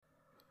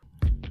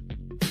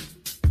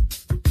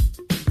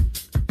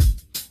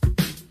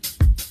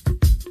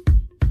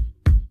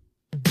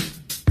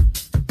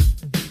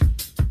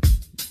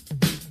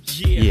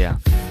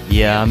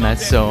Yeah, I'm at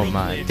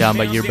Soma, down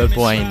by Yerba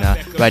Buena,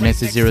 right next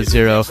to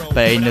 00, but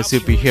I ain't no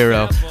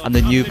superhero. I'm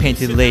the new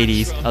painted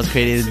ladies, I was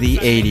created in the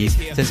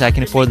 80s. Since I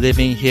can afford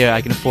living here,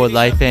 I can afford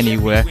life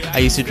anywhere. I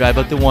used to drive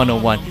up the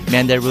 101,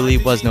 man, that really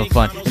was no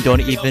fun. And don't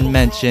even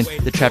mention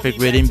the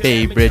traffic-ridden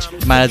Bay Bridge.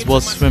 Might as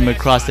well swim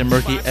across the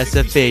murky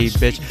SFA,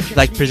 bitch.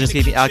 Like prisoners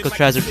escaping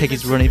Alcatraz or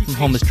tickets running from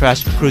homeless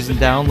trash, cruising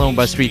down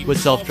Lombard Street with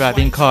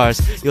self-driving cars.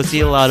 You'll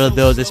see a lot of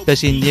those,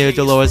 especially near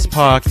Dolores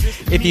Park.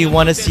 If you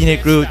want a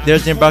scenic route,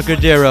 there's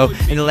Embarcadero,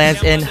 and the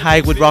Land's End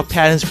High with rock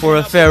patterns for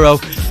a pharaoh.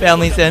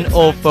 Families and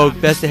old folk,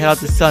 best to head out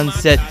to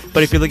sunset.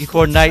 But if you're looking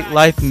for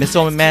nightlife, Miss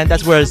Omen, man,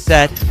 that's where it's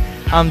at.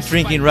 I'm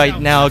drinking right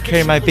now,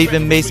 carrying my vape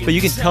and mace, but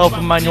you can tell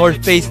from my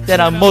North Face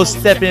that I'm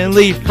most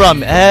definitely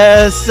from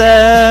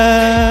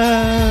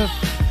SF.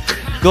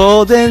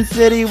 Golden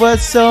City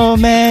with so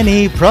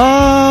many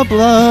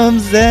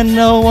problems and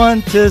no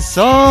one to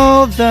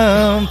solve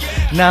them.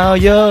 Now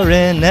you're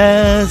in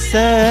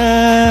SF.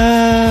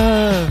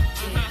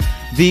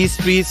 These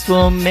streets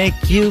will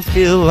make you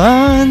feel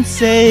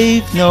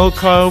unsafe. No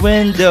car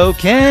window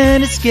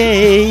can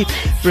escape.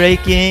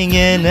 Breaking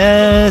in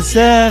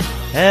SF,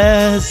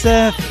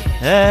 SF,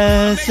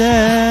 SF.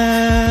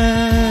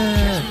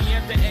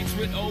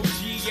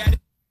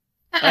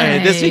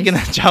 Alright, this week in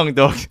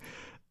Changdok.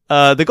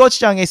 The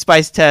gochujang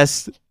spice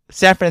test,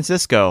 San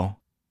Francisco.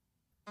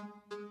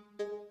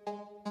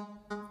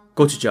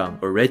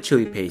 Gochujang, or red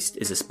chili paste,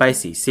 is a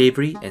spicy,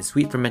 savory, and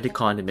sweet fermented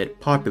condiment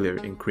popular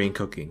in Korean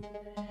cooking.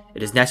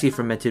 It is naturally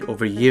fermented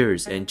over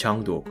years in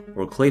changdok,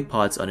 or clay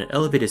pots on an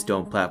elevated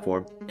stone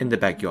platform in the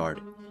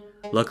backyard.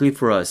 Luckily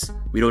for us,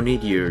 we don't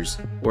need years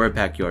or a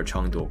backyard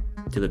changdok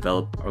to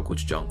develop our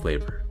gochujang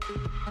flavor.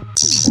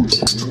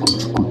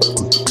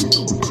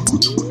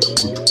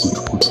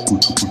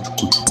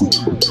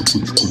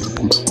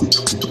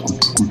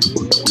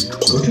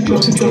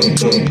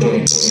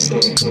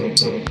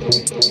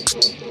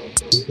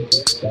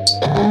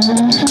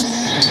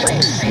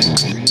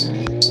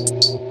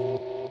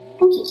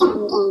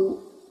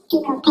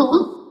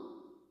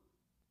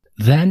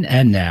 Then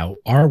and now,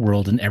 our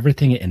world and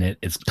everything in it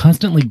is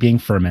constantly being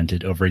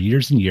fermented over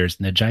years and years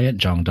in a giant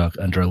jangdok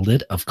under a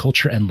lid of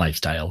culture and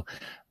lifestyle.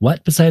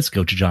 What besides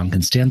gochujang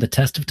can stand the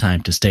test of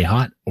time to stay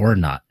hot or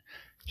not?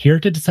 Here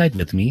to decide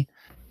with me,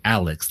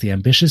 Alex, the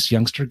ambitious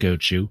youngster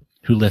gochu,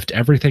 who left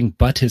everything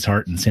but his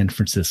heart in San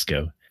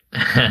Francisco.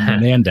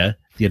 Amanda,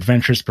 the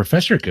adventurous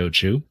Professor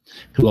Gochu,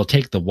 who will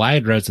take the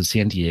wide roads of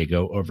San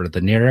Diego over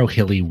the narrow,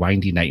 hilly,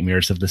 windy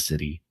nightmares of the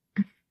city.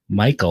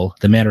 Michael,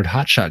 the mannered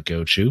hotshot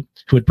Gochu,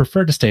 who would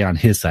prefer to stay on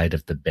his side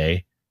of the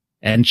bay.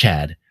 And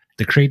Chad,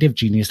 the creative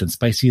genius and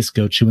spiciest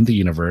Gochu in the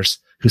universe,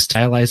 who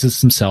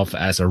stylizes himself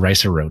as a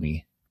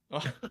rice-a-roni.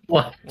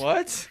 What?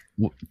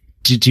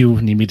 Did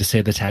you need me to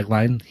say the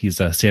tagline? He's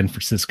a San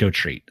Francisco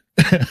treat.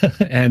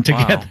 And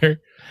together,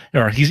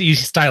 or you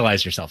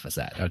stylize yourself as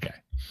that. Okay.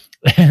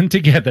 And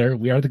together,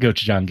 we are the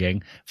Gochujang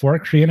Gang, 4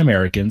 Korean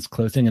Americans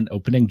closing and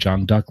opening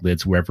jangdok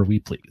lids wherever we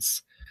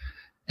please.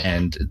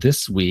 And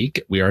this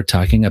week, we are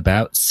talking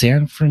about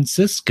San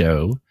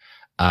Francisco,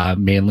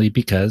 mainly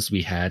because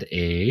we had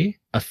a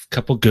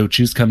couple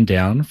gochus come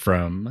down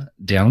from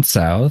down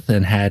south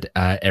and had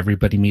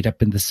everybody meet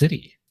up in the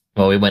city.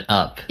 Well, we went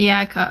up.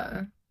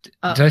 Yeah,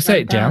 did I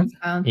say down?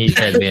 He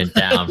said we went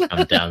down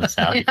from down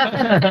south.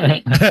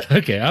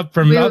 Okay, up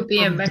from we up would be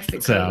in Mexico.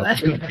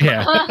 South.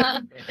 Yeah.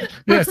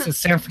 Yes, it's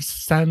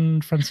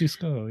San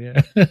Francisco.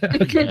 Yeah.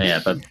 Okay.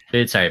 Yeah, but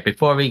sorry.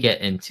 Before we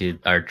get into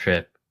our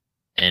trip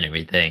and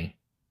everything,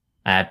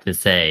 I have to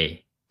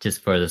say,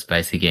 just for the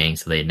spicy gang,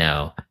 so they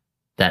know,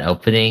 that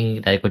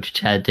opening that Coach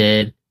Chad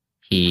did,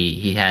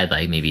 he had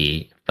like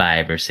maybe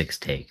 5 or 6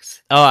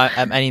 takes. Oh,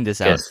 I'm editing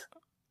this out.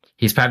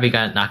 He's probably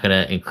not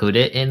gonna include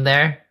it in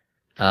there.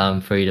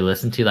 For you to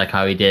listen to, like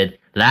how he did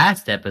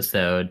last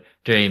episode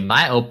during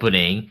my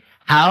opening.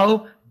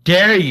 How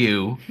dare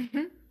you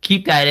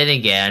keep that in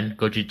again,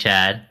 Go to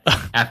Chad,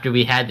 after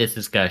we had this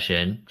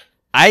discussion.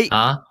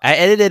 I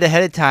edited it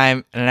ahead of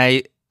time and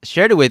I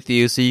shared it with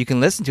you so you can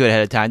listen to it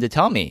ahead of time to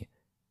tell me.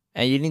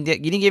 And you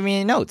didn't give me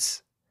any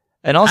notes.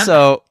 And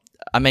also,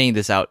 I'm editing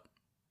this out.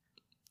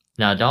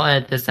 No, don't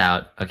edit this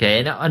out,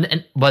 okay?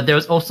 But there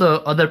was also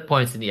other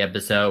points in the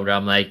episode where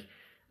I'm like,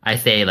 I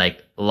say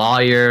like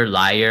lawyer,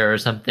 liar, or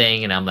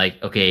something, and I'm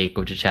like, okay,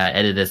 go to chat,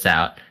 edit this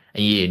out,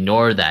 and you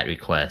ignore that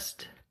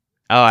request.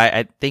 Oh,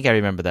 I think I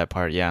remember that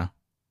part. Yeah.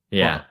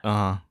 Yeah.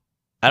 Well,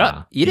 I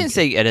don't. You didn't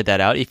say edit that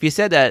out. If you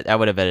said that, I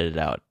would have edited it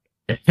out.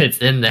 It's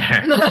in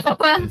there.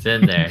 It's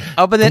in there.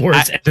 Oh, but then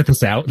edit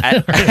this out.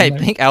 I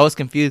think I was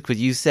confused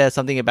because you said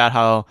something about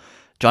how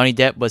Johnny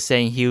Depp was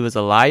saying he was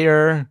a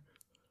liar,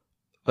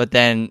 but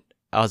then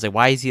I was like,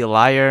 why is he a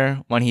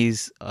liar when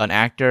he's an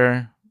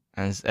actor?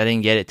 And I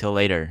didn't get it till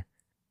later.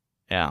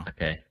 Yeah.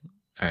 Okay.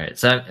 All right.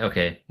 So,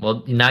 okay.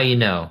 Well, now you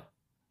know.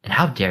 And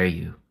how dare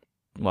you?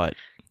 What?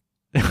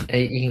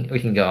 We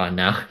can go on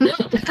now.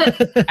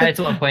 I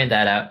just want to point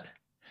that out.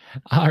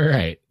 All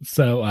right.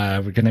 So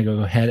we're going to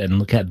go ahead and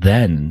look at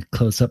then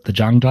close up the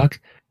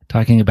jangdok,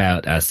 talking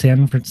about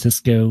San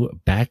Francisco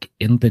back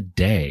in the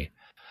day.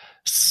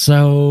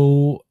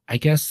 So I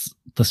guess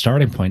the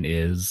starting point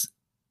is,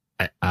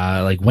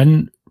 like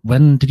when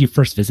did you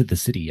first visit the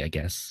city? I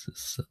guess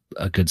is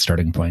a good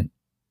starting point.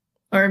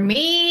 For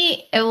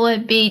me, it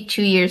would be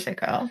 2 years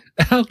ago.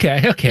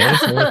 Okay.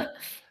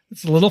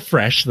 It's a little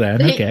fresh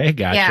then. Okay,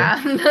 gotcha.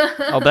 Yeah.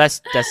 Oh,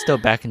 but that's still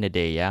back in the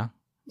day, yeah.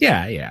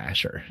 Yeah,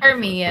 sure. For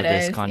me, it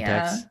this is.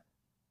 context.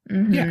 Yeah.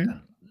 Mhm. Yeah.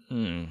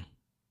 Hmm.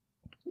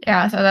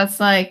 Yeah, so that's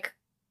like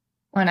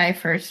when I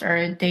first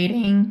started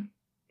dating.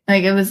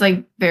 Like it was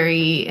like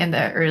very in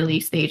the early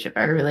stage of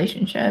our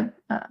relationship.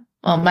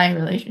 My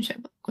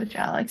relationship with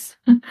Alex.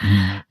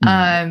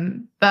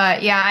 Mhm.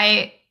 But yeah,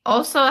 I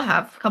also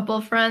have a couple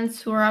of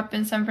friends who are up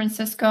in San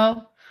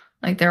Francisco.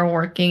 Like they're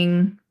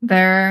working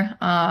there.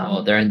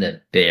 Well, they're in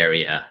the Bay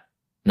Area,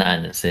 not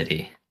in the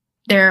city.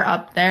 They're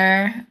up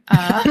there.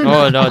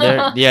 Oh no,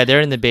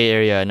 they're in the Bay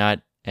Area,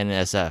 not in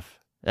SF.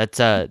 That's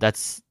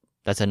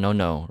a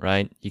no,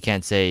 right? You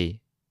can't say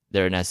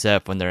they're in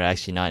SF when they're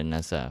actually not in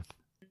SF.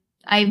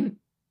 I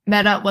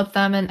met up with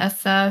them in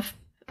SF.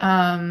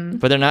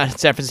 But they're not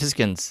San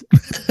Franciscans.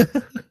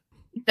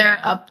 They're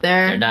up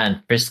there. They're not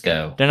in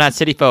Frisco. They're not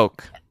city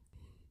folk.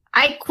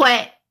 I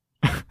quit.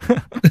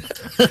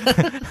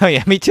 Oh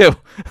yeah, me too.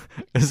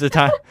 This is the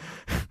time.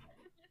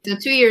 So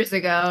 2 years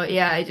ago,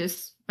 yeah, I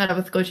just met up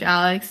with Coach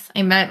Alex.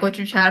 I met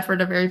Coach Chad for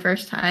the very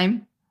first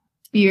time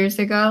 2 years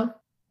ago.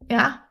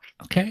 Yeah.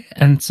 Okay.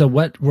 And so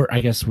what were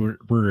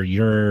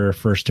your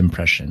first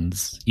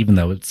impressions, even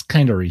though it's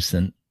kind of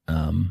recent?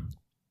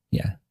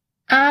 Yeah.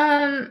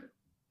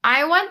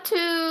 I went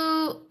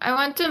to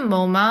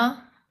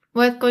MoMA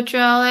with Coach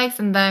Alex,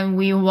 and then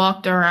we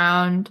walked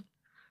around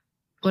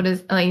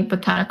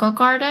botanical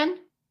garden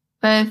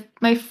with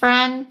my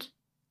friend.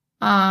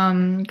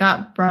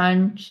 Got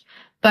brunch,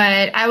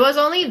 but I was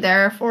only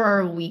there for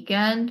a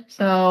weekend,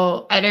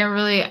 so I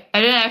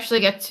didn't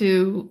actually get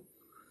to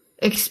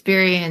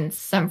experience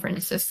San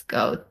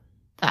Francisco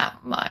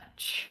that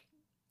much.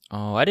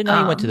 Oh, I didn't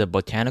know you went to the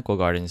botanical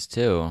gardens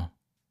too.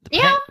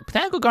 Yeah.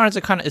 Botanical gardens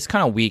are kind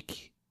of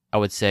weak, I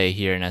would say,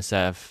 here in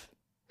SF.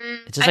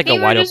 It's just I like a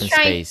think wide we're open just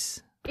trying-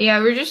 space. Yeah,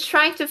 we're just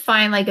trying to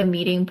find like a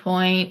meeting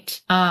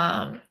point.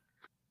 That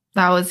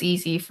was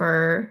easy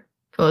for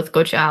both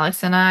Coach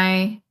Alex and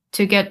I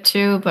to get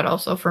to, but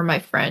also for my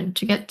friend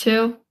to get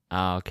to.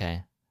 Oh,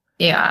 okay.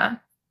 Yeah.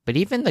 But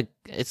even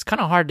it's kind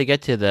of hard to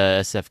get to the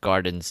SF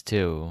gardens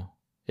too.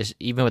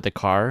 Even with the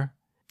car,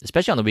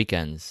 especially on the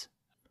weekends.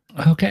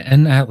 Okay.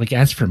 And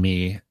as for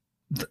me,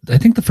 I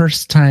think the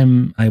first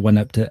time I went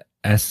up to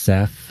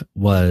SF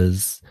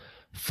was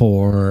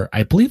for,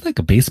 I believe, like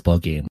a baseball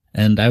game.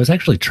 And I was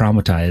actually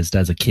traumatized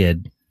as a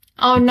kid.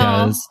 Oh,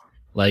 because,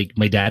 like,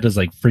 my dad was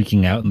like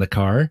freaking out in the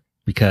car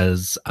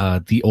because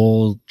the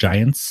old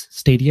Giants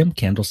stadium,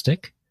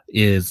 Candlestick,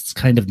 is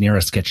kind of near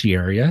a sketchy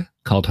area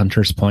called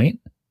Hunter's Point.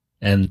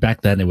 And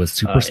back then it was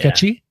super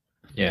sketchy.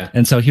 Yeah.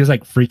 And so he was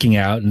like freaking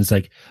out and it's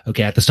like,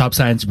 okay, at the stop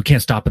signs, we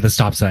can't stop at the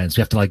stop signs.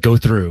 We have to like go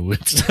through.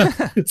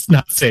 It's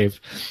not safe.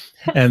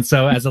 And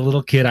so as a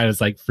little kid, I was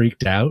like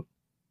freaked out.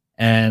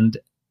 And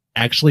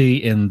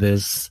actually in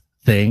this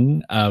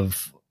thing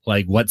of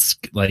like what's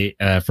like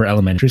for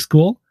elementary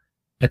school,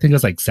 I think it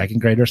was like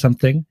second grade or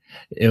something.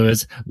 It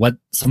was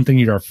something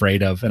you're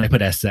afraid of. And I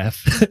put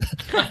SF.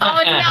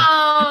 Oh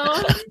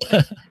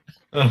no.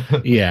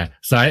 Yeah.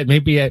 So I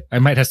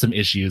might have some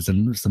issues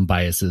and some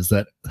biases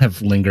that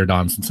have lingered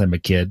on since I'm a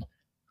kid.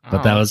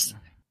 But that was,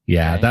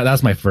 that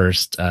was my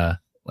first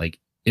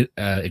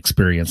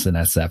experience in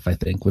SF, I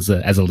think, was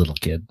as a little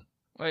kid.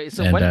 Wait,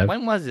 so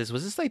when was this?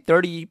 Was this like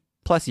 30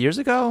 plus years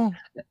ago?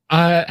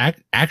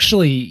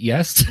 Actually,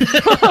 yes.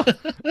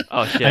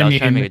 Oh shit! I was trying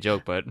to make a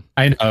joke, but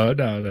I know,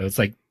 no, it's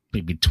like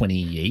maybe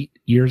 28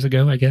 years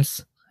ago, I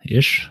guess,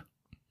 ish.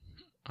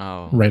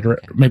 Oh, right,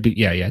 okay. Maybe,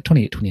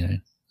 28,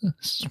 29.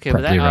 Okay,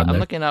 but I'm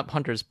looking up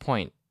Hunter's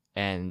Point,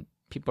 and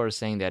people are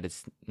saying that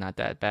it's not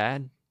that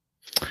bad.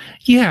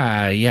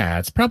 Yeah,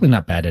 it's probably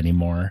not bad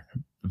anymore,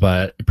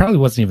 but it probably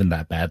wasn't even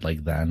that bad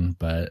like then.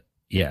 But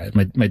yeah,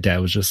 my dad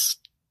was just,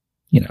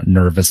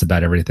 nervous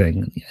about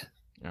everything. Yeah.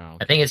 Oh, okay.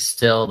 I think it's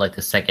still like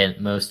the second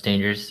most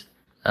dangerous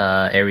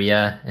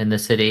area in the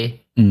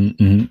city.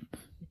 Mm-hmm.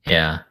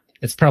 Yeah.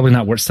 It's probably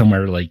not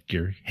somewhere like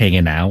you're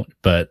hanging out,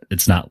 but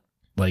it's not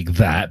like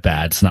that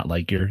bad. It's not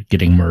like you're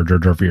getting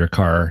murdered over your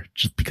car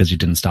just because you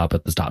didn't stop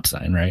at the stop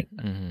sign, right?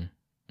 Mm-hmm.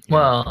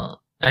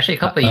 Well, actually, a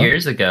couple of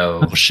years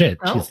ago, oh shit,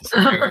 Oh.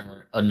 there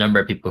were a number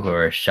of people who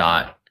were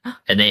shot,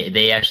 and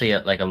they actually,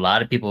 like, a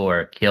lot of people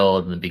were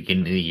killed in the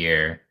beginning of the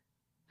year,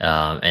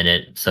 and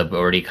it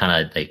already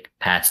kind of like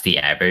passed the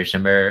average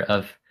number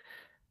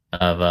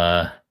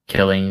of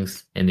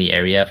killings in the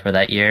area for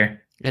that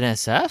year. In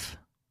SF?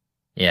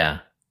 Yeah.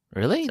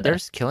 Really? So-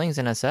 There's killings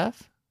in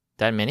SF?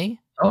 That many?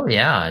 Oh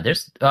yeah,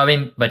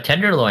 but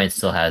Tenderloin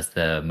still has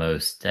the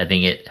most. I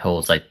think it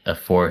holds like a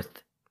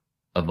fourth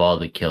of all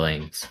the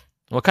killings.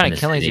 What kind In of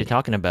the killings are city. you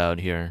talking about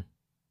here?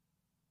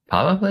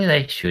 Probably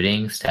like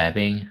shooting,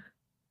 stabbing.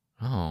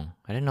 Oh,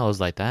 I didn't know it was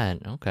like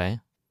that. Okay.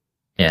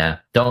 Yeah,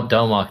 don't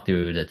walk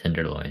through the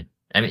Tenderloin.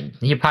 I mean,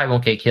 you probably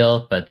won't get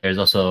killed, but there's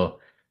also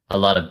a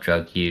lot of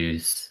drug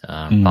use,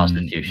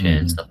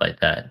 prostitution, stuff like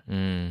that.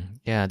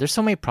 Yeah, there's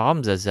so many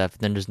problems as if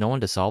then there's no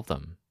one to solve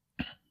them.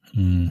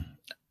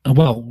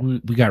 Well,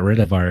 we got rid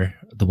of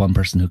the one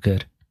person who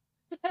could.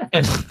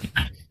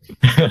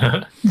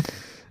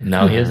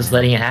 No, he was just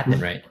letting it happen,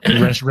 right?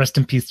 Rest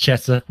in peace,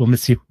 Chessa. We'll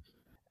miss you.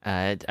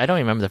 I don't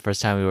remember the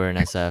first time we were in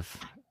SF.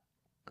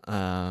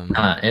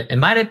 It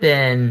might have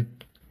been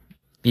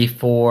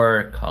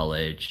before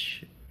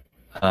college,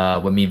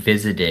 when we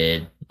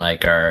visited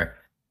like our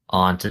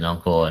aunt and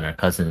uncle and our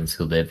cousins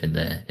who live in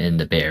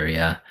the Bay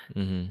Area,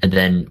 and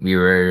then we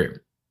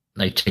were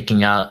like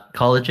checking out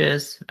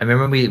colleges. I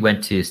remember we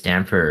went to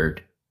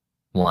Stanford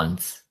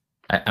once.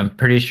 I'm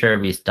pretty sure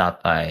we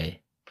stopped by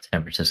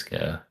San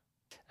Francisco.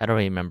 I don't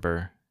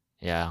remember.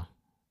 Yeah,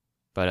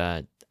 but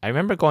I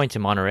remember going to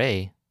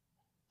Monterey.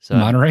 So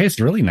Monterey is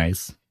really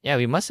nice. Yeah,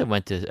 we must have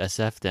went to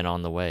SF then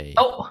on the way.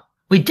 Oh,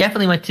 we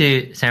definitely went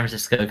to San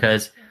Francisco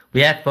because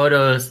we had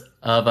photos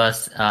of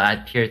us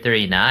at Pier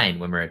 39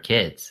 when we were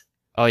kids.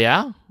 Oh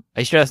yeah? Are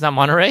you sure that's not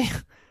Monterey?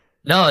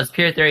 No, it's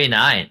Pier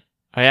 39.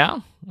 Oh yeah?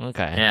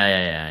 Okay.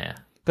 Yeah.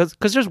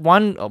 Because there's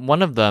one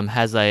of them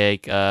has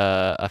like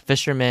a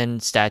fisherman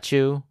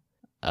statue,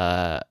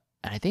 and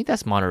I think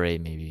that's Monterey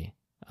maybe.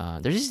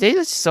 They're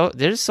just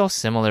so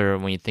similar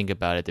when you think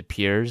about it. The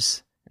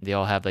piers, they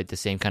all have like the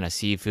same kind of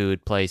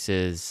seafood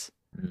places.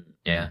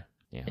 Yeah,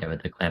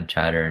 with the clam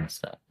chowder and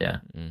stuff. Yeah.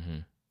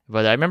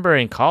 But I remember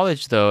in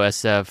college though,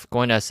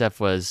 going to SF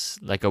was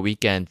like a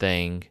weekend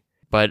thing.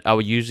 But I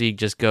would usually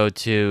just go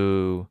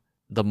to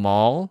the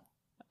mall.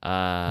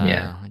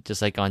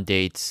 Just like on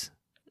dates.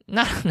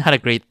 Not a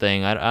great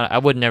thing. I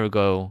would never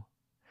go.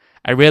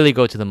 I rarely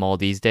go to the mall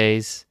these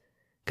days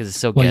because it's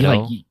so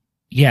ghetto.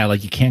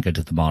 Like you can't go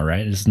to the mall,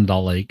 right? Isn't it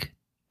all like,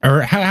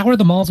 or how are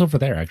the malls over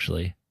there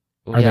actually?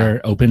 Are there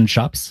open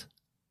shops?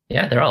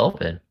 Yeah, they're all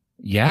open.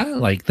 Yeah,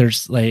 like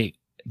there's like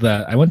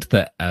I went to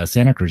the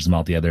Santa Cruz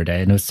Mall the other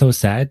day, and it was so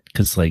sad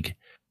because like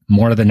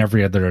more than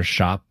every other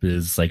shop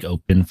is like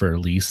open for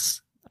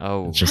lease.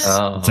 Oh, it's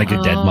like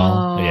a dead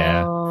mall.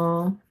 Yeah,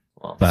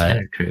 well,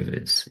 Santa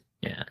Cruz.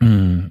 Yeah.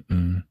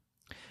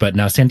 But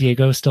now San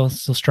Diego is still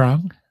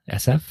strong.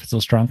 SF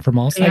still strong for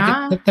malls.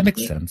 Yeah. That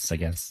makes sense, I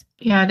guess.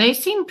 Yeah, they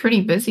seem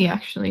pretty busy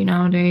actually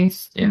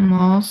nowadays in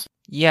malls.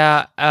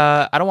 Yeah,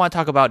 I don't want to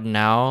talk about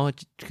now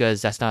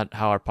because that's not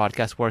how our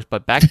podcast works.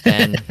 But back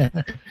then,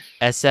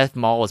 SF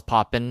Mall was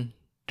popping.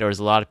 There was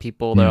a lot of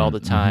people there all the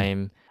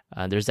time.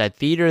 There's that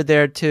theater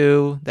there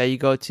too that you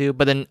go to.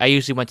 But then I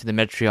usually went to the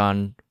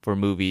Metreon for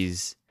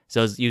movies.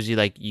 So it's usually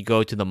like you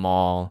go to the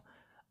mall,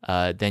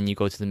 then you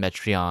go to the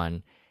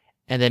Metreon,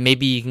 and then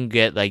maybe you can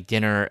get like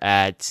dinner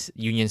at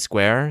Union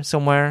Square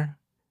somewhere.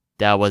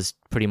 That was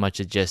pretty much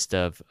the gist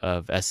of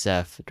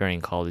SF during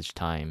college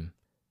time.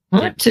 I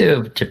went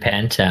to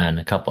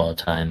Japantown a couple of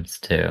times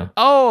too.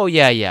 Oh,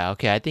 yeah.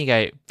 Okay, I think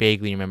I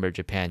vaguely remember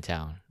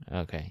Japantown.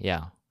 Okay,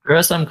 yeah. There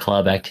were some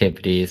club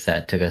activities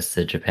that took us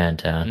to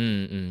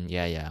Japantown.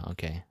 Yeah.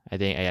 Okay, I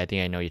think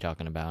I know what you're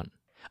talking about.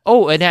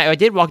 Oh, and I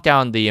did walk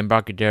down the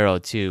Embarcadero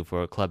too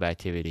for a club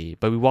activity,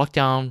 but we walked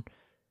down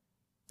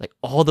like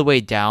all the way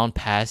down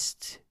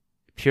past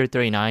Pier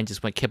 39,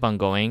 kept on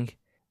going.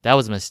 That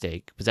was a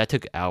mistake because that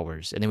took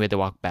hours, and then we had to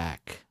walk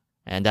back.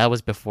 And that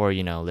was before,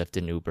 Lyft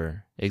and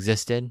Uber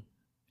existed.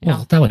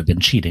 Well, that would have been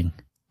cheating.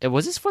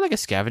 Was this for like a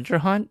scavenger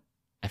hunt?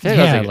 I feel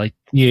like it was like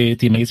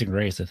the Amazing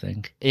Race, I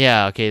think.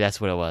 Yeah, okay,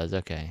 that's what it was.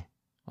 Okay.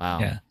 Wow.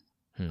 Yeah.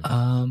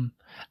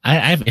 I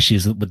have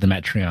issues with the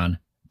Metreon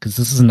because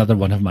this is another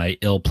one of my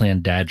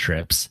ill-planned dad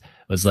trips.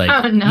 It was like,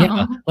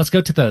 let's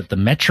go to the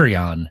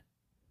Metreon.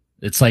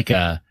 It's like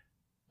a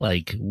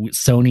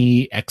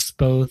Sony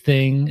Expo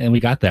thing, and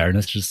we got there, and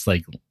it's just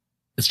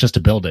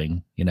a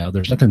building,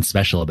 there's nothing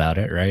special about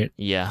it, right?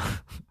 Yeah.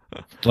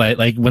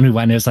 like when we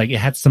went, it was like it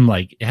had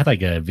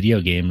a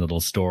video game little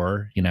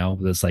store, it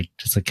was like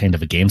just a kind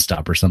of a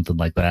GameStop or something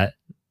like that.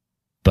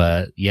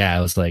 But yeah,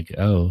 I was like,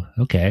 oh,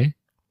 okay.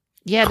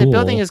 Yeah, cool. The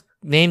building is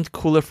named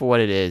cooler for what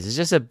it is. It's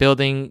just a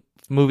building,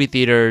 movie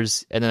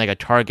theaters, and then like a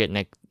Target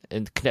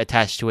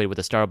attached to it with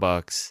a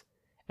Starbucks,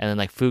 and then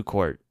like food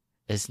court.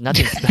 It's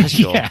nothing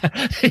special.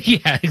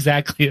 Yeah,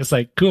 exactly. It's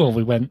like cool.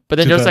 We went, but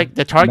then there's like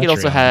the Target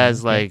also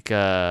has like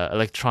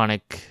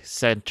electronic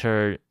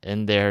center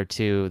in there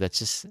too.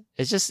 It's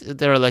just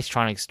their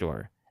electronic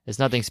store. It's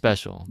nothing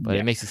special, but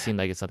it makes it seem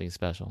like it's something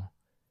special.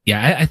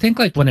 Yeah, I think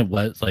like when it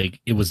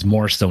was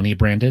more Sony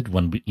branded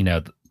when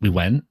we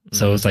went,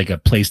 so it was like a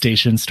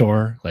PlayStation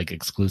store, like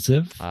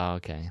exclusive. Oh,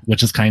 okay.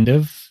 Which is kind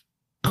of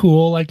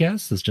cool, I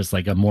guess. It's just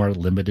like a more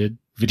limited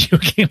video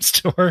game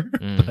store.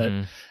 But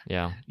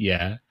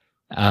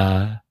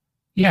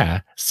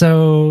yeah.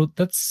 So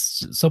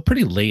that's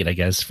pretty late, I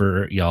guess,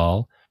 for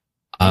y'all.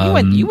 You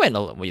went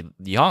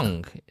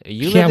young. Did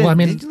you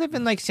live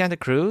in like Santa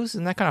Cruz?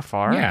 Isn't that kind of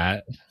far?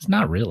 Yeah, it's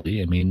not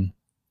really. I mean,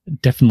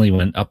 definitely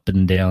went up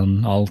and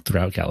down all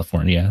throughout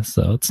California,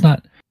 so it's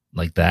not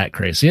like that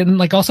crazy. And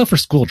like also for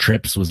school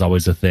trips was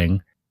always a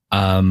thing.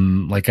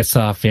 Like I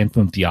saw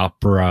Phantom of the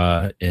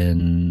Opera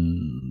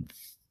in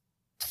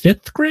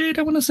 5th grade,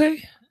 I want to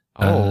say.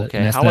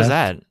 Okay. in How was SF.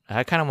 that?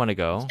 I kind of want to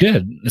go.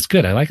 Good. It's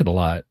good. I like it a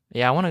lot.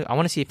 Yeah, I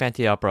want to see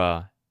Phantom of the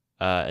Opera,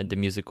 the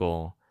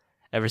musical.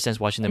 Ever since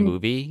watching the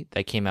movie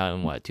that came out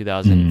in what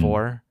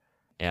 2004?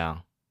 Yeah,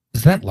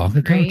 Is that long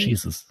ago? Great.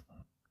 Jesus.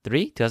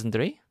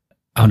 2003.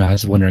 Oh no, I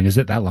was wondering, is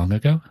it that long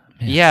ago?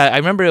 Man. Yeah, I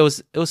remember it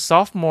was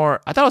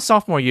sophomore. I thought it was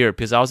sophomore year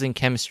because I was in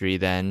chemistry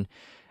then.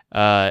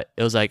 It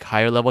was like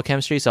higher level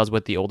chemistry, so I was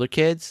with the older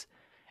kids.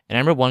 And I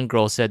remember one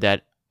girl said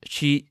that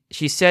she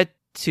said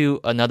to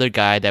another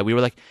guy that we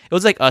were like, it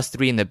was like us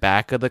three in the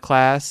back of the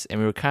class, and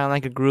we were kind of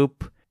like a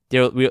group.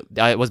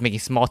 I was making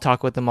small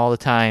talk with them all the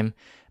time.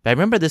 But I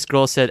remember this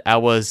girl said I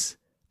was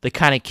the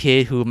kind of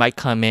kid who might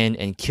come in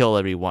and kill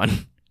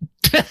everyone.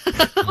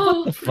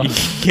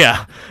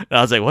 Yeah. And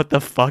I was like, what the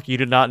fuck? You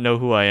do not know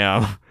who I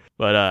am.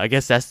 But I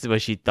guess that's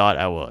what she thought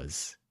I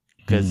was.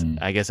 Because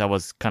I guess I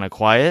was kind of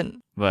quiet.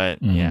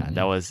 But yeah,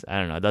 that was, I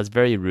don't know, that's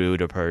very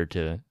rude of her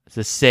to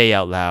say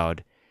out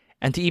loud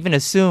and to even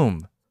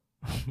assume.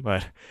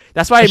 But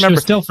that's why I remember. She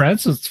was still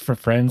friends with for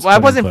friends. Well, I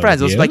wasn't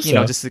friends. It was with like, so. you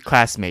know, just the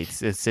classmates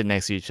sitting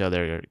next to each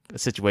other, a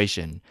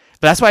situation.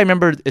 But that's why I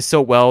remember it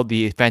so well,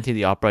 the Phantom of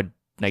the Opera,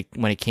 like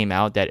when it came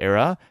out, that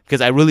era,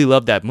 because I really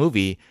loved that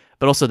movie.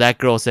 But also that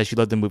girl said she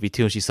loved the movie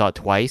too, and she saw it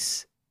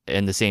twice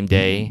in the same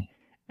day.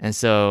 And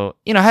so,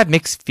 you know, I have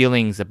mixed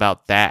feelings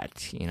about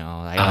that, you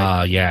know.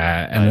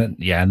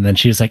 And then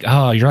she was like,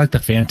 "Oh, you're like the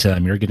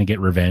Phantom. You're gonna get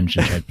revenge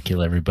and try to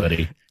kill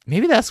everybody."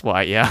 Maybe that's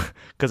why, yeah.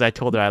 Because I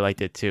told her I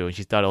liked it too, and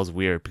she thought it was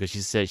weird because she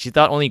said she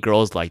thought only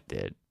girls liked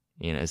it.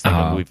 You know, it's like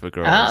a movie for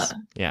girls.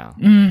 Yeah.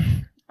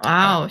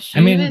 Wow,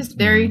 she was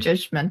very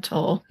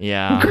judgmental.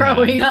 Yeah.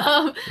 Growing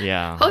up.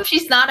 Yeah. Hope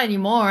she's not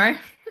anymore.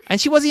 And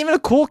she wasn't even a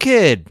cool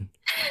kid.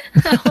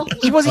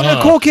 She wasn't even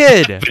a cool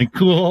kid. Pretty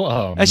cool.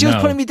 Oh, And she was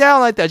putting me down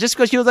like that just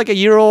because she was like a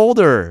year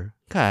older.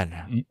 God,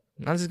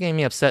 now this is getting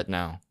me upset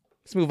now.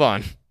 Let's move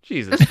on.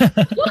 Jesus.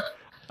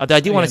 I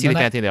do want to see the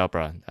Phantom of the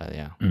Opera.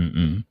 Yeah.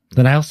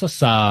 Then I also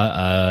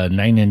saw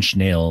 9 Inch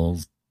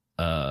Nails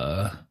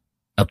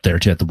up there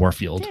too at the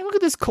Warfield. Damn, look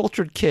at this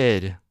cultured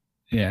kid.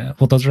 Yeah.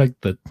 Well, those are like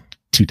the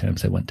 2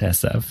 times I went to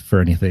SF for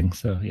anything.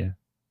 So yeah.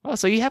 Oh,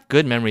 so you have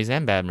good memories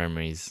and bad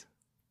memories.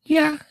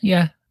 Yeah.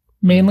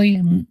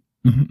 Mainly.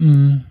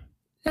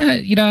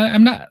 You know,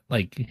 I'm not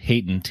like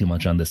hating too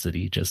much on the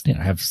city. Just, you know,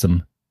 I have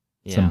some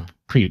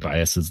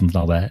pre-biases and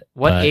all that.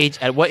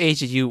 At what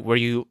age were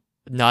you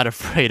not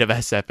afraid of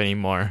SF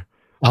anymore?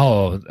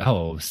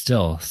 Oh,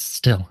 still.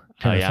 Terrified.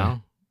 Oh yeah,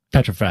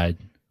 petrified,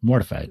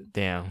 mortified,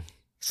 damn,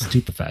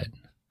 stupefied.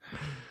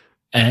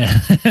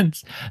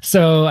 And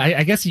so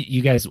I guess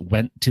you guys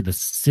went to the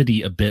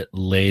city a bit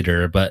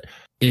later, but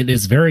it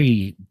is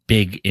very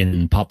big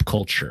in pop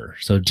culture.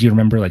 So do you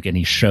remember like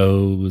any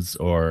shows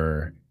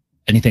or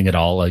anything at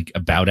all like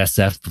about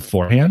SF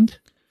beforehand?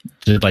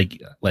 Did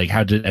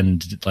how did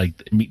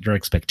meet your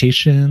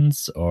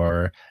expectations,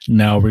 or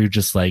no, were you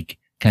just like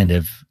kind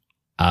of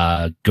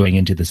going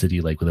into the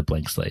city like with a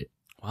blank slate?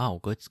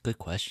 Wow, good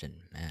question,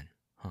 man.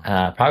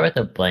 Huh. Probably with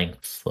a blank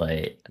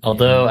slate.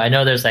 Although I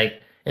know there's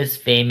like, it's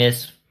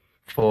famous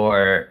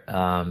for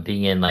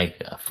being in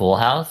like a Full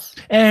House.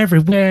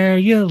 Everywhere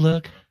you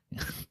look.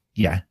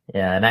 Yeah.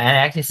 Yeah, and I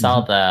actually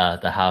saw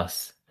the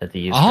house that they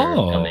used for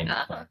filming.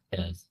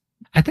 Yes.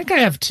 I think I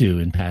have 2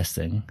 in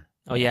passing.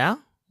 Oh yeah?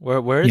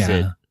 Where is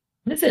it?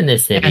 It's in the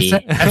city.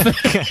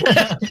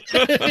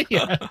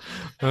 Yeah.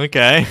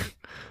 Okay.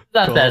 It's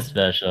not that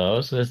special.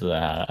 It's just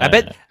I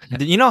bet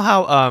you know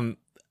how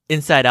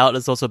Inside Out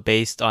is also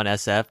based on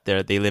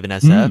SF. They live in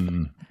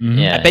SF.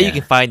 Yeah, I bet you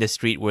can find the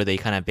street where they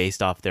kind of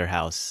based off their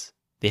house.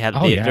 They're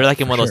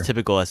like in one of those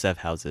typical SF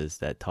houses,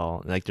 that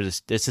tall. Like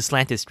there's a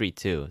slanted street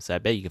too, so I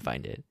bet you can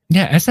find it.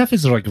 Yeah, SF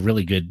is like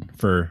really good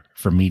for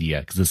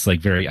media because it's like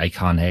very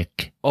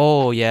iconic.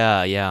 Oh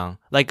yeah.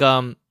 Like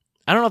I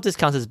don't know if this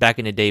counts as back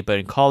in the day, but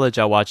in college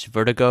I watched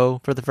Vertigo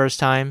for the first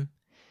time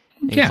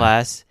in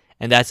class,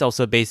 and that's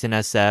also based in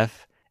SF.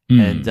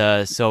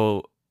 And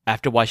so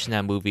after watching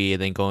that movie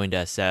and then going to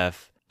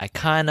SF, I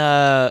kind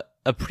of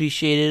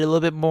appreciated it a little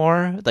bit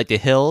more, like the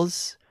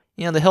hills.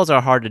 You know, the hills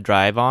are hard to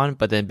drive on,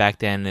 but then back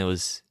then it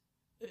was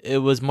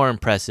more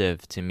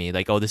impressive to me.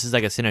 Like, oh, this is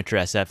like a signature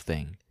SF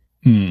thing.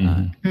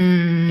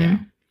 Yeah.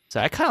 So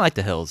I kind of like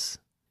the hills.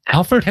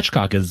 Alfred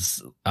Hitchcock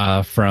is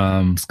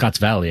from Scotts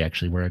Valley,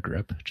 actually, where I grew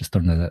up. Just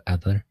throwing that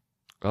out there.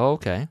 Oh,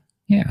 okay.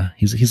 Yeah,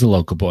 he's a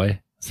local boy,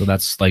 so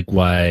that's like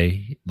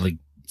why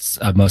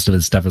most of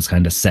his stuff is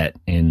kind of set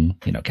in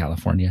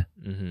California.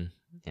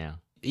 Yeah.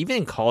 Even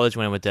in college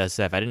when I went to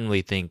SF, I didn't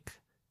really think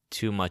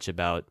too much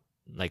about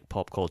like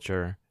pop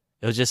culture.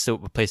 It was just a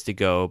place to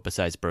go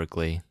besides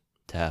Berkeley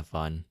to have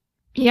fun.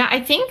 Yeah, I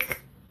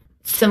think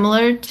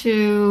similar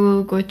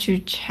to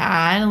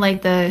gochujang,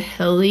 like the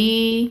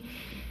hilly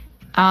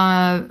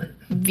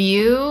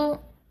view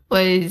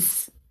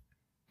was,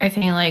 I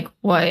think, like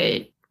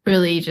what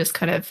really just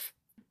kind of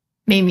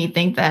made me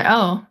think that,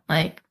 oh,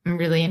 like I'm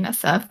really in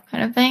SF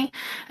kind of thing.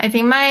 I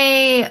think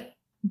my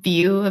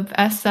view of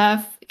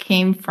SF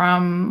came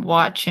from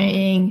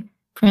watching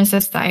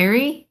Princess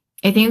Diary.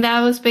 I think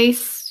that was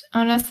based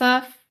on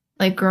SF,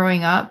 like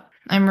growing up.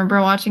 I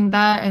remember watching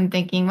that and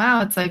thinking,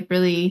 wow, it's like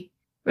really,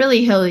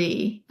 really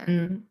hilly.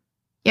 And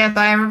yeah,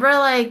 so I remember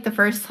like the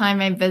first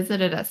time I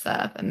visited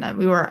SF and then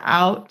we were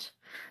out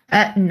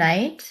at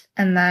night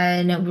and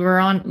then we were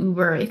on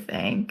Uber, I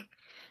think.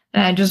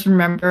 And I just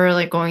remember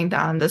like going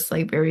down this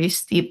like very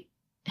steep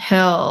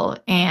hill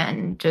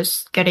and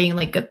just getting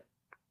like a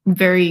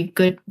very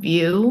good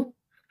view.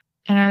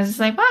 And I was just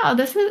like, wow,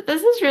 this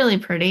is really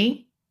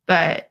pretty.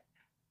 But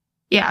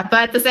yeah,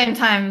 but at the same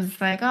time, it's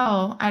like,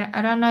 oh,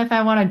 I don't know if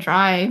I want to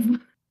drive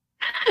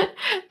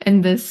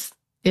in this,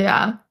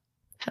 yeah,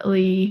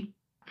 hilly.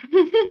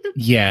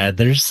 Yeah,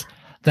 there's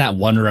that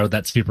one road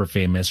that's super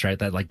famous, right?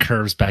 That like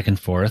curves back and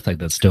forth, like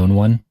that stone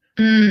one.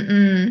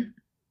 Mm-mm.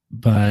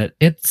 But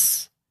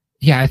it's,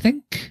 yeah, I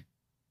think,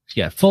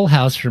 yeah, Full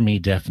House for me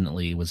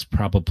definitely was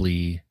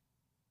probably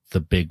the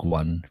big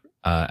one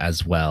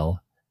as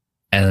well.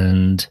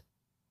 And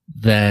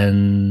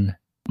then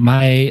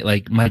my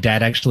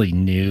dad actually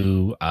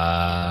knew,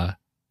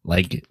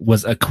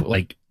 was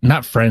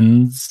not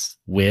friends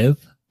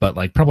with, but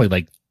like probably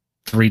like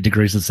 3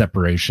 degrees of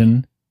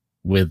separation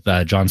with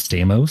John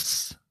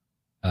Stamos,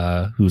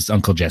 who's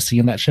Uncle Jesse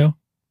in that show.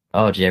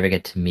 Oh, did you ever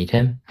get to meet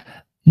him?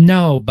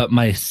 No, but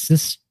my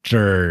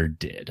sister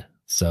did.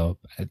 So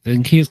I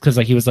think he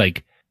was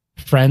like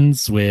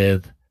friends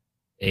with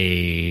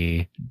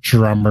a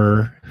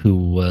drummer who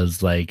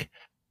was like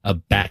a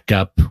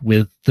backup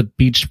with the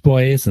Beach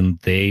Boys, and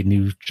they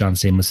knew John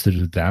Stamos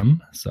through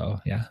them. So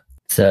yeah.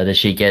 So did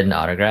she get an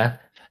autograph?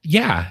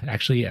 Yeah,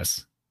 actually,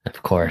 yes.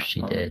 Of course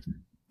she did.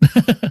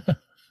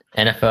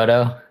 And a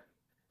photo?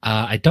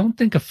 I don't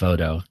think a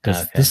photo,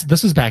 because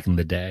this was back in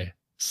the day.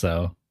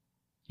 So,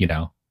 you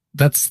know,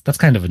 that's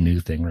kind of a new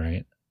thing,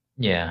 right?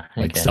 Yeah.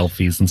 Like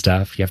selfies and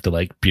stuff. You have to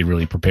like be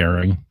really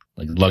preparing,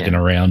 like lugging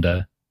around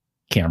a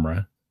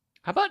camera.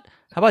 How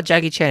about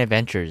Jackie Chan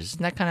Adventures?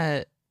 Isn't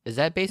that is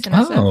that based in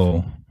SF?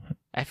 Oh.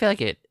 I feel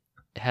like it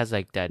has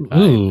like that vibe.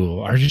 Ooh,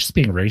 are you just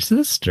being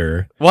racist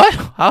or what?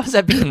 How is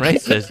that being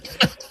racist?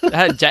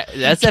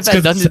 SF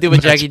has nothing to do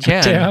with Jackie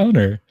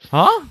Chan.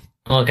 Huh?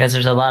 Well, because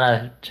there's a lot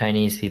of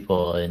Chinese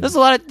people.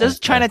 There's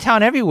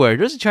Chinatown everywhere.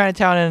 There's a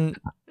Chinatown in.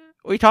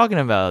 What are you talking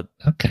about?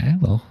 Okay,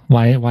 well,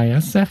 why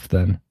SF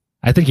then?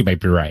 I think you might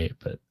be right,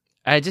 but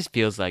it just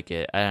feels like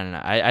it. I don't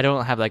know. I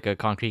don't have like a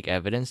concrete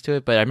evidence to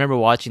it, but I remember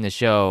watching the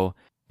show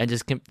and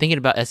just thinking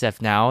about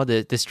SF now.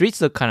 The streets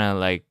look kind of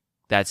like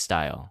that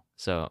style.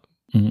 So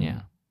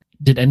yeah.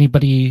 Did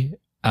anybody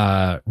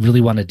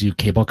really want to do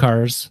cable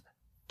cars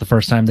the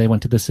first time they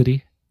went to the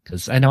city?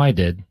 Because I know I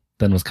did.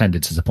 Then was kind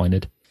of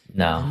disappointed.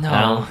 No. No.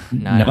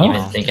 I don't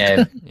even think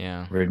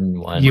I've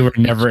ridden one. You were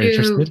never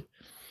interested?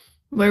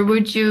 Where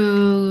would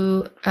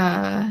you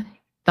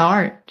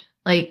start?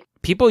 Like,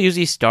 people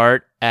usually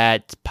start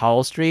at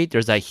Powell Street.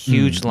 There's that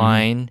huge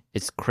line.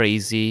 It's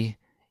crazy.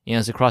 You know,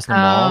 it's across the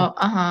mall.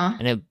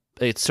 And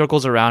it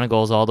circles around and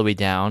goes all the way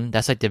down.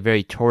 That's like the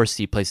very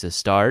touristy place to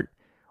start.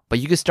 But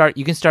you can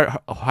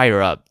start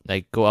higher up,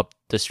 like go up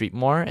the street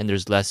more, and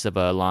there's less of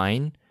a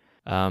line.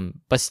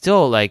 But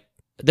still, like,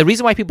 the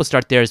reason why people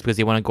start there is because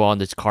they want to go on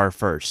this car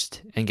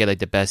first and get like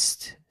the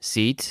best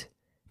seat.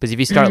 Because if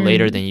you start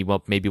later, then you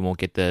won't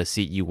get the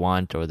seat you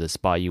want or the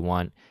spot you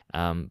want.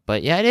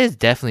 But yeah, it is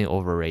definitely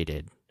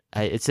overrated.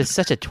 It's just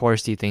such a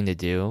touristy thing to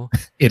do.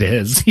 It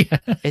is. Yeah.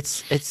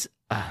 It's.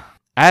 I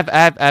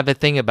have a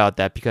thing about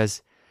that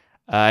because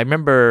I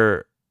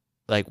remember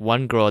like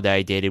one girl that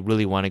I dated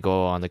really wanted to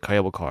go on the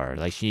cable car.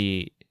 Like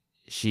she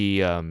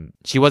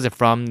wasn't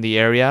from the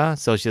area,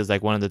 so she was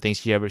like one of the things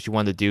she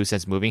wanted to do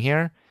since moving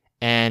here.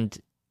 And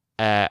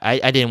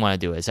I didn't want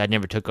to do it, so I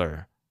never took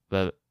her.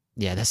 But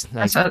yeah, that's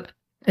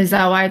is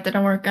that why it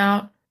didn't work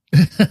out?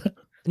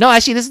 No,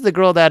 actually, this is the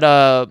girl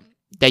that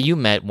you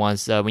met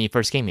once when you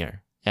first came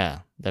here. Yeah,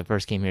 that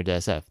first came here to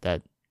SF.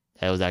 That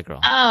was that girl.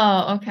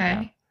 Oh,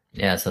 okay.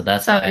 Yeah, so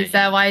that's is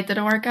that why it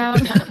didn't work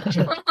out? No,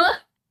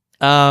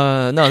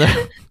 I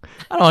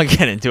don't want to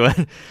get into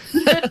it.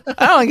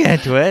 I don't want to get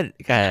into it.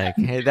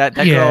 Okay, that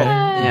girl.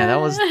 Yeah,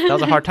 that was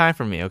a hard time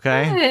for me.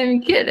 Okay.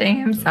 I'm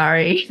kidding. I'm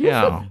sorry.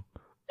 Yeah.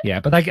 Yeah,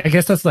 but I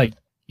guess that's like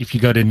if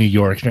you go to New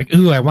York, you're like,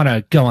 ooh, I want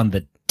to go on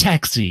the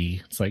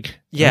taxi. It's like,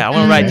 yeah, I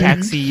want to ride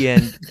taxi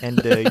and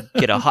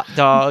get a hot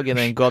dog and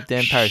then go up the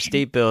Empire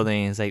State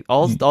Building. It's like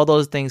all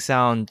those things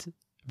sound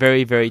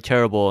very, very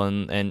terrible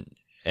and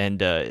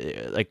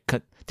like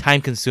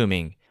time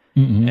consuming.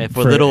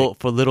 For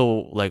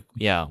little like,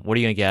 yeah, what are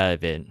you gonna get out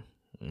of it?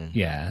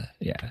 Yeah.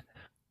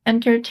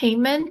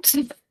 Entertainment.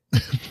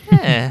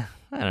 I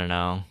don't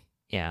know.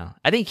 Yeah,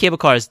 I think cable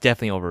car is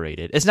definitely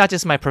overrated. It's not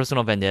just my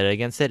personal vendetta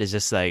against it. It's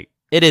just like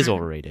it is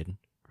overrated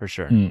for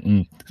sure.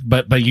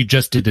 But you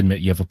just did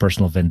admit you have a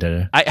personal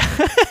vendetta.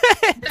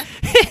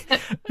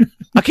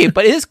 Okay,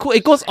 but it is cool.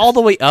 It goes all the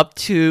way up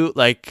to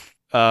like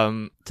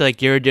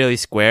Ghirardelli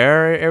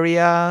Square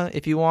area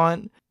if you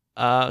want.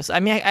 So I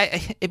mean,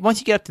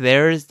 once you get up to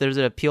there's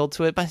an appeal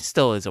to it, but it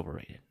still is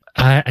overrated.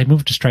 I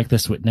moved to strike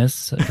this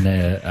witness and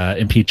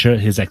impeach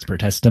his expert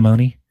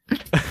testimony.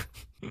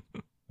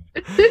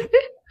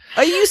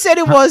 You said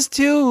it was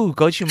too,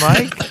 Gochu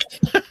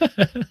Mike.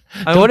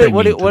 I mean,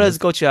 what does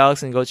Gochu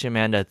Alex and Gochu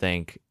Amanda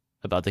think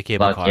about the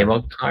cable About car?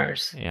 cable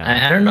cars?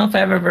 Yeah. I don't know if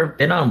I've ever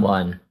been on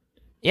one.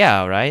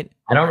 Yeah, right?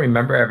 I don't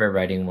remember ever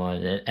riding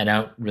one, and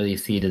I don't really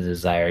see the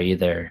desire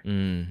either.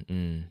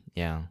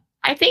 Yeah.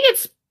 I think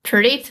it's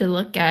pretty to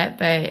look at,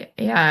 but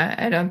yeah,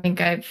 I don't think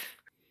I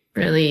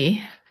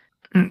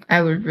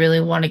would really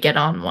want to get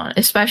on one,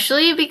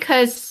 especially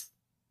because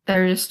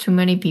there's too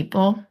many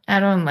people. I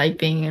don't like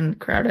being in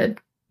crowded.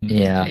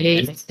 Yeah,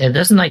 it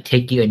doesn't like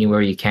take you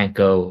anywhere you can't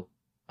go,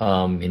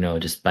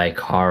 just by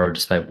car or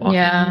just by walking.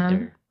 Yeah.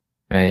 Either,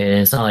 right? And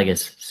it's not like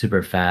it's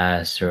super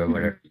fast or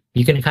whatever.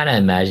 You can kind of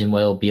imagine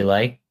what it'll be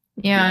like.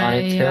 Yeah, on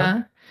it too.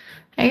 yeah.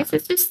 I guess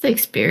it's just the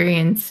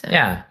experience.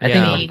 Yeah, I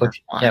think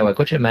what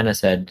Coach Amanda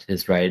said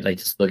is right. Like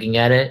just looking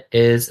at it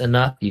is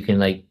enough. You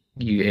can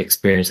you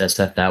experience that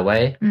stuff that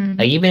way.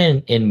 Like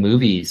even in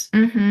movies,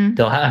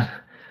 they'll have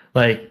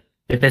like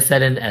if it's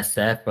set in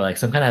SF or like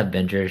some kind of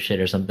adventure shit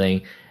or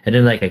something, and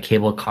then like a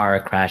cable car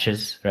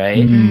crashes, right?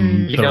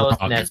 You know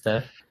that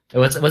stuff.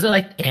 Was it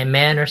like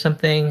Ant-Man or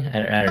something?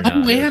 I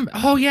don't know.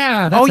 Oh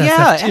yeah, that's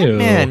SF too.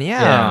 Ant-Man,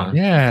 yeah.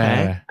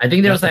 Okay. I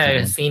think there was like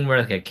a scene where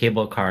like a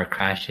cable car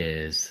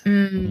crashes. Yeah,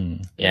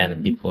 and the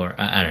people are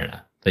I don't know,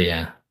 but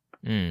yeah.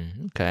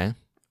 Okay.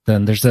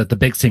 Then there's the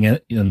big scene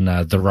in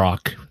The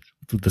Rock,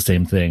 the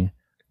same thing,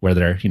 where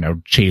they're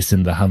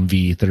chasing the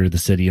Humvee through the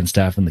city and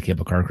stuff, and the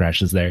cable car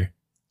crashes there.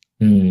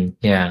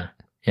 Yeah.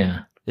 Is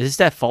this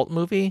that Fault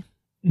movie?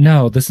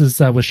 No, this is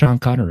with Sean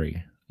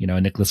Connery.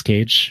 Nicolas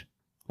Cage.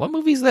 What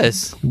movie is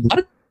this?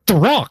 What? The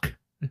Rock.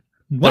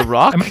 What? The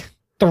Rock?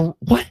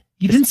 What?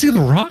 You didn't see The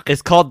Rock?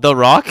 It's called The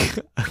Rock?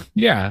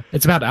 Yeah,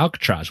 it's about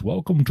Alcatraz.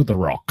 Welcome to The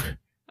Rock.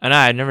 And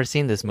I've never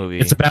seen this movie.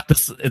 It's about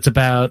this. It's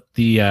about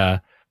these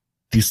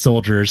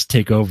soldiers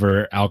take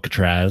over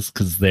Alcatraz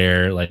because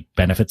their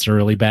benefits are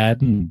really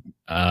bad, and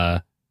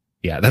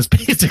that's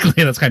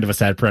kind of a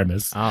sad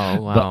premise.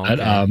 Oh wow! But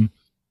okay.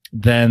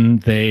 Then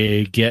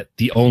they get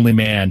the only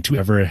man to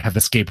ever have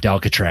escaped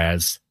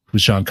Alcatraz,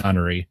 who's Sean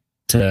Connery,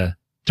 to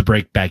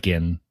break back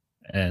in,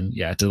 and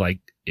it's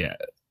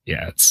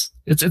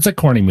a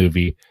corny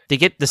movie. They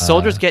get the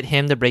soldiers get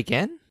him to break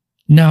in.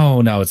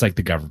 No, it's like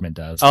the government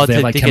does. Oh,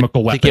 they have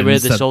chemical weapons to get rid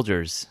of the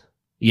soldiers.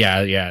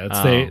 Yeah. It's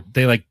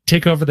they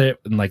take over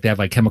and they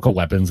have chemical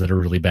weapons that are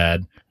really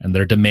bad, and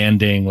they're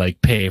demanding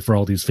pay for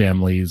all these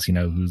families,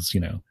 whose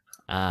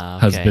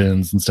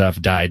husbands and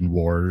stuff died in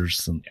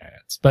wars, and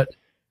but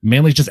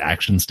mainly just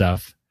action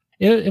stuff.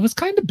 It was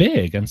kind of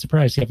big. I'm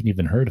surprised you haven't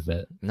even heard of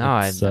it. No,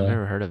 I've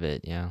never heard of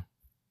it. Yeah.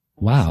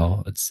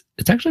 Wow, it's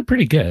actually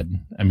pretty good.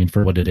 I mean,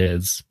 for what it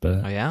is.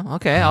 But oh yeah,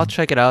 okay, I'll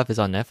check it out if it's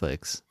on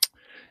Netflix.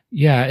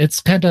 Yeah,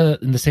 it's kind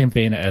of in the same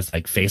vein as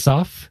Face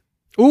Off.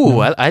 Ooh,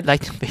 I'd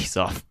like to Face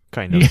Off,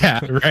 kind of. Yeah,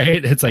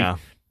 right. It's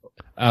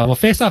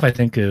Face Off I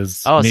think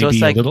is maybe so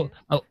it's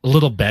a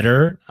little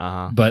better,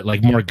 but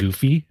more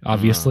goofy,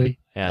 obviously.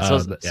 Yeah, so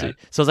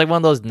it's like one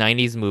of those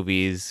 '90s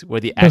movies where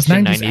the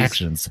action '90s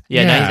actions.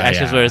 Yeah, '90s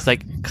actions where it's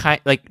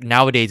like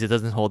nowadays it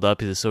doesn't hold up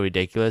because it's so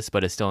ridiculous,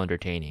 but it's still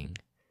entertaining.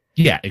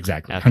 Yeah,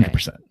 exactly,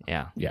 100%.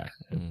 Yeah.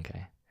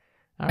 Okay.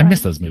 All I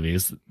miss those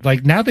movies.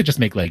 Now they just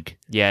make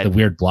the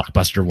weird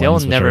blockbuster ones.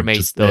 They'll never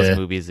make those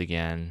movies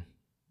again.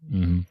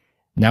 Mm-hmm.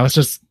 Now it's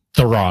just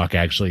The Rock,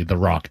 actually. The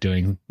Rock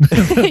doing.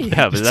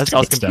 Yeah, but that's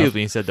all confused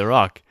when you said The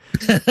Rock.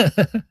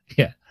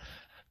 Yeah.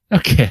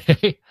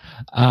 Okay.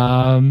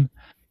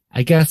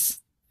 I guess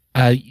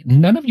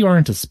none of you are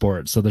into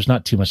sports, so there's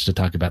not too much to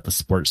talk about the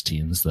sports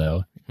teams,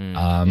 though.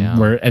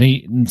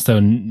 Nobody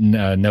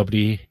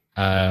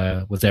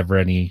was ever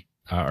any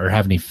or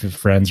have any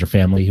friends or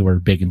family who were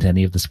big into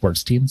any of the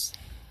sports teams?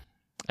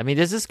 I mean,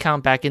 does this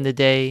count back in the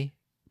day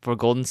for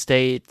Golden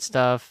State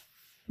stuff?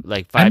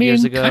 Like 5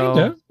 years ago? Kind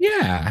of.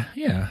 Yeah.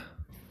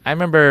 I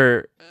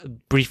remember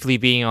briefly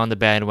being on the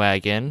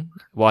bandwagon,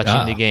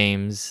 watching the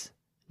games,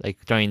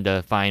 during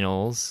the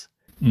finals.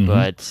 Mm-hmm.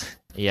 But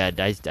yeah,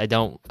 I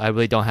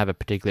really don't have a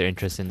particular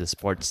interest in the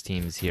sports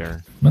teams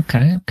here.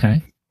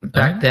 Okay.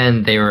 Back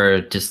then, they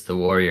were just the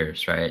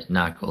Warriors, right?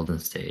 Not Golden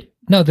State.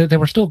 No, they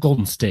were still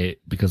Golden State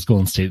because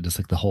Golden State is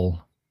the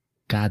whole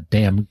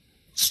goddamn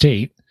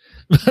state.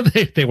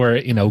 They were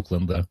in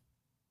Oakland, though.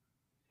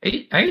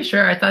 Are you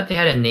sure? I thought they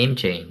had a name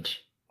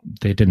change.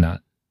 They did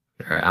not.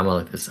 All right, I'm gonna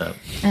look this up.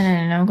 I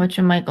don't know. Coach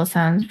Michael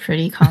sounds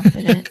pretty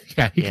confident.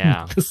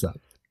 Yeah. Look this up.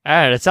 All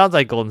right, it sounds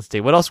like Golden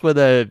State. What else would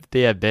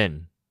they have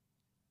been?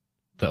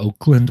 The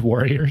Oakland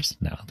Warriors?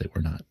 No, they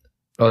were not.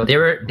 Oh, they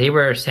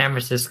were San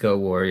Francisco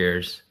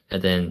Warriors,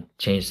 and then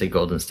changed to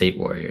Golden State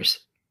Warriors.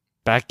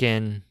 Back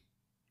in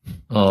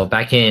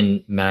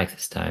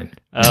Max's time.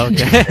 Oh,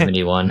 okay.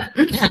 71.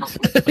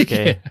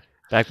 Okay. Yeah.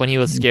 Back when he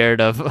was scared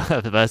of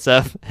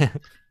SF.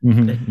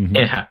 Mm-hmm.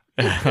 Yeah.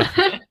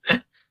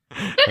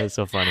 That's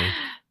so funny.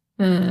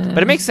 But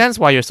it makes sense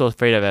why you're so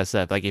afraid of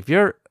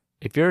SF.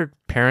 If your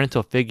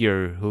parental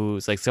figure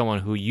who's someone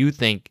who you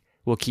think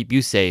will keep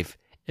you safe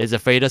is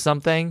afraid of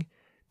something,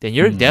 then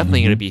you're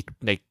definitely going to be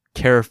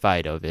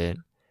terrified of it.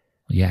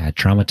 Yeah,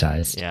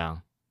 traumatized. Yeah.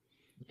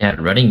 Yeah,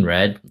 running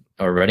red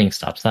or running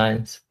stop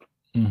signs.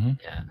 Mm-hmm.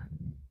 Yeah.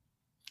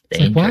 It's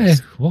like, why?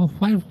 Dangerous. Well,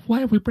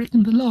 why are we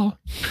breaking the law?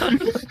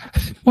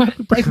 Why are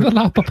we breaking the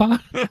law,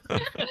 Papa?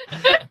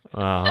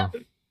 Wow.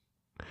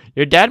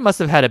 Your dad must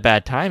have had a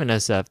bad time in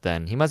SF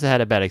then. He must have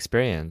had a bad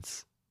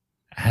experience.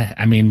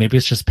 I mean, maybe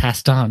it's just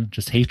passed on,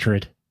 just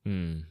hatred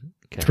Okay.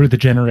 through the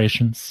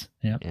generations.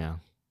 Yeah. Yeah.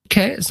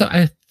 Okay, so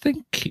I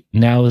think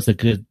now is a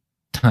good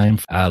time.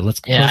 Let's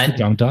close the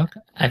Jong Dog.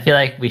 I feel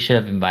like we should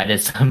have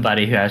invited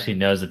somebody who actually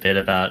knows a bit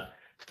about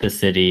the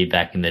city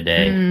back in the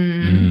day.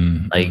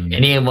 Like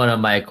any one of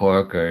my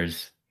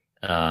coworkers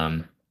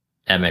at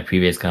my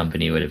previous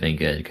company would have been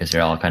good because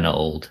they're all kind of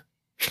old.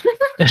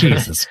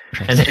 Jesus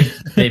And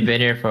Christ. they've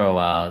been here for a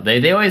while.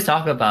 They always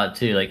talk about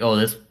too, like, oh,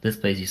 this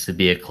place used to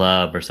be a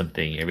club or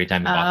something. Every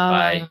time you walk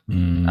by,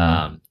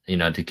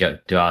 to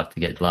go out to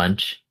get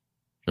lunch,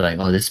 they're like,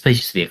 oh, this place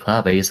used to be a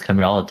club. I used to come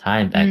here all the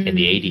time back in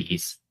the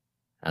 80s.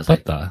 I was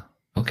What like, the?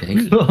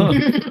 okay,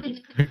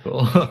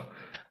 cool.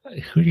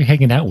 Who are you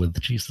hanging out with?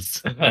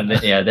 Jesus. And then,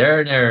 yeah,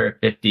 they're in their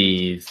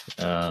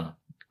 50s,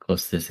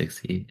 close to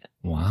 60.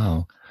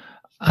 Wow.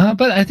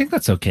 But I think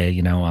that's okay.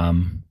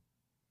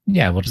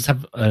 Yeah, we'll just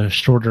have a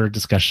shorter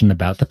discussion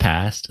about the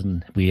past,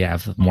 and we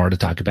have more to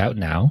talk about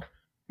now.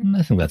 And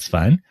I think that's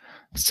fine.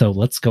 So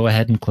let's go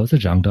ahead and close the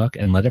Jangdok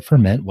and let it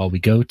ferment while we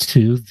go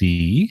to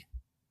the...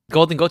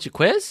 Golden Gochu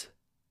quiz?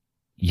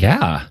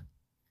 Yeah.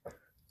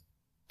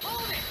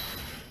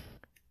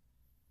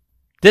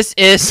 This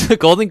is the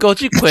Golden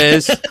Gochu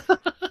quiz.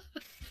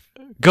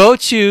 Go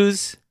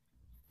choose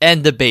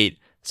and debate.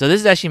 So this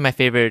is actually my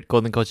favorite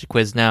Golden Gochu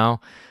quiz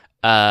now.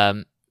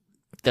 The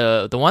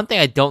one thing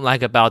I don't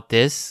like about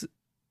this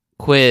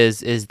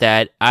quiz is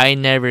that I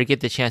never get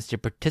the chance to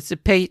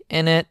participate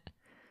in it,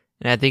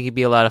 and I think it'd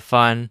be a lot of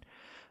fun.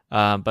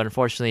 But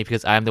unfortunately,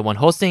 because I'm the one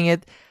hosting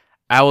it,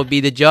 I will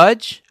be the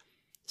judge.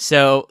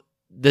 So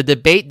the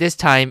debate this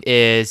time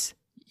is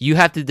you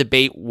have to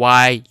debate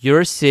why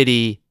your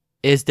city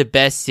is the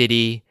best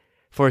city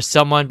for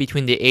someone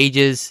between the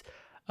ages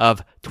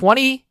of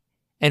 20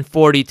 and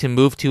 40 to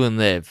move to and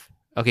live.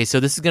 Okay, so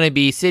this is going to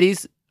be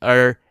cities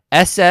are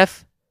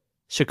SF,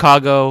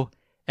 Chicago,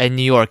 and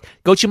New York.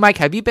 Gochu Mike,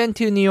 have you been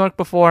to New York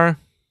before?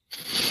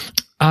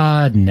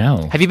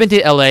 No. Have you been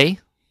to LA?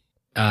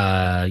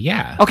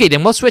 Yeah. Okay,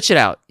 then we'll switch it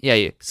out.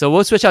 Yeah. So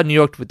we'll switch out New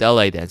York with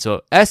LA then.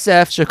 So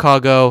SF,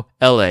 Chicago,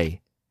 LA.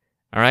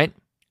 All right?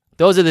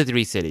 Those are the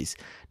three cities.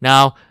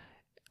 Now,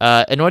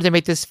 in order to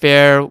make this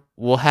fair,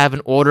 we'll have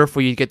an order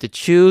for you to get to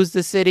choose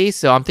the city.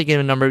 So I'm thinking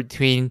of a number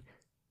between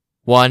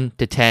 1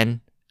 to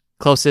 10.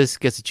 Closest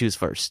gets to choose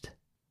first.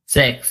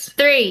 6.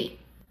 3.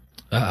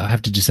 I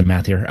have to do some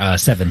math here.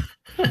 7.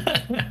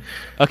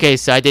 Okay,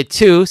 so I did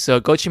 2.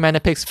 So Gochu Manda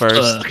picks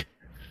first. Ugh.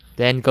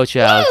 Then Gochu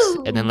Alex.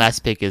 Woo! And then last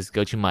pick is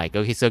Gochu Mike.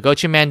 Okay, so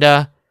Gochu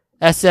Manda,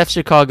 SF,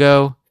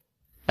 Chicago,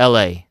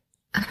 LA.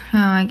 Oh,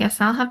 I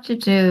guess I'll have to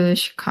do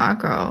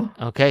Chicago.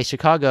 Okay,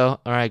 Chicago.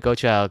 All right,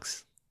 Gochu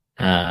Alex.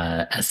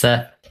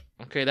 SF.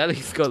 Okay, that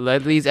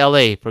leaves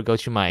LA for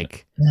Gochu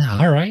Mike. Yeah,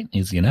 all right.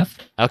 Easy enough.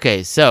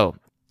 Okay, so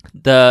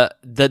now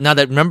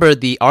that remember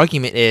the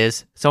argument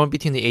is someone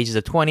between the ages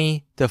of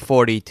 20 to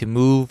 40 to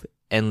move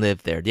and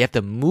live there. They have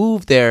to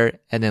move there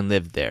and then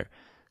live there.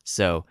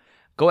 So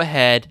go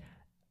ahead.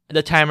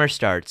 The timer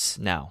starts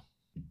now.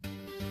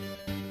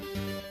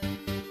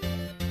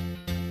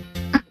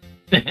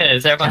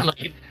 Is everyone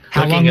like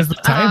How looking long at is the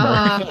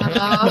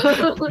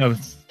timer? No,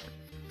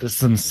 there's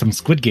some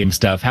Squid Game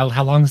stuff.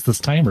 How long is this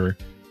timer?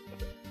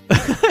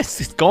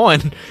 It's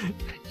going.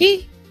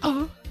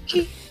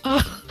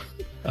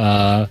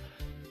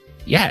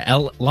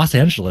 Los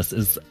Angeles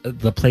is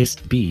the place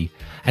to be.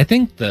 I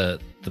think the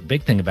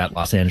big thing about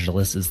Los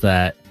Angeles is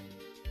that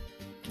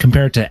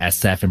compared to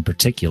SF in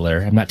particular,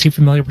 I'm not too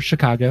familiar with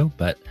Chicago,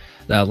 but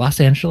Los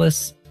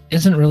Angeles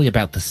isn't really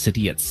about the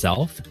city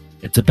itself.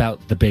 It's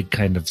about the big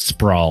kind of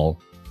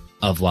sprawl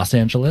of Los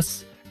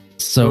Angeles.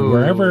 So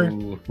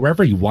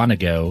wherever you want to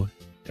go,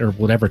 or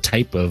whatever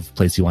type of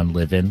place you want to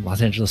live in,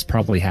 Los Angeles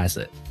probably has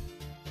it.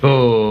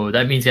 Oh,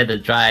 that means you have to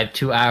drive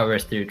 2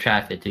 hours through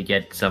traffic to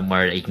get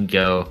somewhere that you can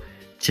go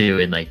to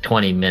in like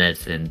 20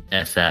 minutes in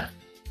SF.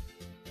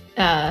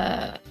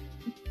 I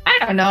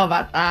don't know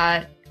about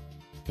that.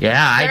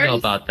 Yeah, I know There's-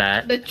 about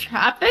that. The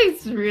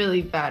traffic's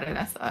really bad in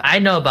SF. I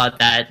know about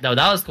that. No,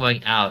 that was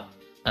going out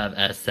of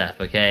SF,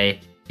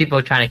 okay? People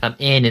are trying to come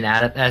in and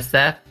out of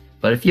SF,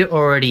 but if you're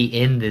already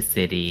in the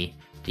city,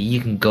 then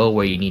you can go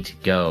where you need to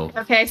go.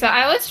 Okay, so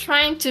I was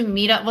trying to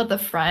meet up with a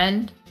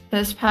friend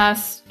this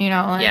past,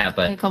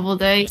 but- a couple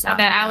days. And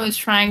then I was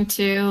trying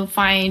to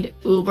find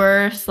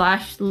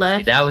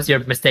Uber/Lyft That was your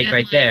mistake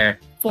right there.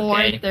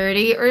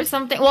 4:30 or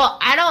something. Well,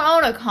 I don't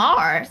own a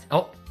car.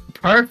 Oh,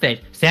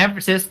 perfect. San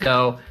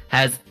Francisco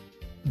has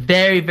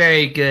very,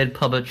 very good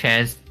public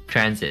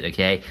transit,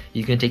 okay?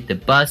 You can take the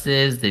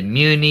buses, the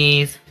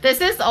munis.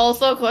 This is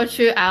also close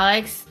to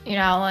Alex,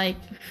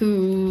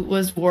 who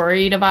was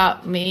worried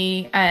about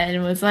me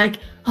and was like,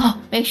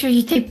 oh, make sure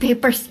you take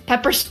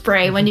pepper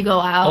spray when you go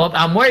out. Well,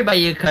 I'm worried about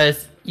you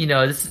because,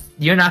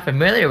 you're not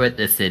familiar with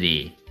the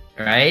city,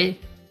 right?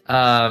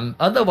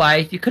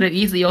 Otherwise, you could have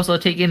easily also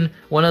taken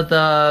one of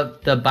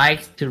the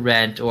bikes to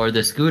rent or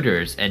the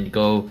scooters and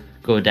go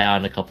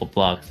down a couple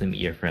blocks and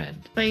meet your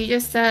friend. But you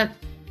just said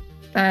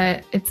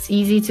that it's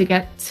easy to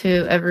get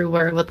to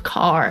everywhere with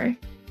car.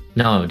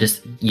 No,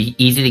 just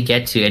easy to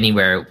get to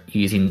anywhere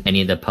using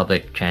any of the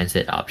public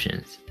transit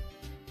options,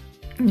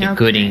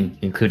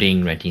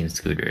 including renting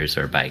scooters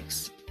or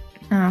bikes.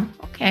 Oh,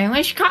 okay.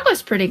 Well,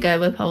 Chicago's pretty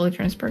good with public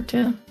transport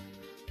too.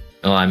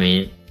 Oh, I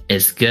mean,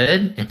 it's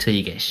good until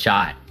you get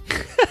shot.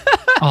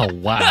 Oh,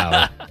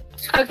 wow.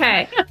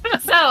 Okay,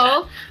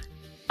 so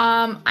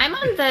I'm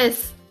on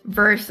this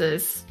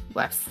Versus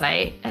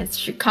website. It's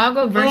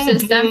Chicago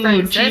versus San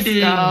Francisco,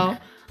 cheating.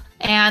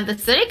 and the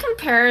city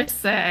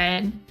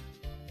comparison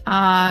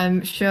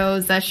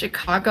shows that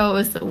Chicago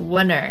is the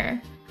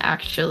winner.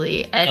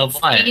 Actually, Of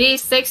it's what?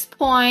 86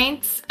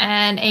 points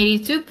and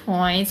 82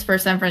 points for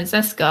San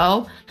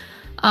Francisco.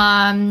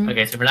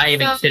 Okay, so we're not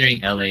even So- considering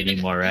LA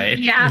anymore, right?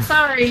 Yeah,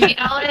 sorry,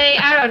 LA.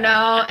 I don't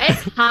know.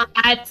 It's hot.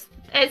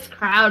 It's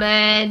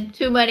crowded.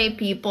 Too many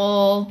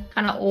people.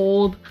 Kind of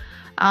old.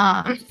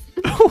 Wow.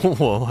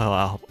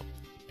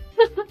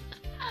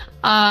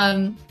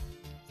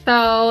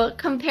 So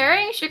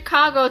comparing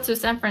Chicago to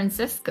San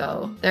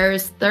Francisco,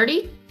 there's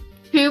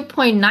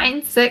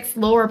 32.96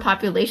 lower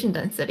population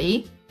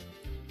density,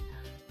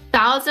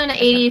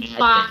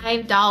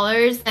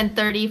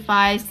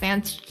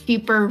 $1,085.35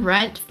 cheaper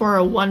rent for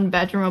a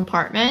one-bedroom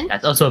apartment.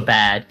 That's also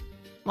bad.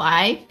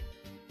 Why?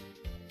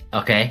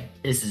 Okay,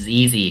 this is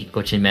easy,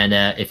 Coach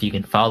Amanda, if you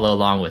can follow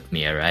along with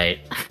me, alright?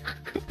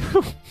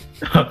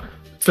 Can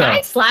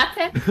I slap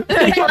him?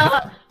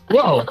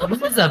 Whoa,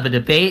 this is a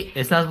debate.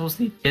 It's not supposed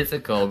to be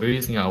physical. We're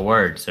using our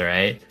words,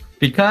 alright?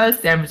 Because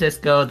San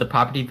Francisco, the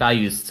property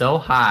value is so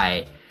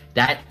high,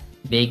 that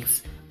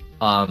makes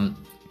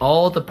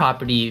all the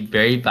property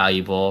very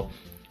valuable.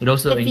 It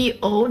also If you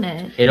own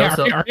it.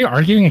 Are you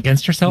arguing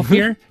against yourself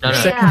here? No, no.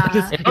 Saying Yeah.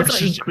 that It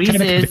also you're trying to increases-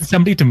 convince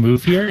somebody to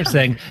move here,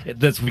 saying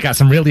that we got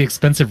some really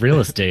expensive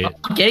real estate.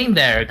 I'm getting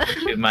there,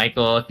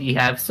 Michael, if you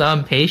have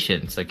some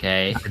patience,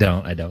 okay? I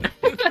don't.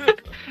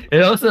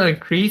 It also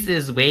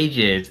increases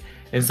wages.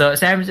 And so at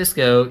San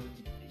Francisco,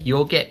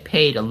 you'll get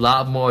paid a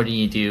lot more than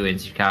you do in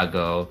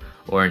Chicago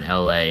or in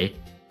LA.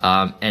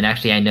 And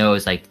actually, I know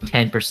it's like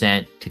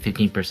 10% to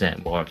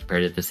 15% more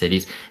compared to the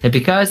cities. And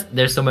because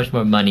there's so much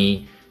more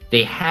money,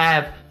 they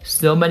have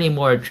so many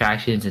more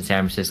attractions in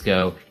San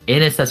Francisco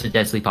in such a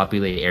densely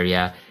populated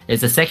area.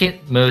 It's the second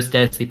most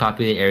densely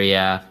populated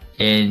area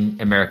in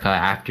America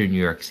after New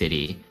York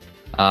City.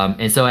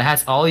 And so it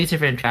has all these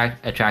different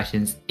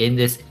attractions in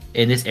this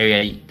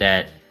area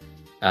that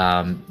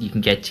you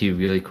can get to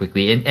really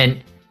quickly.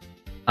 And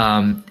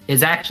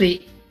is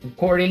actually,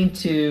 according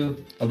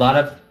to a lot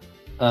of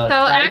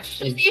So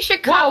actually,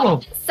 Chicago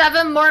has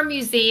 7 more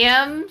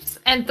museums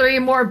and 3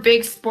 more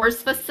big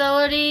sports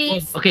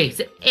facilities. Okay,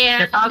 so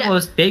And Chicago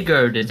is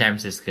bigger than San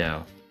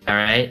Francisco. All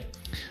right.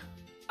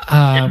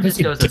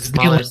 Francisco's a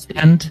smaller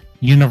Disneyland,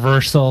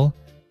 Universal.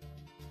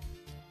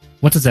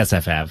 What does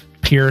SF have?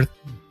 Pier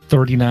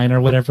 39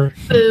 or whatever.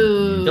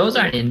 Boo. Those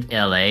aren't in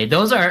LA.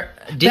 Those are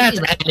That's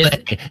Disneyland. LA.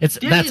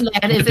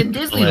 Disneyland is in LA.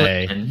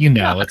 Disneyland. You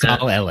know, it's No.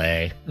 all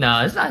LA.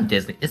 No, it's not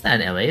Disney. It's not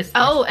in LA.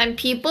 Oh, and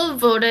people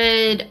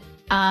voted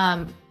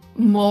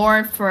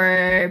more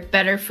for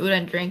better food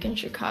and drink in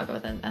Chicago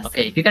than us.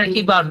 Okay, if you're gonna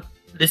keep on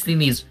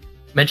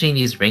mentioning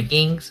these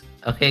rankings,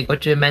 okay, go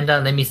to Amanda.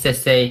 Let me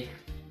just say,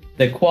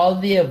 the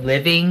quality of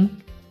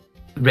living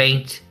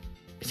ranked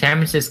San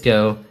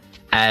Francisco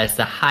as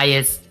the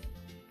highest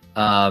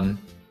of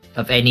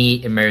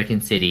any American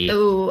city.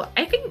 Ooh,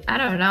 I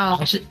don't know.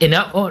 Actually, and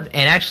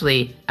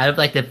actually, out of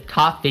like the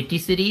top 50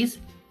 cities,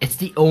 it's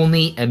the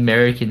only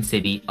American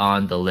city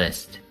on the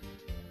list.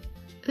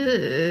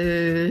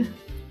 Ooh.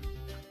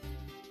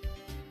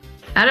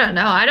 I don't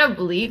know. I don't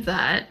believe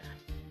that.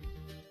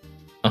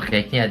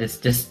 Okay, yeah,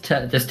 just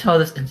tell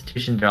this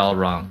institution they're all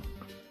wrong.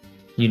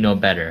 You know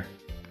better.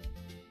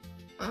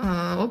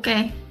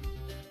 Okay.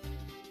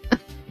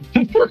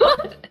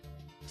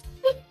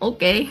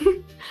 Okay.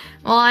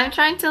 Well, I'm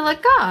trying to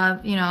look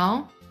up, It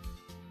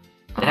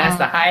has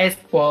the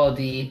highest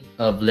quality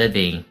of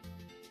living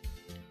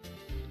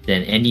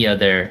than any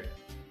other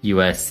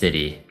U.S.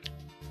 city.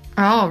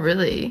 Oh,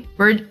 really?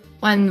 Where's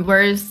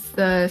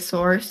the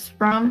source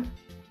from?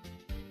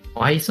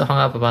 Why are you so hung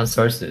up on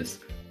sources?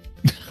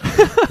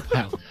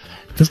 Wow.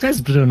 This guy's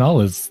been doing all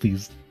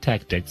these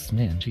tactics.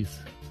 Man, jeez.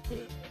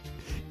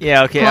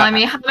 Yeah, okay. Well, I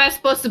mean, how am I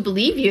supposed to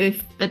believe you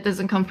if it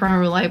doesn't come from a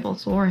reliable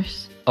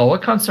source? Oh,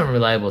 what comes from a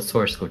reliable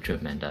source, Coach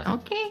Amanda?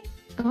 Okay.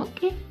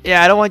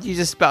 yeah, I don't want you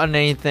just spouting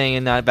anything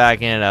and not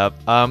backing it up.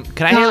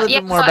 Can I hear a little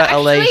bit more about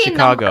LA, actually,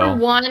 Chicago?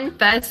 Number one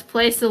best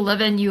place to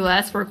live in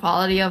U.S. for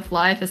quality of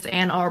life is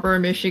Ann Arbor,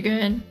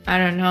 Michigan. I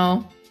don't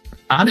know.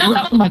 I'm not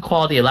talking about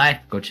quality of life,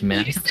 Coach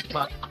Amanda. It's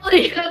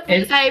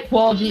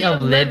quality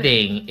of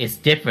living is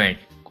different.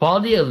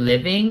 Quality of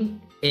living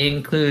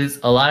includes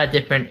a lot of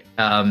different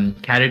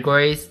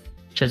categories,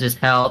 such as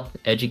health,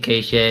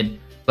 education,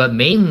 but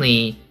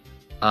mainly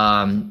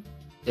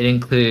it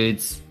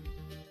includes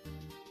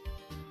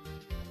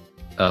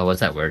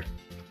what's that word?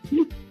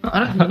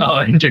 I don't know. Oh,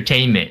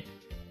 entertainment.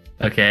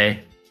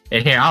 Okay.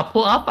 And here,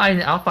 I'll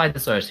find the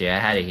source here. I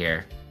had it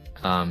here.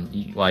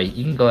 You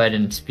can go ahead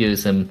and spew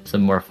some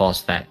more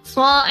false facts.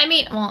 Well,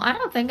 I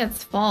don't think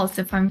it's false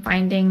if I'm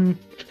finding,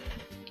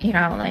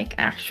 like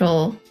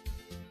actual,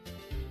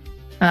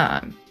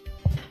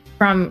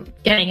 from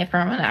getting it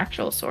from an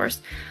actual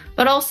source.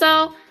 But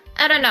also,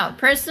 I don't know.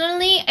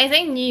 Personally, I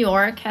think New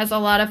York has a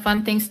lot of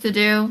fun things to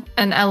do,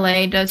 and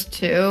LA does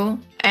too,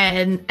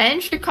 and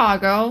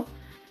Chicago.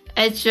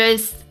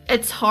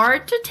 It's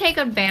hard to take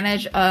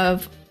advantage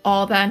of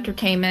all the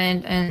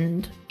entertainment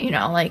and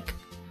like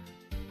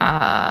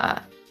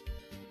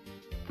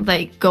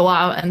go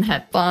out and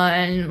have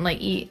fun, like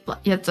eat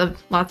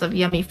lots of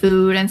yummy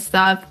food and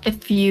stuff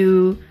if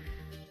you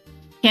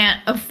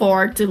can't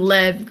afford to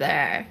live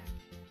there.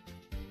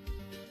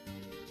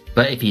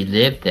 But if you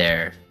live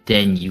there,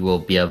 then you will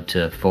be able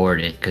to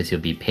afford it because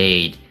you'll be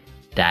paid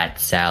that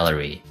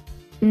salary.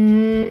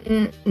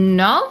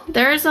 No,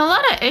 there's a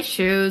lot of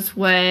issues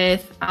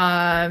with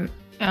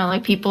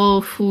like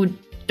people who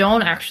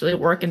don't actually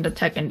work in the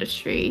tech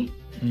industry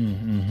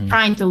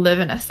trying to live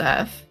in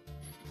SF,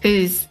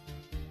 because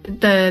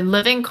the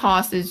living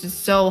cost is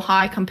just so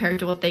high compared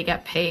to what they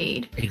get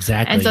paid.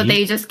 Exactly. And so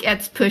they just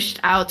get pushed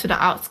out to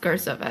the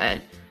outskirts of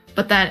it.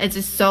 But then it's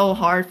just so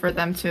hard for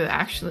them to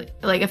actually,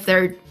 like, if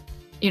their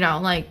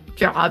like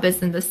job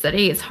is in the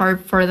city, it's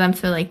hard for them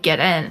to like get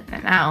in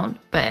and out.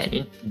 But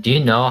do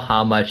you know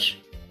how much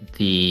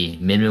the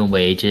minimum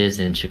wage is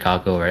in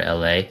Chicago or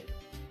LA?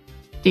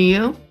 do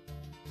you?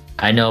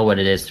 I know what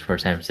it is for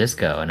San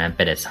Francisco, and I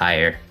bet it's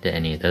higher than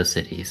any of those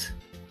cities.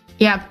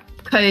 Yeah,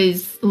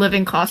 because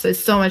living cost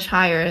is so much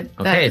higher.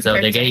 Okay, so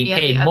they're getting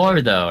paid more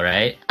though,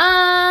 right?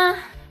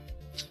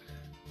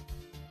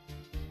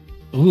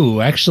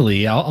 Ooh,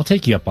 actually, I'll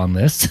take you up on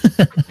this.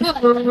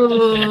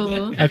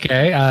 Ooh.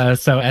 Okay,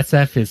 so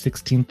SF is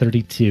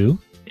 $16.32.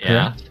 Yeah.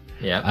 Correct?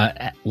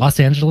 Yeah. Los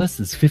Angeles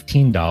is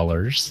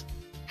 $15.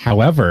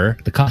 However,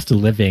 the cost of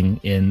living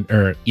in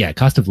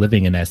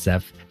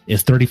SF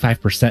is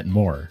 35%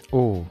 more.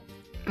 Ooh.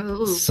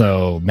 Ooh.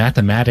 So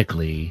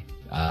mathematically,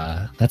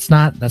 that's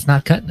not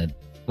cutting it.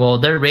 Well,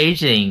 they're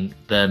raising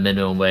the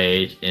minimum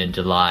wage in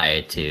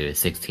July to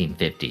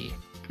 $16.50.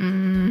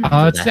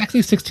 It's actually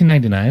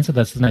 $16.99, so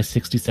that's a nice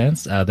 60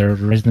 cents. They're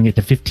raising it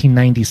to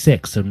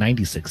 $15.96, so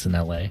 96 in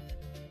LA.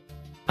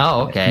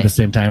 Oh, okay. In the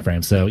same time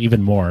frame, so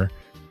even more.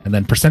 And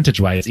then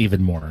percentage-wise,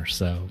 even more.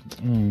 So.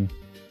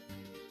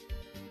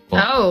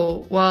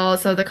 Oh, well,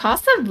 so the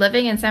cost of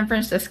living in San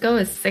Francisco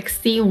is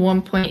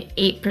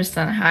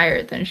 61.8%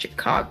 higher than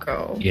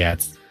Chicago. Yeah,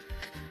 it's.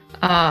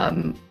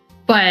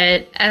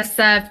 But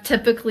SF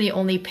typically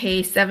only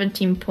pays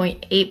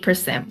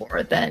 17.8%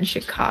 more than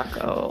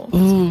Chicago.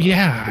 Ooh,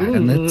 yeah. Ooh.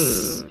 And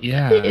that's.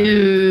 Yeah.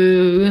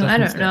 Ooh, I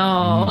don't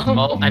know.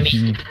 Well, I mean, if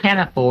you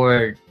can't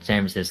afford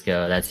San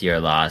Francisco, that's your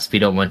loss. We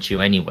don't want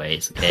you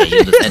anyways. Okay,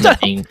 you'll just end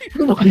up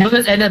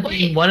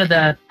being one of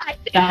the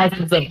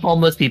thousands of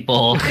homeless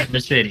people in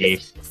the city.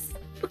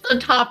 The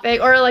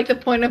topic or like the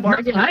point of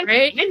argument,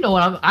 right? I know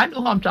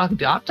who I'm talking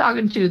to. I'm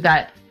talking to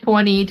that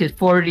 20 to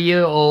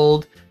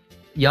 40-year-old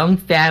young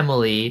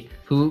family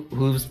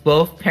whose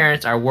both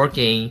parents are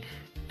working,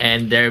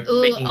 and they're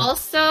making...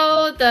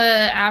 Also,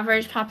 the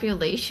average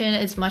population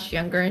is much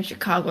younger in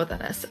Chicago than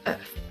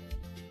SF.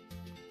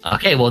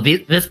 Okay, well,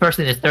 this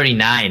person is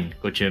 39,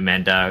 Gochu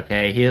Amanda,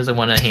 okay? He doesn't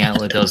want to hang out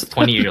with those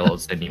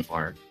 20-year-olds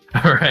anymore.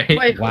 All right?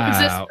 Wait, Wow. who's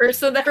this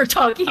person that we're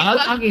talking I'm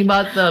about? talking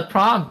about the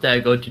prompt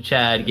that Gochu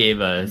Chad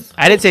gave us.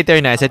 I didn't say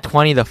 39. I said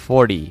 20 to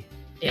 40.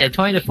 Yeah,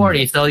 20 to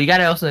 40. So you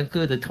gotta also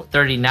include the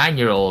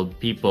 39-year-old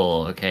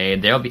people, okay?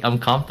 They'll be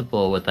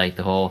uncomfortable with like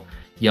the whole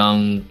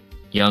young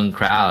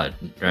crowd,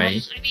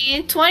 right? Well, I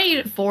mean,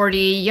 20 to 40,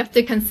 you have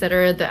to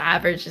consider the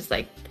average is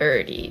like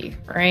 30,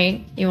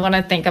 right? You want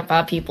to think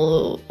about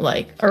people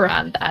like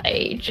around that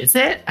age. Is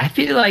it? I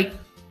feel like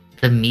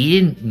the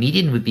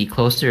median would be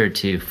closer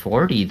to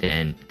 40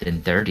 than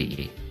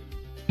 30.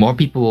 More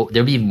people,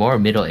 there'll be more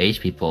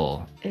middle-aged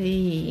people.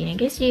 I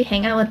guess you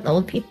hang out with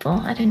old people.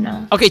 I don't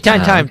know. Okay,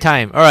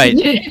 time. All right,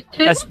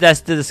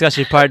 that's the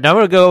discussion part. Now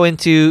we'll go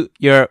into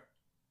your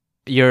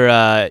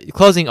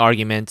closing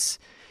arguments.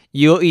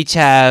 You'll each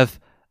have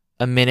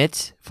a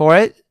minute for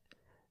it.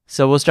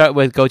 So we'll start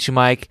with Gochu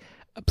Mike.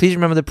 Please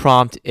remember the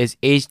prompt is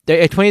age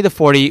 20 to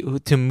 40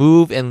 to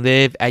move and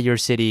live at your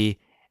city,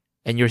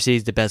 and your city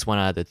is the best one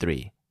out of the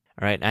three.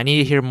 All right, I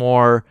need to hear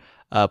more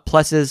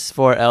pluses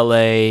for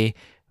LA,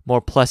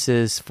 more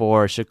pluses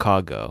for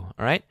Chicago.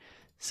 All right,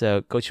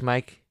 so Gochu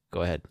Mike,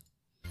 go ahead.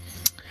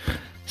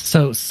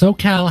 So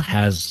SoCal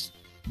has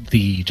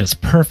the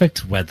just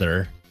perfect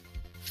weather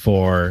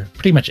for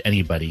pretty much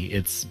anybody.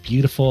 It's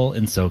beautiful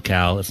in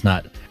SoCal. It's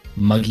not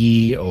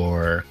muggy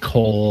or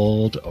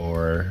cold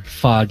or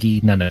foggy.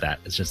 None of that.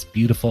 It's just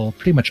beautiful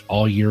pretty much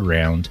all year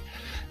round.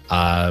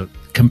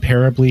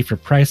 Comparably for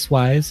price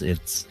wise,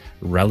 it's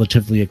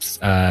relatively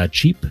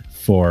cheap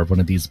for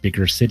one of these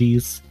bigger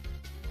cities.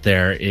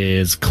 There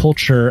is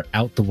culture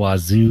out the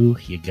wazoo.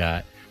 You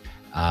got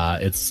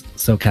It's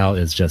SoCal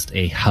is just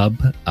a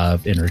hub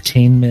of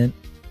entertainment,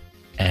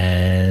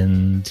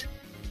 and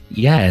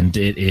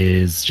it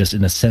is just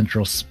in a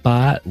central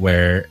spot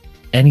where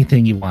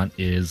anything you want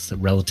is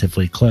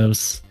relatively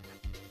close.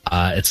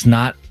 It's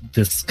not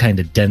this kind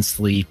of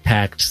densely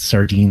packed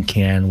sardine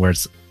can where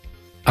it's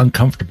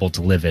uncomfortable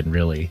to live in,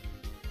 really.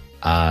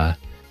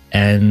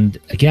 And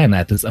again,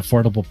 at this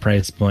affordable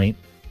price point,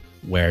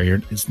 where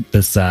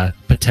this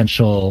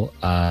potential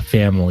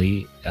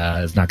family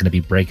is not going to be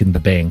breaking the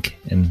bank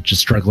and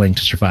just struggling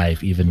to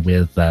survive, even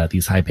with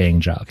these high-paying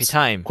jobs. Okay,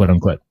 time. Quote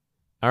unquote.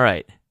 All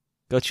right.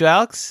 Go to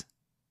Alex?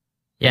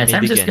 Yeah, May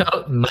San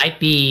Francisco begin. might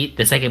be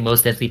the second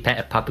most densely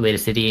populated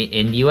city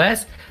in the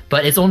U.S.,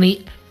 but it's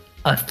only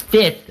a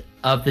fifth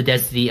of the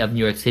density of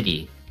New York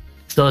City.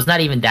 So it's not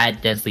even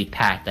that densely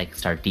packed like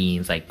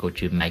sardines, like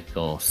Gochu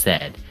Michael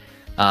said.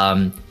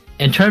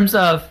 In terms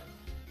of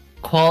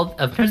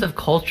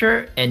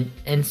culture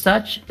and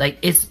such, like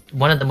it's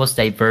one of the most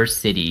diverse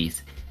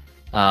cities.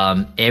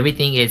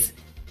 Everything is,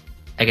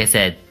 like I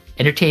said,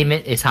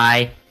 entertainment is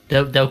high.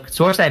 The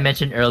source I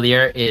mentioned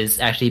earlier is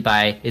actually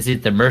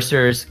the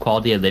Mercer's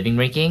Quality of Living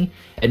ranking,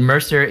 and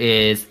Mercer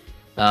is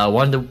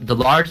one of the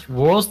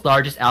world's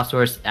largest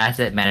outsourced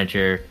asset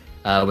manager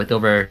with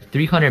over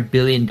 $300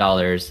 billion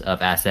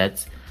of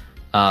assets.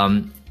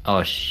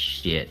 Oh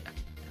shit!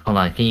 Hold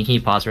on, can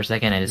you pause for a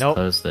second? I just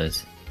closed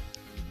this.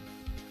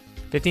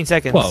 15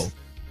 seconds. Whoa.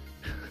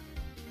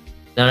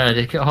 No,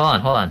 just, hold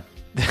on.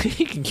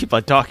 You can keep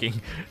on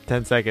talking.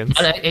 10 seconds.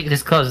 No,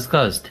 it's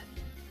closed.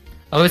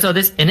 Okay, so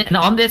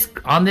on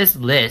this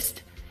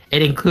list,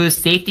 it includes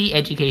safety,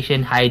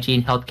 education,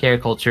 hygiene, healthcare,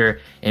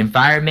 culture,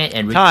 environment,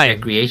 and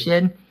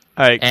recreation.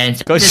 All right,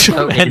 and go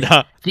to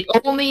Amanda. The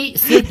only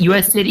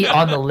U.S. city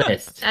on the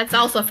list. That's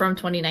also from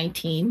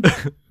 2019.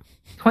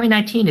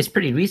 2019 is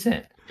pretty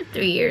recent.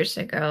 3 years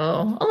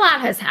ago. A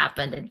lot has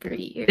happened in 3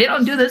 years. They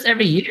don't do this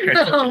every year.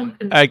 No. All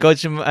right, go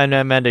to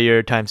Amanda.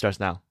 Your time starts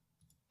now.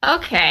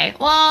 Okay.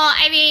 Well,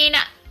 I mean,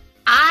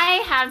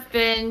 I have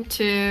been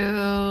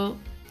to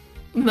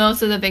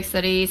most of the big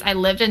cities. I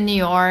lived in New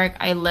York.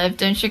 I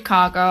lived in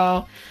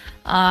Chicago.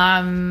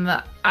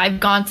 I've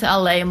gone to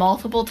LA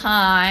multiple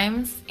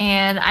times,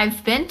 and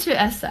I've been to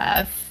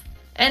SF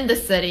in the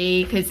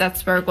city because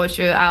that's where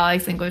Gochu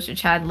Alex and Gochu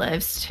Chad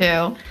lives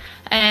too.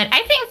 And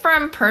I think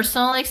from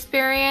personal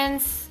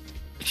experience,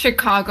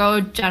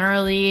 Chicago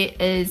generally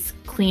is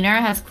cleaner,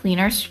 has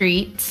cleaner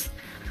streets.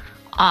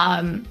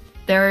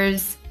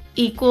 There's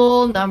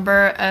equal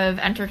number of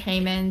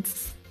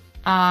entertainments,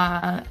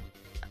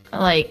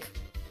 like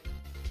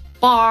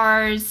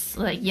bars,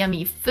 like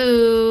yummy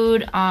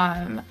food,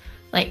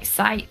 like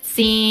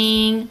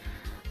sightseeing.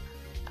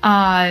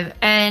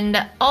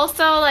 And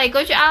also, like,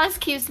 Gochu Alice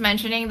keeps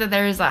mentioning that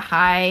there's a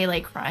high,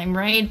 like, crime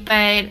rate,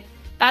 but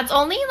that's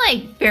only,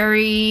 like,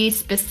 very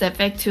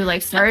specific to,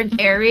 like, certain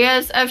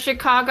areas of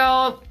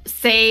Chicago,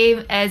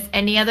 same as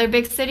any other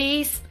big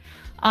cities.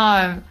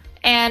 And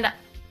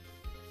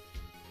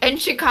in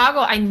Chicago,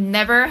 I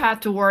never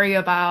had to worry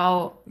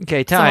about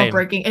someone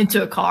breaking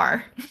into a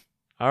car.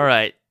 All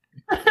right.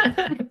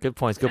 Good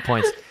points.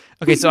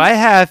 Okay, so I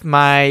have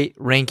my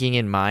ranking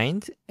in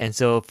mind, and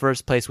so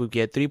first place would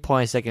get 3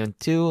 points, second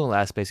 2,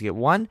 last place would get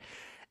 1.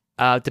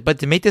 But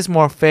to make this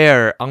more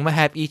fair, I'm gonna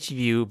have each of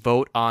you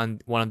vote on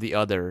one of the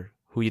other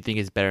who you think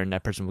is better, and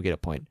that person will get a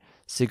point.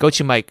 So go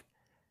to Mike,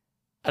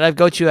 and I've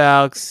go to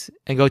Alex,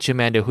 and go to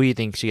Amanda. Who do you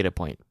think should get a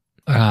point?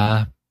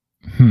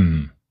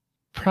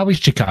 Probably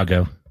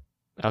Chicago.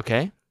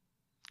 Okay,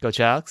 go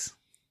to Alex.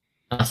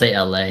 I'll say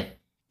LA.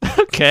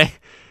 Okay,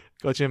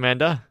 go to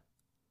Amanda.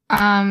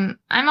 I'm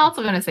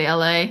also gonna say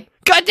LA.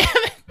 God damn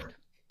it!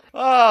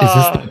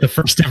 Oh, Is this the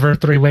first ever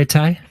three-way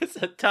tie? It's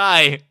a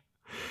tie.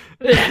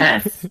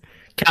 Yes.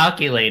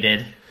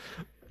 Calculated.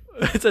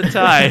 It's a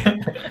tie.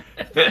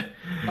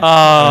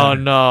 Oh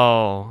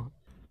no.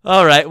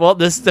 All right. Well,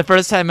 this is the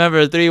first time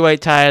ever 3-way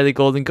tie of the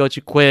Golden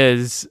Gochu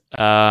quiz.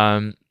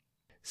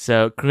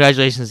 So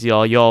congratulations,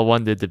 y'all. Y'all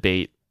won the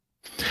debate.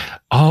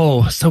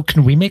 Oh, so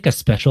can we make a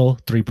special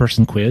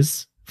 3-person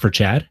quiz for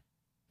Chad?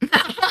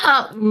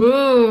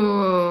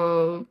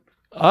 Ooh.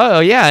 Oh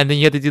yeah, and then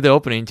you have to do the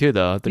opening too,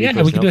 though.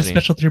 Yeah, we can do a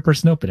special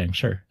 3-person opening.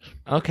 Sure.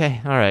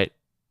 Okay. All right.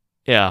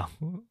 Yeah.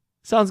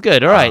 Sounds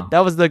good. All right.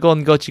 That was the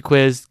Golden Gochu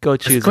quiz. Go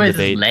choose This quiz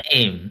debate. is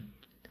lame.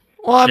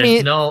 Well, I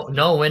There's mean,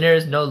 no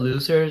winners, no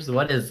losers.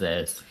 What is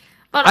this?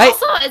 But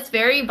also, it's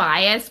very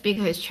biased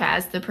because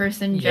Chad's the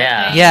person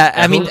judging. yeah.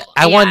 I mean,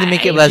 I wanted to Yeah,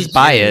 make it you less should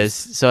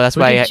biased, so that's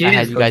why I had you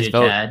guys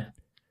vote. Chad.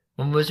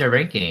 What was your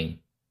ranking?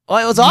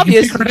 Well, it was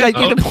obvious. You guys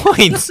gave the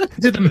points.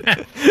 Do the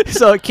math.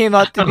 So it came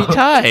out to be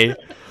tie.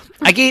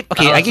 I gave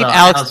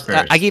Alex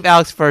first. I gave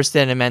Alex first,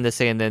 then Amanda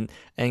second,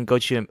 and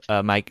Gochu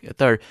Mike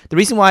third. The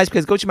reason why is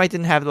because Gochu Mike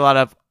didn't have a lot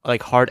of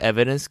like hard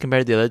evidence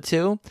compared to the other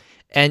two,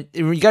 and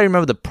you got to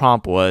remember the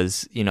prompt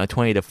was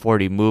 20 to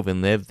 40 move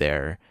and live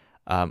there.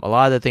 A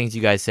lot of the things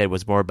you guys said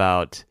was more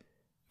about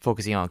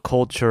focusing on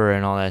culture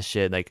and all that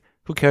shit. Like,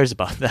 who cares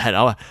about that?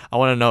 I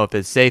want to know if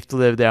it's safe to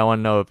live there. I want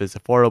to know if it's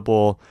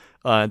affordable.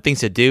 Things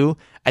to do.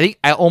 I think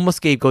I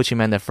almost gave Gochu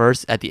Amanda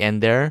first at the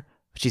end there,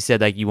 She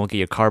said like you won't get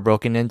your car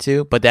broken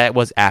into, but that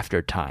was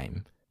after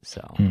time.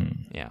 So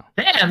yeah.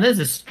 Damn, this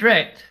is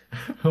strict.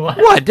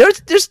 What?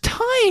 There's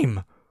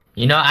time.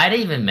 You know, I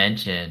didn't even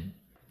mention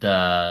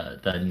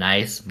the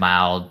nice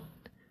mild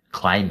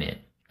climate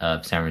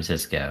of San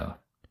Francisco.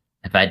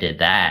 If I did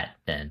that,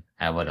 then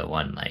I would have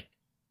won. Like,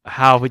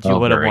 how would you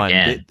would have over won?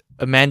 again.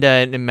 Amanda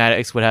and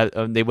Maddox would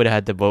have they would have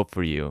had to vote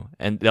for you,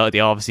 and they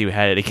obviously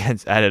had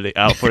it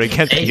out for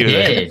against They you.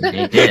 did.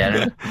 They did. I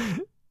don't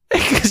know.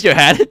 Because your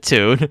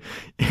attitude.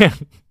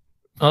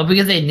 Well,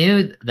 because they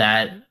knew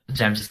that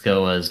San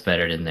Francisco was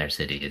better than their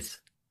cities.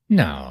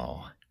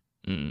 No.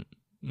 Okay.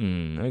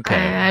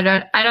 I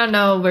don't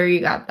know where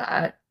you got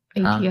that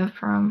idea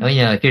from. Well,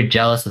 you know, if you're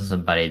jealous of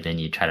somebody, then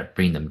you try to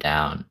bring them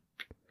down.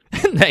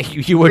 That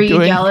you were Were you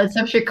doing. jealous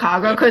of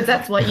Chicago? Because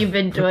that's what you've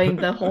been doing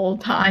the whole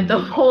time, the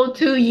whole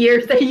 2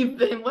 years that you've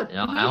been with You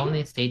know, me. I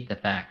only state the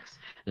facts.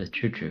 The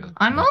true.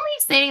 I'm only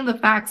stating the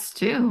facts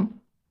too.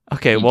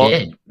 Okay, You well,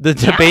 did. the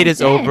debate I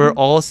is over. did.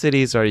 All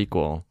cities are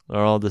equal.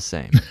 They're all the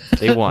same.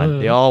 They won.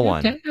 They all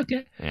won.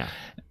 Okay. Yeah.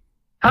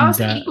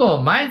 How's And, it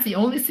equal? Mine's the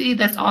only city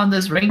that's on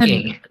this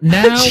ranking.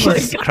 Now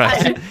Jesus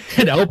Christ.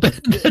 and open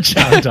the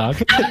Chong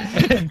Dog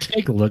and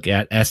take a look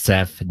at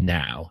SF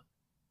now.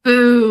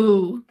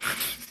 Boo.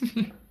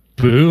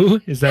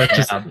 Boo? Is that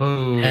just Yeah,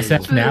 boo.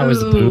 SF now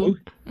is boo?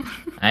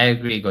 I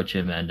agree,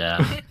 Gochu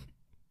Amanda.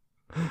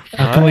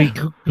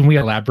 Can we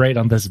elaborate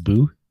on this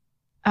boo?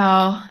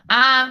 Oh,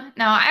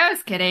 no, I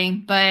was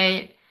kidding, but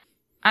I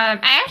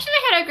actually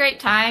had a great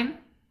time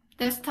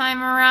this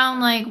time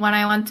around. Like when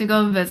I went to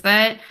go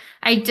visit,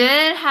 I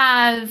did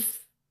have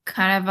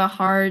kind of a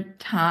hard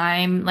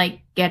time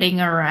like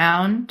getting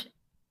around,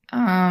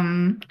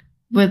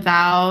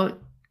 without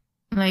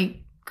like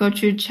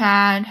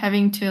gochujang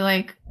having to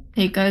like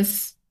take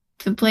us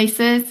to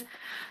places.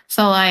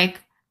 So like,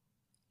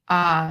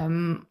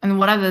 and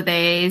one of the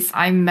days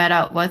I met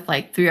up with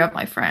like 3 of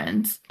my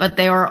friends, but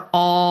they were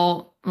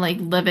all like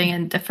living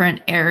in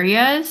different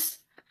areas.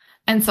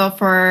 And so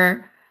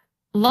for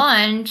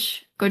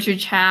lunch,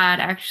 gochujang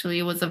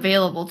actually was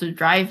available to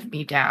drive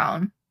me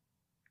down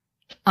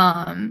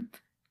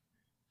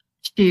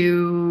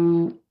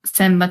to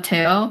San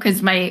Mateo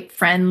because my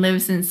friend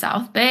lives in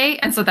South Bay.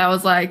 And so that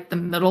was like the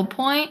middle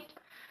point.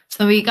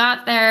 So we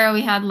got there,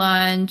 we had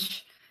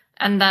lunch,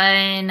 and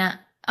then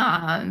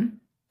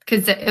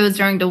because it was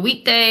during the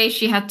weekday,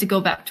 she had to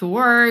go back to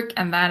work,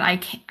 and then I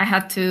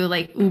had to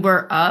like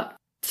Uber up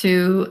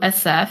to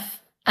SF,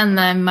 and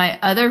then my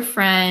other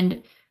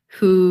friend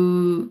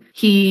who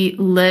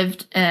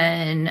lives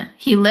in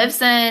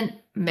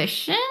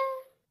Mission,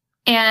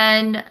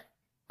 and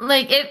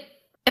like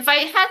if I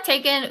had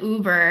taken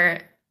Uber,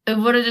 it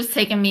would have just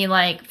taken me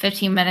like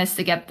 15 minutes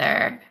to get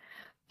there.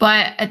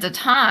 But at the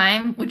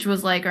time, which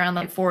was like around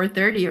like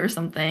 4:30 or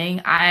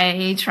something,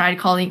 I tried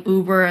calling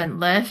Uber and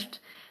Lyft,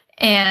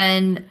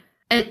 and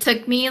it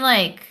took me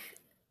like,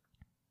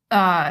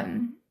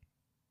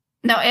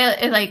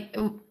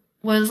 it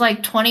was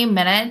like 20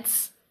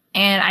 minutes,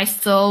 and I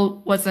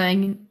still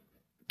wasn't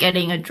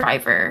getting a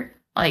driver.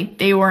 Like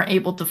they weren't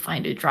able to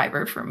find a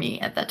driver for me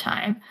at the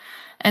time,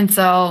 and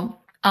so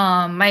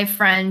my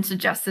friend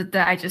suggested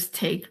that I just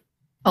take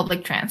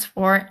public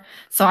transport.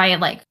 So I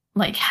like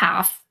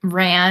half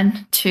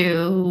ran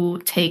to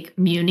take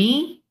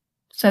Muni.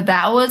 So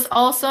that was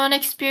also an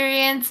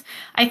experience.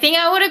 I think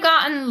I would have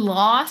gotten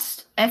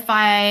lost if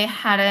I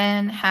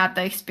hadn't had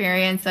the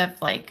experience of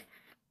like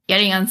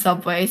getting on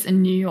subways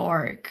in New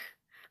York.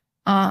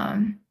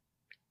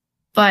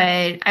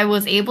 But I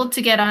was able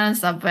to get on a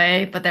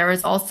subway, but there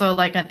was also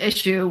like an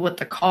issue with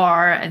the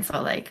car. And so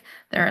like,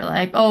 they're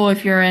like, oh,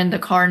 if you're in the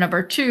car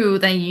number 2,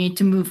 then you need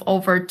to move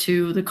over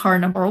to the car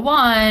number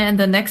 1 and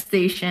the next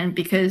station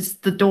because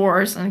the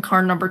doors in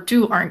car number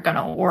 2 aren't going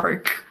to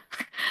work.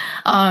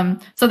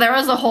 So there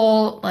was a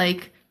whole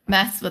like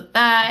mess with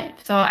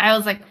that. So I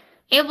was like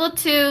able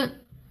to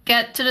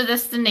get to the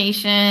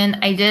destination.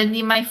 I did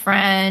meet my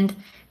friend.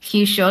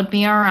 He showed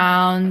me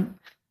around.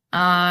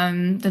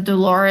 The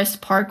Dolores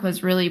Park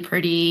was really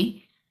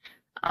pretty.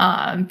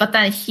 But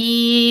then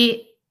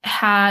he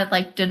had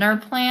like dinner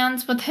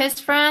plans with his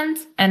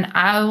friends, and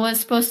I was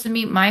supposed to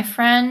meet my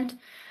friend,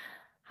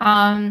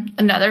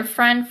 another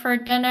friend for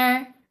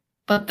dinner.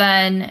 But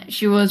then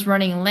she was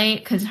running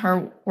late because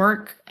her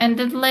work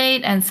ended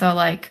late, and so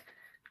like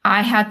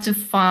I had to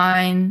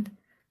find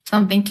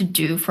something to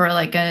do for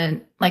like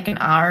an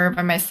hour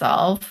by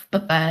myself.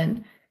 But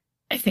then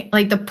I think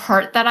like the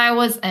part that I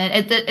was in,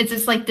 it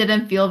just like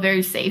didn't feel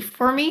very safe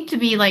for me to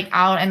be like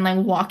out and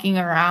like walking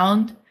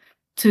around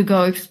to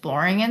go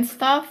exploring and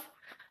stuff.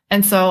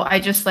 And so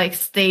I just like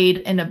stayed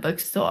in a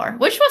bookstore,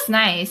 which was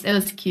nice. It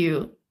was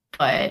cute,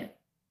 but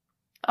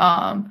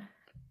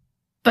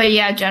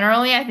yeah,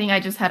 generally I think I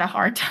just had a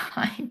hard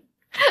time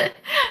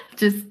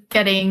just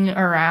getting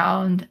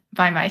around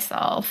by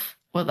myself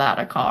without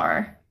a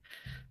car.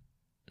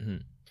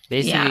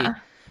 Basically, Yeah.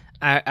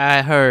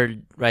 I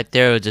heard right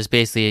there just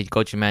basically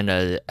Coach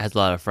Amanda has a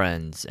lot of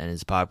friends and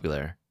is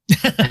popular.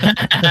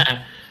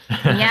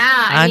 Yeah,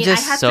 I I'm mean,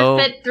 just I had so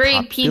to fit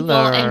three people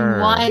popular.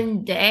 in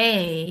one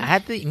day. I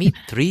had to meet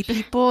 3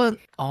 people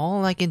all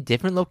like in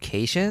different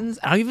locations.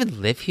 I don't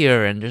even live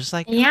here, and there's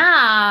like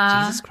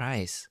Yeah. Jesus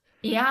Christ.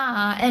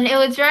 Yeah, and it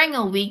was during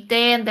a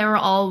weekday, and they were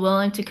all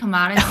willing to come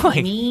out and Oh my-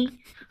 see me.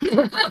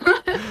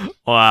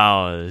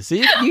 Wow. See,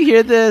 you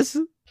hear this?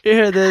 You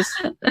hear this?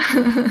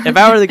 If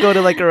I were to go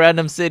to like a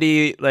random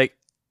city, like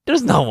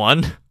there's no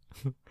one.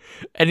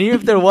 And even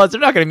if there was,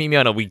 they're not gonna meet me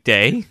on a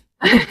weekday.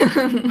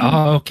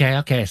 Oh,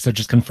 okay. So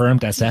just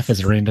confirmed SF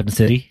is a random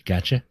city.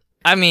 Gotcha.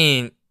 I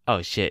mean,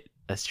 oh shit,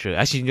 that's true.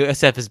 Actually,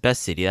 SF is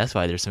best city. That's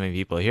why there's so many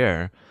people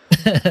here.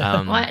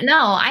 What? No,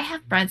 I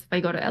have friends if I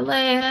go to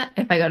LA,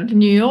 if I go to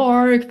New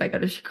York, if I go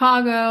to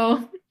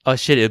Chicago. Oh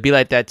shit, it would be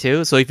like that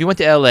too. So if you went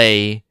to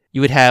LA, you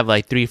would have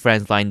like 3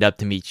 friends lined up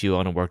to meet you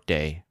on a work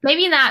day.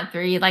 Maybe not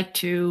 3, like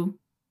 2.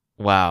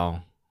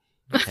 Wow.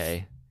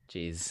 Okay.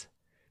 Jeez,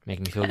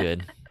 making me feel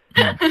good.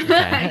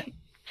 Okay.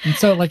 And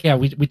so, like, yeah,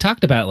 we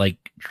talked about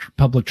like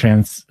public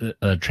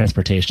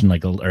transportation,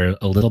 like a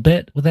little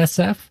bit with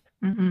SF,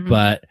 Mhm.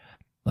 but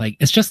like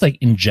it's just like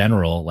in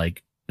general,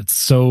 like it's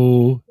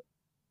so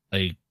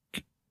like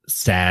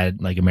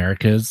sad, like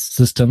America's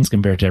systems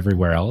compared to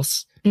everywhere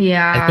else.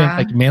 Yeah. I think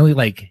like mainly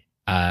like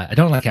I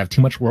don't like have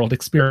too much world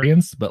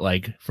experience, but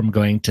like from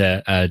going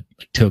to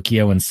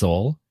Tokyo and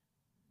Seoul,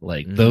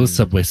 like those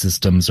subway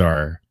systems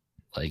are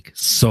like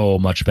so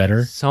much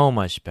better. So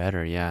much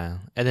better, yeah.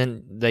 And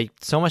then like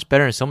so much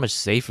better and so much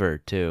safer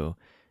too.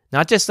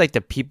 Not just like the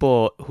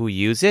people who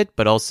use it,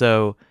 but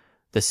also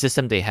the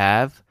system they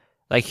have.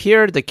 Like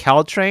here, the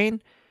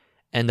Caltrain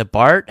and the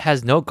BART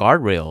has no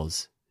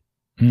guardrails.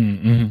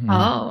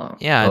 Oh.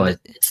 Yeah, Oh,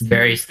 it's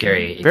very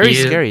scary. If very you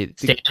scary.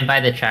 Stand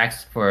by the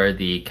tracks for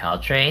the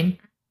Caltrain,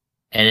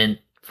 and then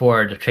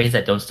for the trains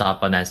that don't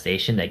stop on that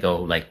station, that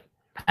go like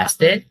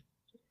past it,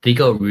 they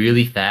go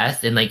really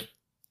fast, and like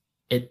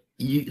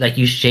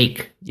you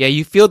shake. Yeah,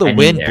 you feel the I mean,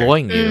 wind there.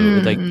 blowing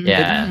you. Like,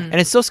 Yeah. and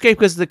it's so scary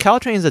because the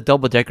Caltrain is a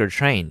double-decker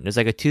train. There's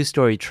like a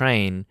 2-story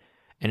train,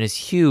 and it's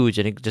huge,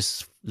 and it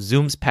just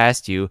zooms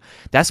past you.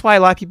 That's why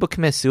a lot of people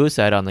commit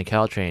suicide on the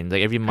Caltrain.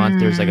 Like every month,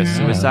 there's like a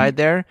suicide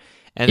there,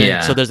 and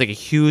then, so there's like a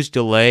huge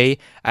delay.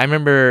 I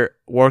remember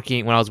when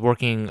I was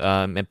working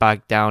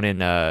back down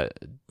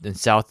in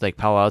South like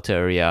Palo Alto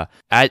area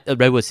at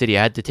Redwood City.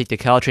 I had to take the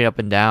Caltrain up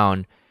and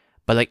down.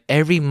 But like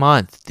every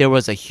month, there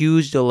was a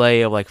huge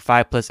delay of like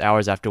 5+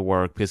 hours after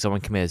work because someone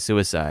committed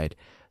suicide.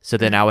 So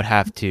then I would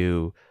have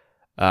to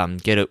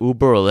get an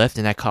Uber or Lyft,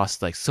 and that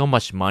cost like so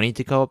much money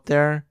to go up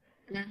there.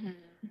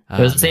 It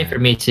was the same for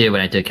me too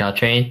when I took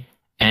Caltrain,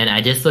 and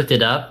I just looked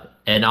it up,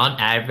 and on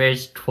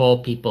average,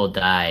 12 people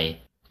die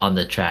on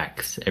the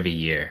tracks every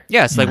year.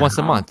 Yeah, it's like once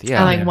a month.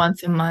 Yeah, Like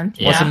once a month.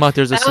 Yeah. once a month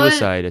there's a That was-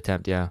 suicide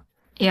attempt. Yeah.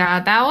 Yeah,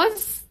 that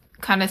was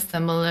kind of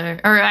similar.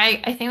 Or I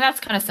think that's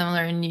kind of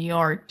similar in New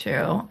York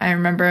too. I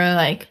remember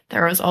like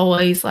there was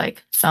always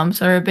like some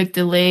sort of big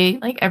delay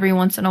like every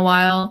once in a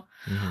while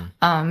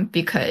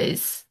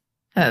because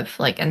of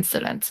like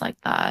incidents like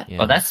that. Yeah.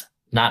 Well, that's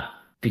not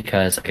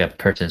because like a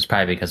person, it's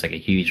probably because like a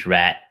huge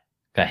rat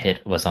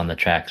was on the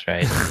tracks,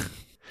 right?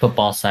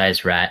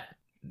 Football-sized rat.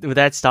 Would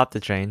that stop the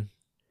train?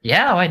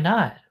 Yeah, why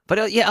not?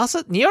 But yeah,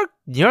 also New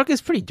York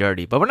is pretty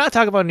dirty. But we're not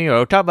talking about New York.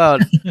 We're talking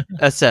about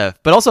SF.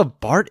 But also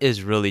BART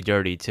is really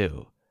dirty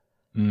too.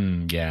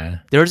 Yeah.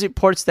 There's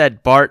reports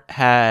that BART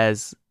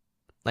has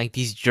like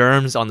these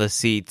germs on the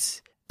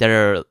seats that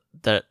are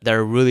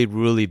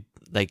really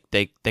like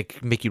they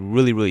can make you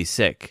really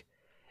sick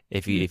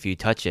if you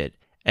touch it.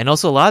 And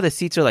also a lot of the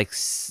seats are like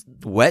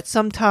wet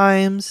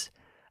sometimes.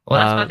 Well,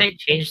 that's why they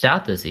changed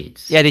out the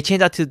seats. Yeah, they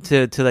changed out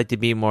to like to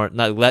be more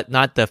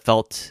not the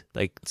felt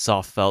like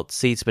soft felt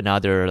seats, but now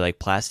they're like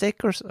plastic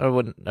or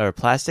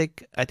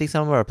plastic. I think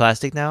some of them are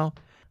plastic now,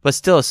 but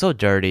still it's so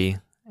dirty.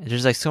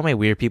 There's like so many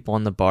weird people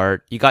on the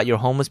BART. You got your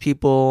homeless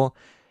people,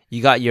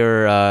 you got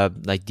your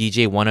like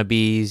DJ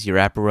wannabes, your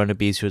rapper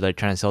wannabes who are like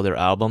trying to sell their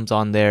albums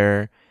on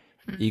there.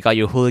 You got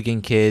your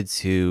hooligan kids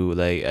who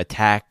like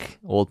attack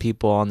old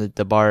people on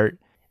the BART.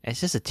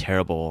 It's just a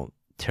terrible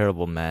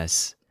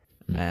mess.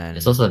 And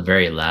It's also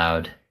very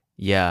loud.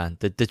 yeah,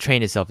 the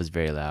train itself is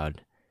very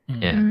loud.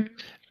 Yeah.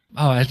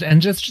 Oh,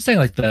 and just saying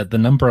like the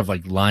number of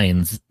like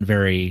lines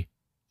very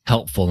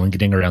helpful in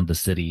getting around the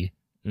city.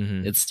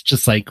 It's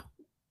just like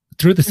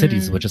through the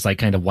cities, which is like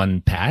kind of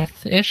one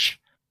path ish,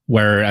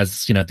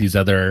 whereas these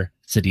other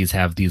cities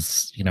have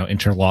these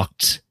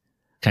interlocked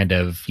kind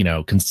of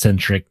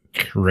concentric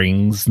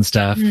rings and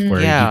stuff where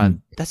you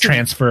can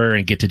transfer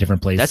and get to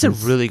different places. That's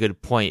a really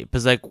good point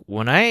because like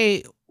when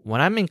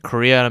I'm in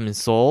Korea and I'm in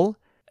Seoul,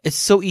 it's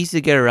so easy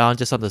to get around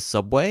just on the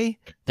subway.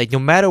 Like no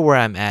matter where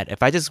I'm at,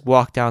 if I just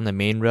walk down the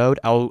main road,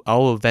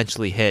 I'll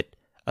eventually hit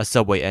a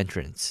subway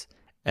entrance,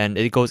 and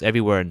it goes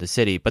everywhere in the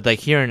city. But like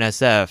here in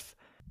SF,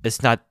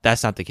 that's not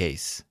the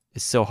case.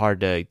 It's so hard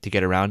to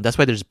get around. That's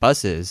why there's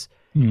buses.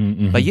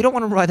 But you don't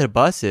want to ride the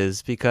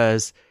buses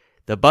because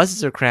the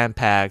buses are cram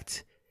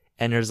packed,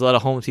 and there's a lot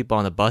of homeless people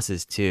on the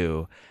buses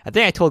too. I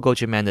think I told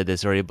gochujang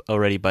this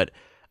already, but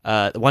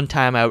one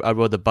time I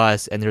rode the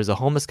bus and there was a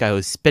homeless guy who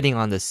was spitting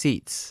on the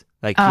seats.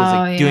 Like he was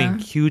like Oh, doing yeah.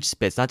 huge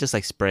spits, not just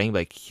like spraying, but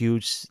like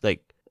huge,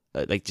 like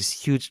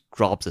just huge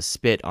drops of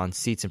spit on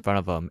seats in front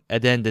of him.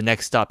 And then the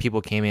next stop,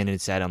 people came in and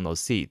sat on those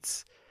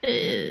seats,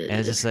 and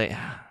it's just like,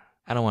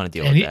 I don't want to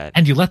deal with that.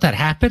 And you let that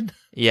happen?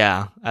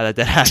 Yeah, I let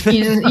that happen.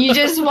 You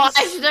just watch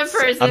the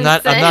person. I'm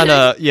not sit.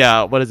 a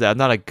yeah. What is that? I'm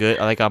not a good.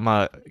 Like I'm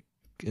a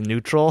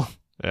neutral.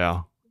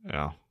 Yeah.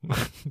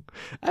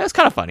 It's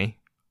kind of funny,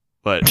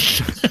 but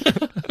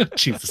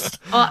Jesus.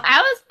 Well,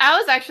 I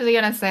was actually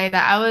gonna say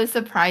that I was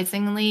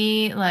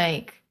surprisingly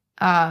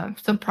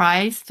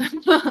surprised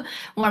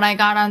when I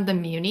got on the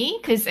Muni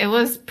because it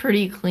was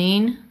pretty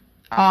clean.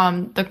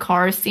 The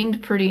car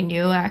seemed pretty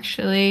new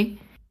actually,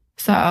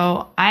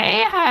 so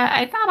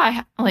I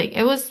thought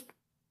it was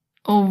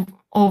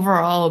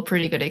overall a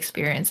pretty good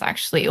experience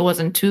actually. It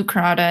wasn't too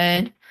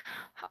crowded.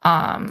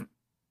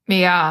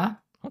 Yeah.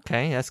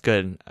 okay, that's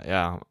good.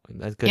 Yeah,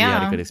 that's good. You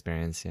had a good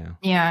experience. Yeah.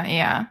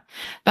 Yeah.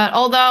 But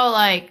although,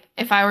 like,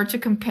 if I were to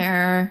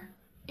compare,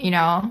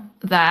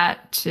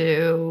 that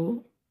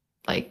to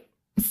like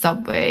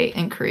Subway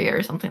in Korea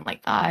or something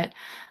like that,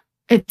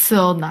 it's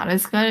still not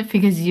as good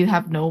because you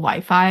have no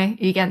Wi-Fi,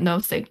 you get no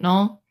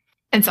signal.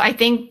 And so I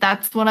think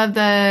that's one of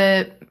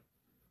the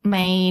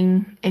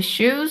main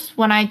issues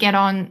when I get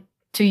on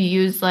to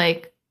use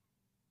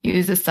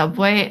a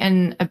subway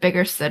in a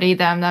bigger city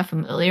that I'm not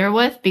familiar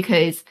with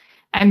because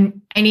I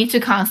need to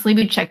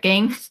constantly be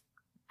checking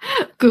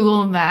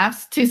Google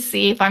Maps to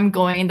see if I'm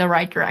going in the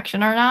right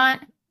direction or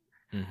not.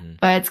 Mm-hmm.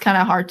 But it's kind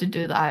of hard to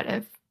do that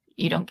if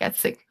you don't get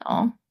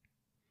signal.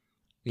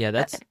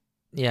 Yeah,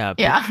 yeah.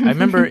 Yeah. I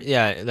remember,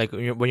 yeah, like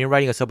when you're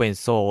riding a subway in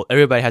Seoul,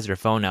 everybody has their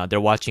phone now.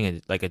 They're watching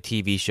a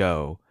TV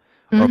show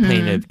or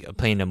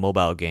playing a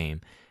mobile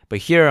game. But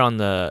here on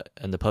the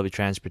public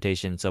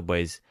transportation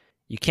subways,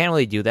 you can't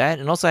really do that.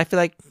 And also, I feel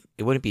like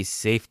it wouldn't be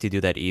safe to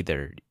do that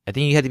either. I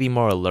think you have to be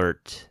more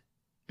alert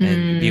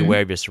and be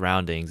aware of your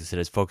surroundings instead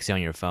of focusing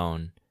on your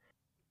phone.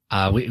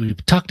 We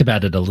talked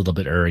about it a little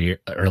bit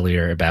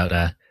earlier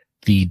about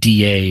the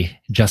DA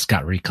just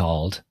got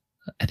recalled.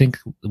 I think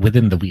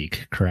within the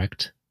week,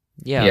 correct?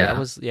 Yeah. That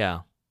was,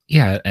 yeah.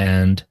 Yeah,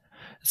 and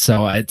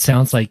so it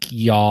sounds like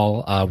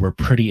y'all were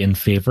pretty in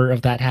favor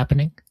of that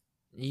happening.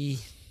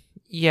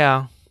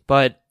 Yeah,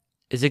 but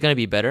is it going to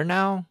be better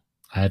now?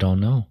 I don't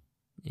know.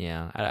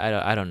 Yeah,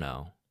 I don't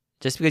know.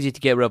 Just because you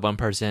get rid of one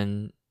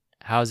person,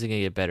 how is it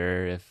going to get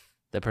better if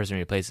the person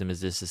replaces them is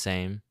just the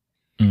same?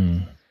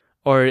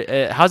 Or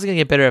how's it going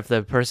to get better if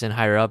the person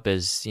higher up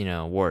is,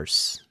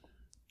 worse?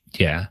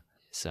 Yeah.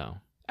 So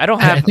I don't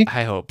have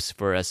high hopes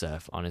for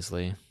SF,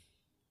 honestly.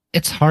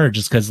 It's hard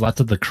just because lots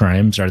of the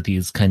crimes are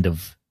these kind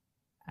of,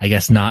 I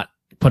guess, not,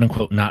 quote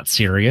unquote, not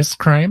serious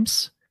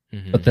crimes.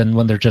 Mm-hmm. But then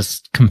when they're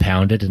just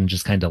compounded and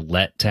just kind of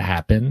let to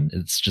happen,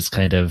 it's just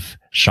kind of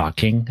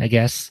shocking, I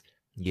guess.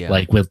 Yeah.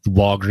 Like with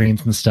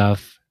Walgreens and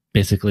stuff,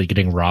 basically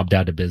getting robbed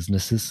out of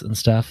businesses and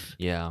stuff.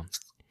 Yeah. It's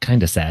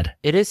kind of sad.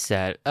 It is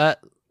sad.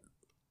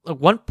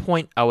 One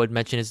point I would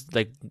mention is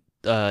like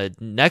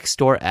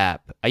Nextdoor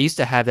app. I used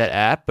to have that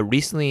app, but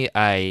recently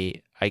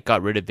I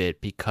got rid of it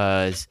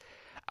because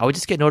I would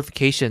just get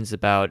notifications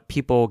about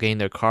people getting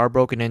their car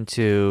broken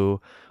into,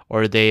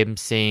 or them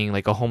seeing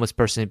like a homeless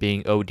person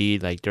being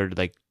OD'd, like they're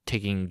like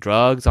taking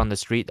drugs on the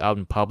street out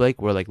in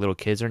public where like little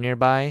kids are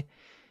nearby,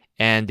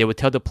 and they would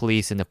tell the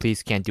police and the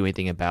police can't do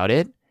anything about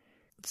it.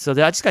 So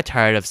I just got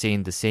tired of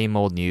seeing the same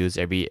old news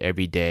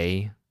every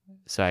day,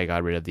 so I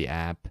got rid of the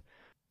app.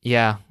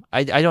 Yeah,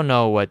 I don't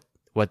know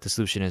what the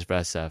solution is for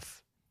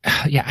SF.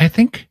 Yeah, I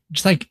think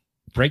just like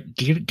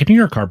getting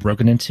your car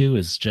broken into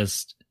is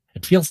just,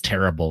 it feels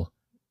terrible.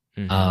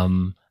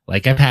 Mm-hmm.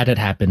 Like I've had it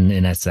happen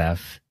in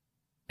SF,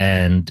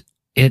 and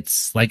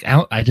it's like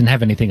I didn't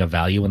have anything of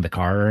value in the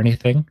car or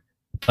anything,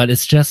 but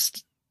it's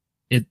just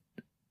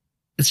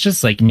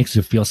like makes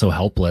you feel so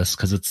helpless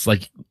because it's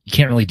like you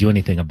can't really do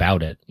anything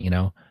about it,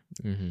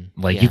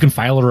 Mm-hmm. Like you can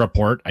file a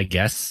report, I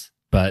guess,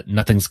 but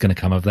nothing's going to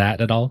come of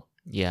that at all.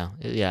 Yeah,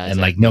 and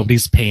exactly. Like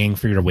nobody's paying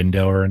for your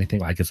window or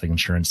anything. I guess like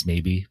insurance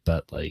maybe,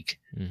 but like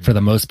for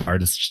the most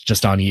part, it's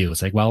just on you.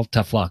 It's like, well,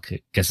 tough luck.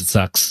 I guess it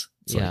sucks.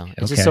 It's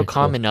it's just so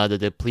common now that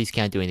the police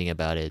can't do anything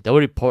about it. They'll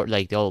report,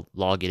 like they'll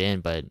log it in,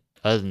 but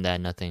other than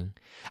that, nothing.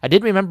 I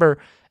did remember,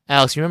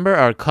 Alex. Remember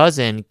our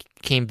cousin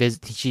came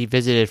visit? She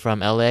visited from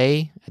LA.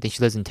 I think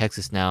she lives in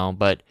Texas now.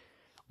 But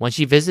when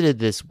she visited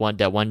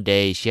that one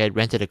day, she had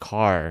rented a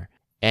car,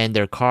 and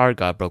their car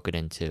got broken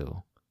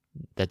into.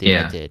 That they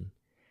rented.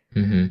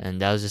 Mm-hmm. And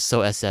that was just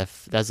so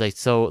SF. That's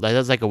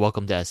like a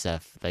welcome to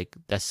SF. Like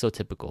that's so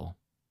typical.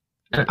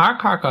 And our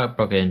car got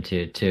broken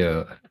into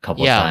too a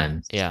couple of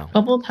times. Yeah, a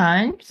couple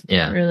times.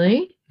 Yeah,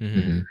 really.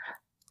 Mm-hmm.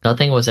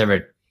 Nothing was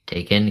ever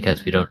taken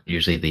because we don't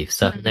usually leave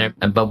stuff in there.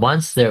 But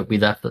once we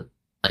left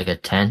like a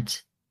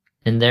tent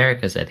in there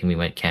because I think we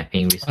went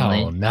camping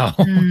recently. Oh no!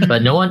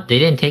 But they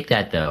didn't take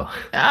that though.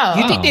 Oh,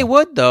 you think they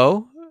would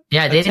though?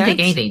 Yeah, they didn't take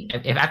anything.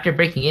 If after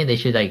breaking in, they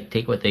should like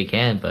take what they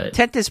can. But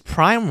tent is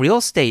prime real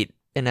estate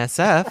in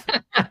SF.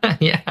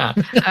 Yeah,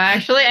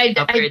 actually, I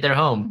upgrade their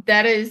home.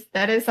 That is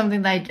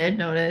something that I did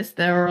notice.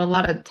 There were a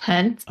lot of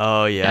tents.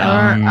 Oh yeah,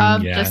 that were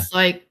up just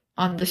like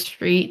on the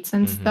streets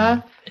and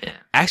stuff.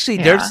 Actually,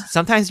 Yeah.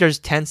 there's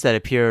tents that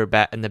appear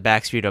back in the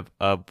back street of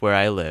where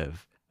I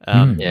live.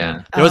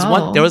 Yeah. There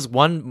was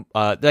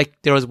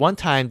one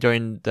time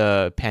during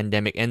the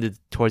pandemic, ended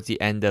towards the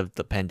end of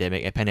the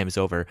pandemic, and pandemic's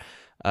over,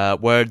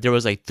 where there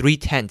was like 3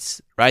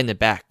 tents right in the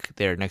back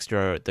there next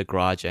to the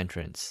garage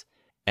entrance,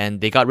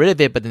 and they got rid of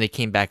it, but then they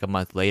came back a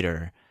month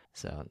later.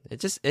 So it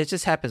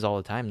just happens all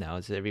the time now.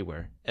 It's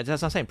everywhere. And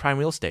that's what I'm saying. Prime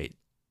real estate,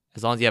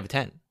 as long as you have a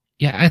tent.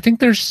 Yeah, I think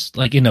there's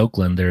like in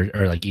Oakland or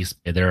like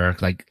East Bay, there are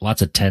like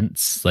lots of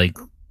tents, like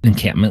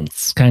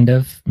encampments, kind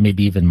of,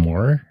 maybe even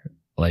more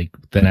like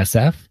than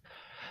SF.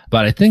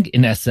 But I think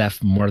in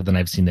SF more than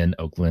I've seen in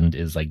Oakland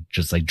is like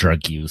just like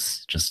drug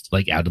use, just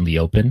like out in the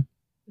open.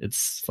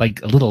 It's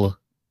like a little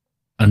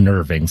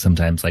unnerving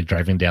sometimes, like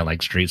driving down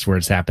like streets where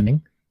it's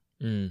happening.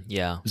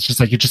 Yeah. It's just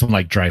like you just want to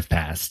like drive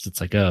past. It's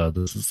like, oh,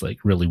 this is like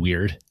really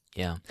weird.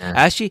 Yeah.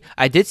 Actually,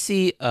 I did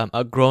see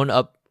a grown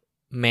up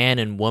man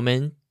and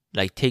woman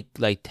have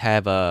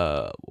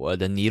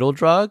the needle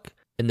drug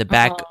in the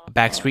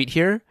back street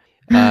here.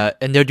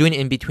 And they're doing it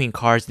in between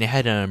cars, and they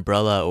had an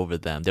umbrella over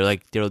them. They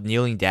were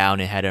kneeling down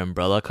and had an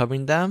umbrella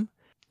covering them.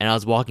 And I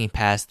was walking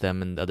past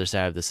them on the other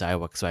side of the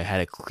sidewalk, so I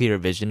had a clear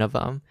vision of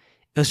them.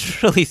 It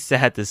was really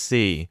sad to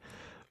see,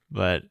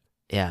 but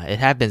yeah, it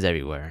happens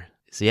everywhere.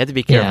 So you have to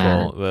be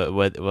careful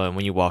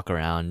when you walk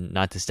around,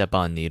 not to step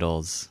on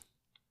needles.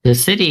 The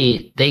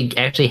city, they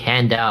actually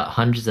hand out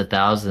hundreds of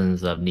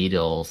thousands of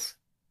needles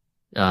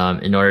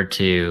in order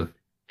to,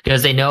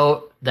 because they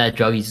know that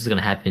drug use is going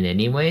to happen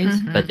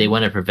anyways, but they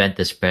want to prevent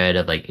the spread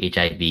of like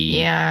HIV.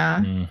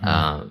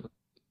 Yeah.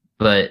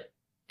 But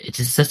it's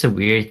just such a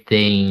weird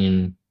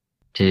thing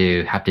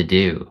to have to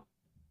do.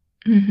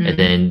 And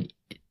then,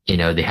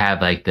 they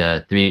have like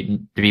the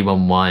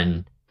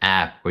 311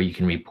 app where you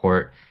can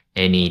report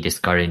any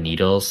discarded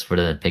needles for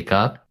them to pick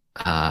up.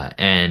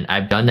 And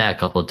I've done that a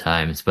couple of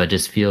times, but it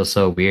just feels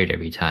so weird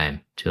every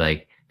time to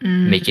like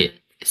make it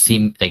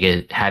seem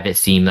like have it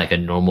seem like a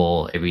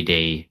normal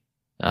everyday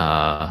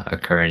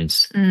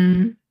occurrence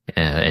in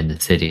the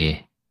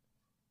city.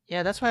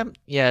 Yeah, that's why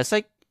that's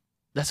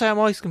why I'm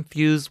always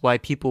confused why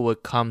people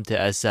would come to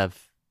SF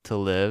to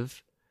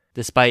live,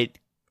 despite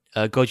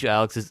Gochu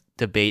Alex's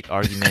debate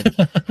argument,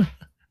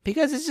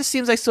 because it just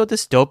seems like so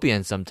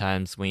dystopian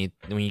sometimes when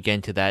you get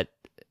into that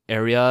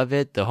area of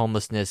it, the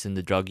homelessness and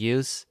the drug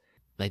use.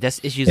 Like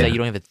that's issues that you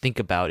don't even think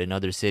about in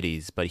other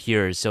cities, but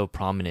here is so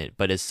prominent,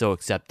 but it's so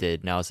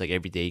accepted now. It's like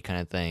everyday kind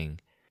of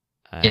thing.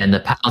 And the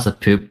piles of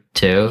poop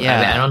too.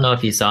 Yeah. I don't know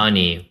if you saw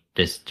any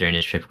just during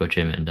this trip, Coach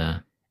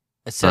Amanda.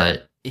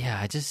 But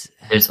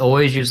there's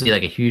always usually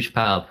like a huge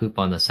pile of poop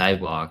on the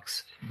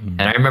sidewalks.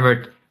 And I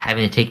remember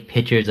having to take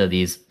pictures of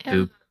these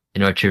poop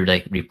in order to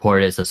like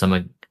report it so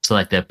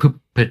like the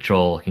poop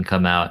patrol can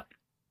come out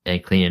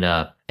and clean it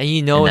up. And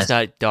it's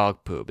not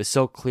dog poop. It's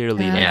so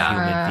clearly like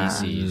human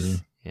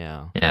feces.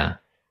 Yeah. Yeah.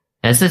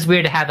 And it's just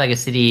weird to have like a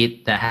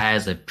city that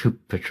has a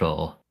poop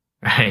patrol,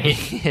 right?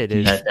 It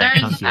is.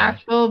 There's an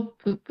actual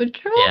poop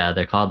patrol? Yeah,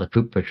 they're called the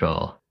poop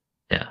patrol.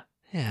 Yeah.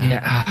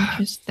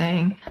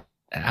 Interesting.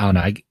 I don't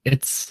know.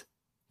 It's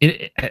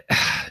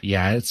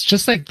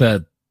just like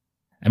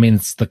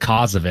it's the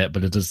cause of it,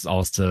 but it just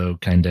also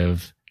kind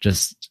of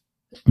just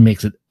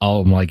makes it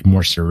all like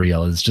more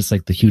surreal. It's just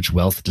like the huge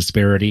wealth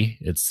disparity.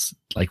 It's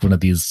like one of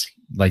these,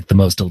 like the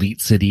most elite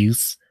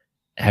cities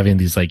having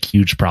these like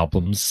huge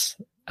problems.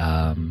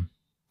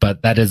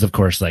 But that is of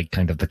course like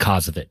kind of the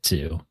cause of it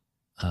too.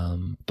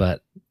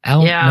 But I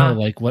don't know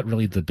like what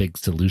really the big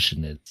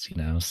solution is,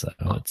 so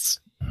it's,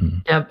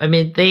 Yeah, I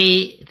mean,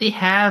 we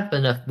have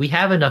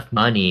enough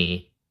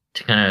money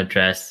to kind of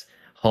address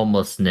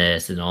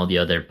homelessness and all the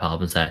other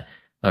problems that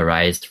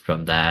arise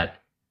from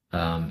that.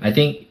 I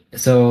think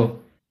so.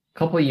 A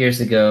couple of years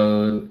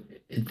ago,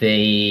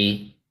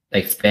 they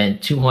like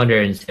spent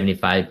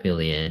 $275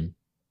 million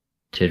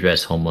to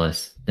address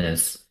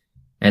homelessness,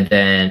 and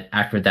then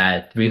after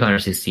that,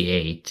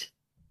 368.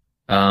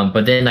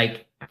 But then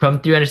like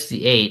from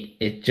 368,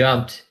 it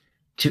jumped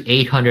to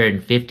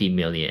 850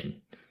 million.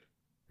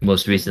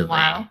 Most recently.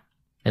 Wow.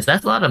 And so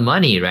that's a lot of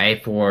money,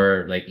 right?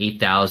 For like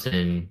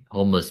 8,000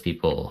 homeless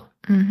people.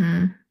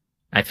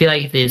 I feel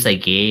like if they just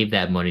like gave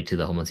that money to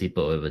the homeless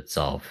people, it would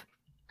solve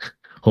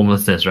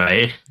homelessness,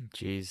 right?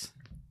 Jeez.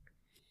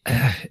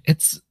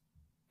 It's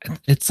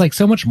like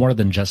so much more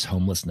than just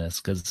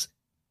homelessness, because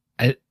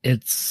I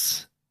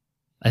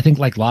think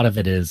like a lot of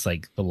it is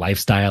like the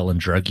lifestyle and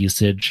drug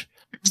usage.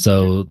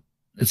 So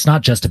it's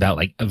not just about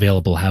like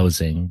available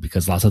housing,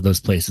 because lots of those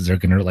places are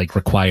going to like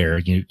require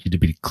you to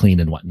be clean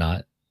and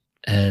whatnot.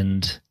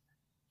 And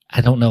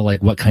I don't know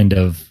like what kind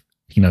of,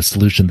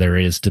 solution there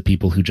is to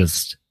people who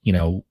just,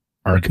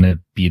 are going to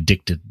be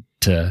addicted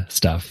to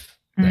stuff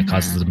that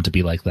causes them to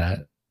be like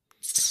that.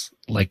 It's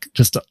like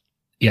just,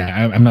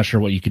 I'm not sure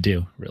what you could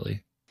do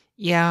really.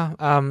 Yeah.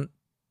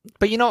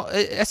 But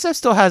SF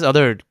still has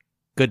other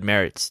good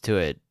merits to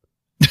it.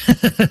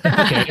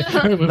 Okay,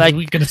 like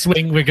we're gonna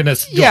swing. We're gonna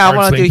I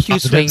want to do a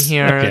huge swing positives.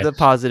 here. Okay. The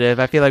positive.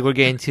 I feel like we're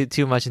getting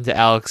too much into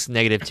Alex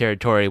negative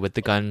territory with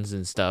the guns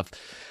and stuff.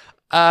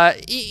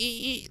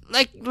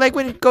 Like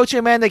when Gochu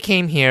Amanda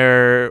came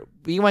here,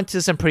 we went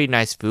to some pretty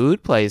nice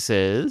food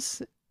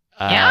places.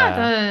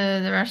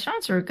 The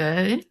restaurants were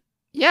good.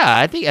 Yeah,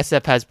 I think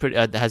SF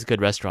has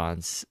good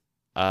restaurants.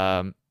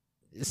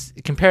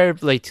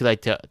 Comparatively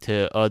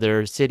to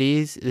other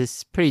cities,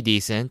 it's pretty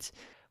decent.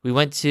 We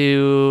went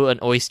to an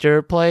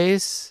oyster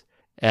place,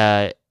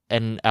 and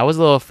I was a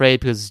little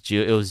afraid because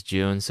it was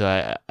June,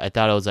 so I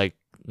thought it was like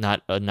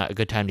not a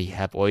good time to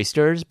have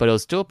oysters, but it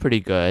was still pretty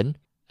good.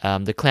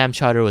 The clam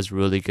chowder was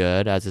really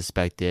good, as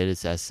expected.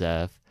 It's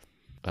SF.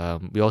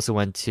 We also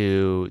went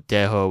to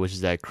Daeho, which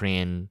is that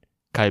Korean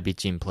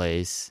galbijjim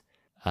place.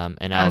 And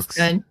That was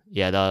good.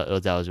 yeah, that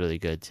was really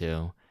good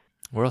too.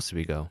 Where else did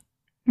we go?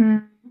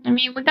 I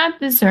mean, we got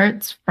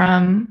desserts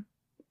from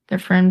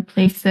different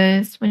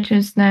places, which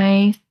is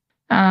nice.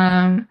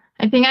 I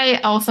think I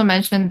also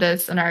mentioned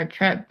this on our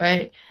trip,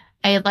 but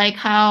I like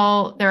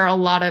how there are a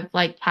lot of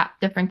like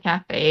different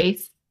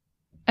cafes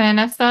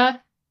and stuff,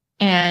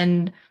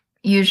 and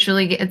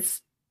usually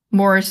it's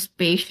more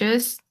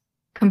spacious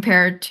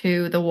compared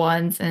to the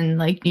ones in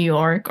like New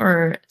York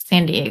or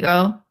San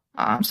Diego.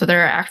 So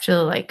there are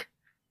actually like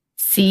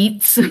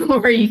seats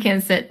where you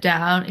can sit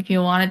down if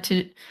you wanted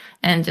to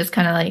and just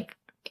kind of like,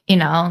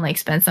 like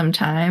spend some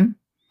time.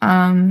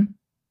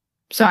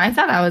 So I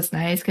thought that was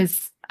nice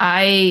because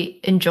I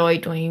enjoy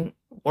doing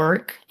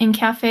work in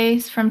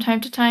cafes from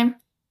time to time.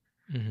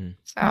 Mm-hmm.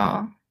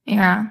 So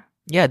yeah.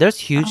 Yeah, there's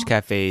huge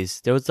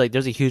cafes. There's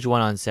a huge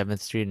one on 7th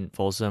Street in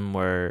Folsom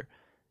where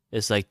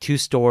it's like 2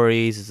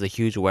 stories. It's a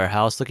huge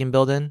warehouse looking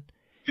building.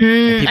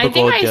 I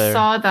think I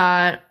saw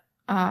that.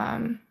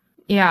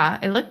 Yeah,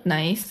 it looked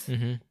nice.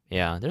 Mm-hmm.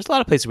 Yeah, there's a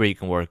lot of places where you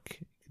can work,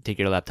 take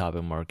your laptop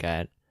and work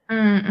at.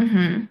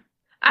 Mm-hmm.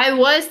 I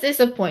was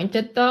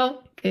disappointed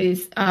though,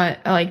 because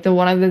like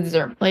one of the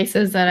dessert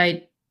places that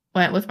I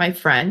went with my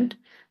friend,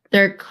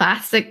 their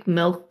classic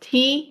milk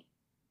tea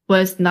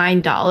was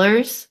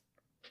 $9.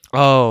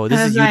 Oh,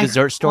 this is your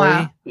dessert story?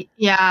 Wow.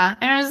 Yeah,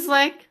 and I was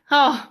like,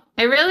 oh,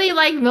 I really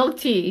like milk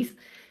teas,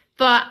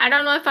 but I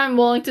don't know if I'm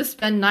willing to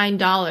spend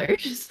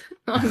 $9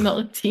 on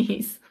milk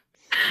teas.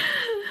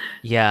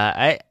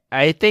 Yeah,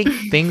 I think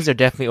things are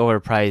definitely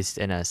overpriced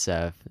in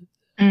SF.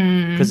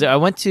 Because I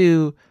went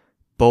to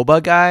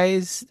Boba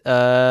Guys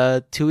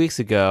 2 weeks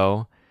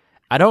ago.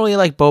 I don't really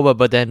like boba,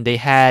 but then they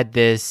had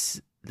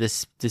this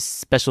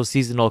special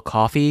seasonal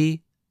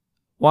coffee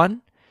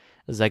one.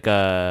 It was like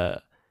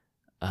a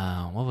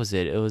what was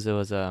it? It was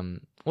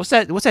what's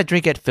that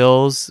drink at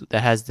Phil's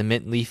that has the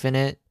mint leaf in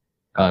it?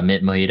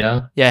 Mint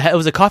mojito. Yeah, it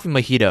was a coffee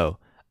mojito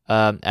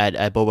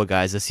at Boba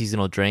Guys, a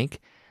seasonal drink.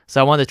 So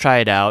I wanted to try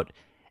it out,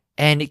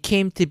 and it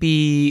came to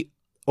be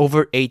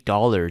over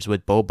 $8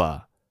 with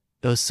boba.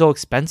 It was so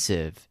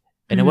expensive,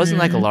 and it wasn't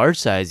like a large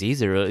size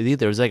either.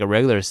 It was like a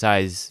regular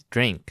size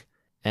drink,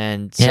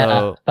 and so.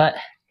 Yeah, but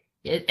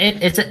it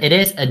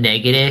is a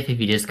negative if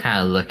you just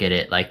kind of look at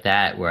it like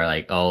that, where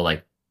like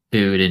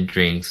food and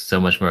drinks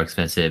so much more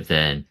expensive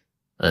than,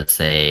 let's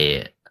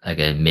say, like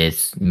a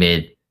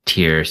mid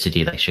tier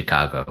city like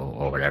Chicago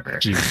or whatever.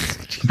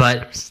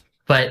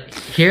 But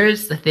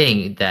here's the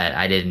thing that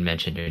I didn't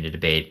mention during the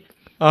debate.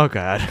 Oh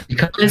God!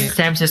 Because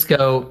San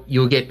Francisco,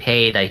 you'll get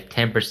paid like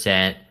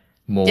 10%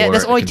 more. Yeah,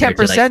 that's only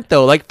 10%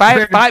 though. Like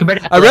five.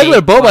 A regular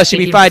boba should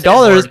be $5.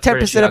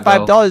 10% of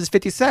 $5 is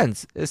 50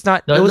 cents. It's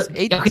not. It was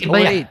 8. Okay,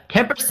 but yeah,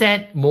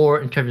 10% more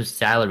in terms of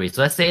salary.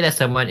 So let's say that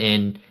someone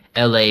in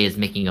LA is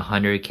making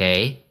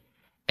 $100K,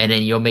 and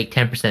then you'll make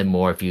 10%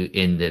 more if you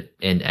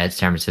at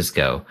San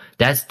Francisco.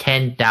 That's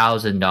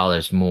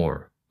 $10,000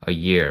 more a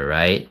year,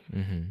 right?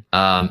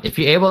 Mm-hmm. If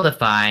you're able to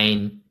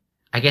find,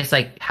 I guess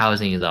like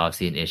housing is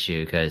obviously an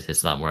issue because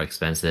it's a lot more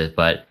expensive,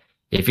 but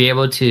if you're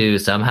able to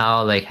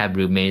somehow like have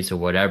roommates or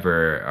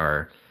whatever,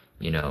 or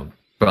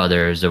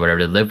brothers or whatever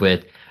to live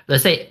with,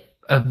 let's say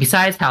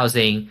besides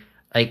housing,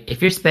 like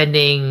if you're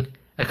spending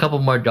a couple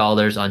more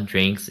dollars on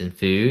drinks and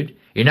food,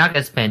 you're not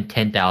going to spend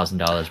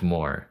 $10,000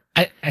 more.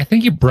 I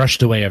think you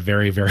brushed away a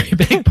very, very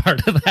big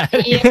part of that.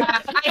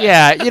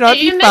 Yeah,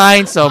 if you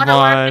find someone.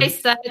 I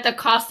said the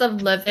cost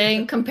of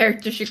living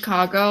compared to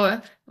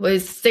Chicago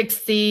was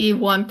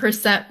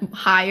 61%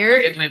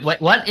 higher. Wait,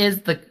 what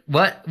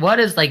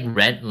is like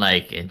rent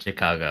like in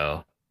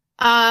Chicago?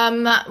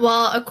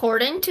 Well,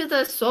 according to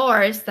the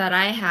source that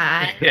I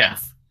had,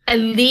 at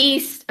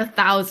least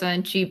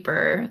 1,000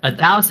 cheaper.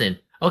 1,000.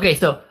 Okay,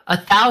 so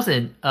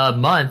 1,000 a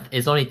month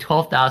is only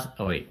 12,000.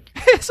 Oh wait.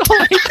 It's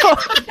only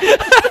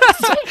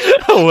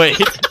oh wait.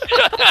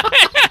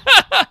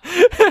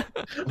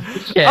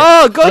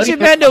 Oh, Gochu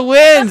Manda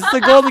wins the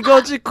Golden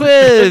Gochu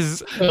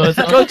quiz.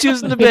 Go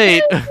choose the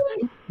debate.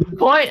 The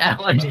point I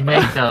wanted to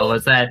make though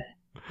was that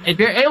if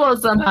you're able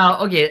to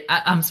somehow,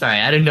 I'm sorry,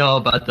 I don't know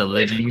about the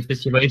living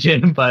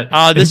situation, but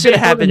this should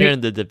have happened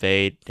during the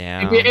debate.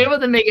 Damn. If you're able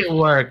to make it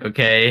work,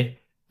 then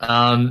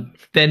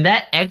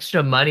that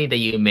extra money that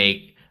you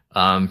make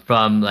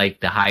from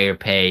like the higher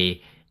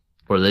pay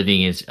for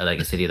living in like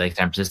a city like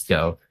San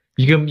Francisco,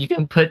 you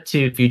can put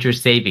to future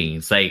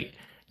savings. Like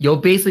you'll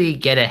basically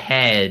get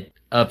ahead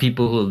of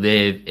people who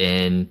live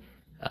in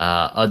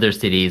other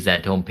cities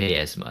that don't pay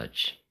as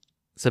much.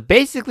 So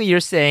basically, you're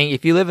saying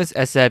if you live in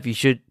SF, you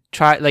should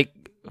try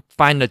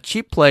find a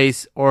cheap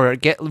place or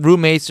get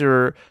roommates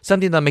or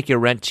something that'll make your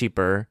rent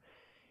cheaper,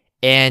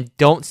 and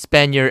don't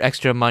spend your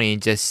extra money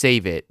and just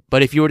save it.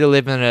 But if you were to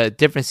live in a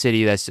different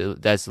city that's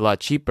a lot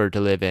cheaper to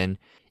live in,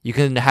 you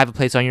can have a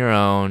place on your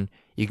own.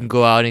 You can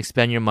go out and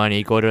spend your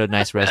money, go to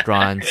nice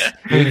restaurants.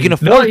 You can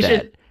afford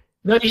that.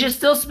 You should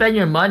still spend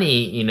your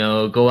money.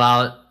 Go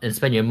out and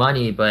spend your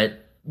money, but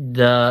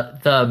the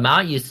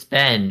amount you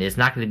spend is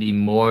not going to be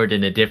more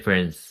than the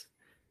difference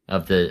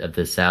of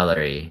the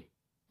salary,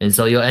 and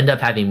so you'll end up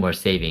having more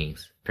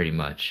savings, pretty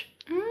much.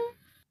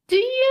 Do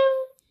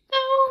you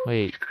know?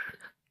 Wait,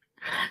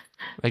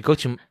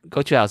 Gochu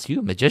Alice, you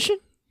a magician?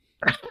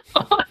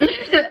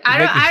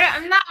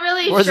 I'm not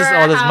really Where's sure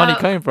all this money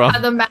coming from? how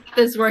the math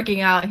is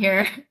working out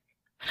here.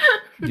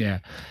 Yeah.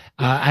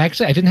 I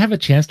didn't have a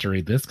chance to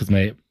read this because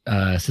my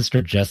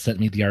sister just sent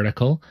me the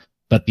article,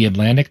 but The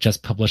Atlantic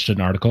just published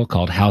an article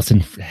called How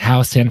San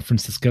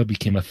Francisco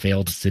Became a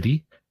Failed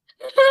City.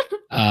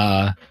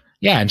 Yeah,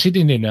 and she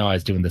didn't even know I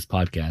was doing this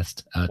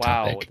podcast Wow,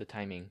 topic. the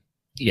timing.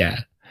 Yeah.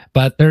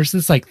 But there's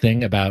this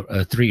thing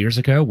about 3 years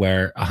ago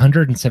where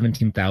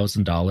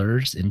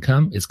 $117,000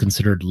 income is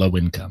considered low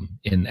income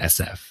in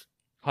SF.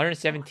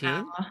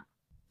 117?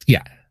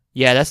 Yeah.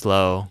 Yeah, that's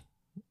low.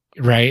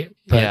 Right?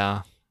 But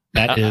yeah.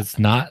 that is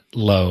not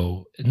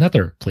low in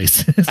other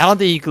places. I don't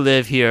think you could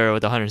live here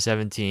with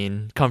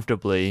 117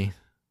 comfortably.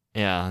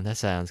 Yeah, that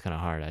sounds kind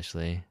of hard,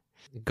 actually.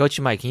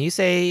 Gochu Mike, can you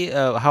say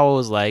how it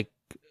was like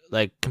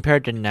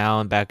compared to now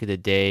and back in the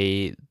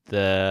day,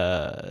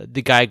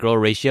 the guy-girl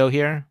ratio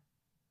here?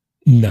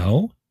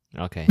 No.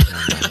 Okay.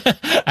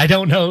 I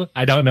don't know.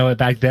 I don't know it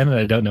back then, and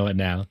I don't know it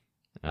now.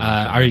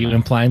 Are you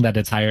implying that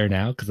it's higher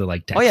now because of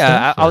tech? Oh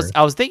yeah, stuff,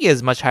 I was thinking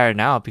it's much higher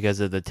now because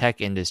of the tech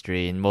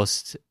industry, and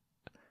most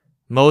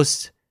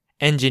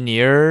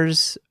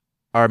engineers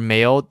are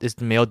male. It's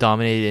the male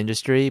dominated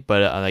industry,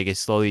 but it's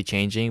slowly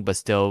changing. But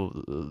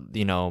still,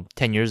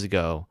 10 years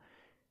ago,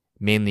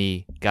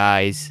 mainly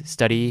guys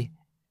study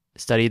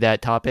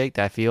that topic,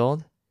 that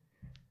field.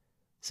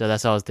 So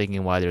that's what I was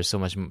thinking, why there's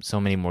so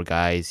many more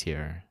guys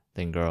here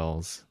than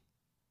girls.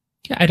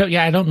 Yeah, I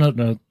don't know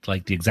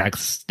the exact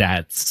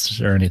stats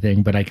or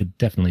anything, but I could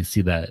definitely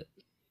see that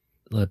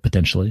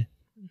potentially.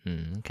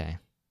 Okay.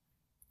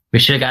 We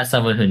should have got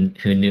someone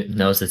who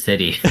knows the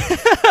city.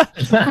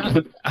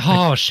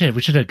 Oh shit,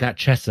 we should have got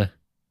Chessa.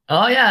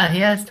 Oh yeah,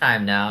 he has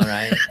time now,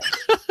 right?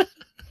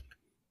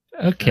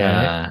 Okay.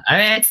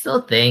 I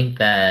still think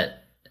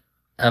that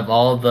of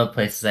all the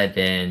places I've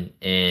been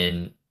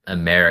in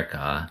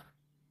America,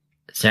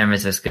 San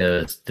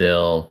Francisco is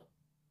still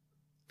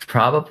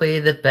probably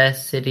the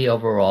best city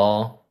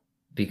overall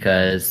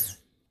because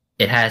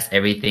it has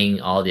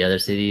everything all the other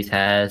cities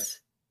has,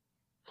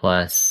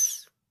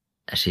 plus,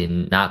 actually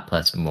not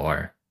plus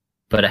more,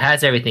 but it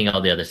has everything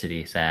all the other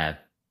cities have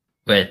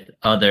with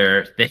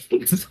other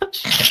things.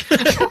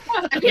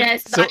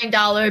 Yes,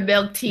 $9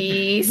 milk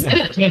teas.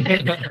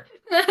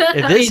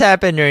 If this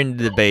happened during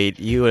the debate,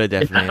 you would have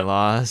definitely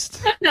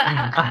lost.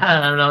 I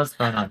don't know what's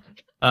going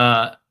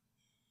on.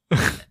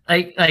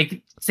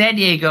 Like San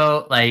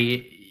Diego,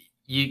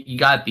 you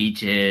got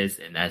beaches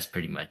and that's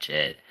pretty much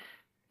it.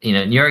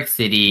 New York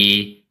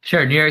City,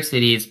 sure, New York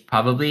City is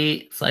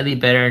probably slightly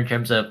better in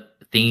terms of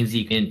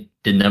the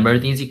number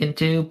of things you can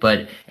do,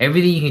 but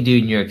everything you can do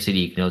in New York City,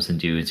 you can also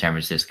do in San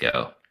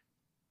Francisco.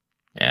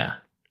 Yeah.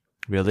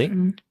 Really?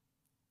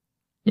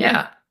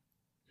 Yeah.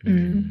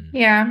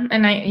 Yeah,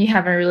 and you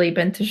haven't really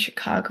been to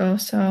Chicago,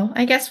 so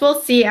I guess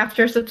we'll see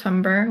after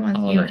September once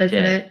you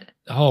visit it.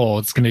 Oh,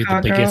 it's gonna be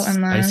the biggest,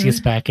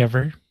 iciest back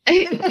ever.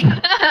 Well,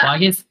 I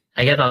guess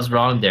I was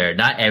wrong there.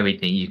 Not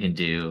everything you can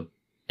do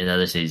in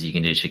other cities you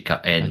can do in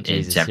Chicago and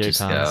in San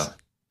Francisco.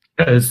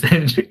 Because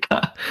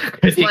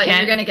you're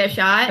gonna get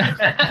shot?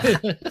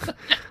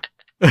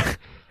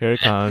 Here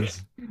it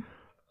comes.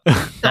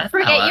 Don't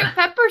forget your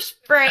pepper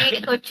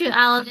spray, Gochu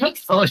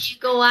Alex. When you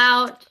go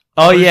out.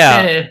 Oh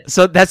yeah.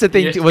 So that's the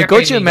thing. When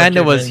Gochu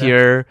Amanda was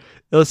here,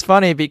 it was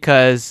funny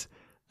because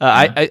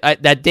I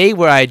that day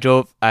where I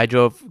drove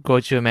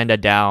Gochu Amanda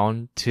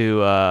down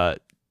to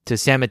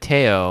San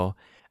Mateo.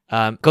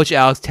 Coach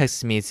Alex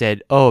texted me and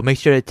said, "Oh, make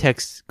sure to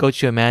text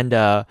Coach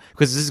Amanda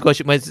because this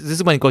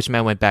is when Coach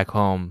Amanda went back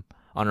home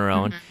on her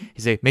own." Mm-hmm.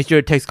 He said, "Make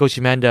sure to text Coach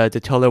Amanda to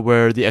tell her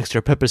where the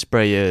extra pepper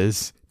spray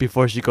is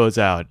before she goes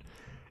out."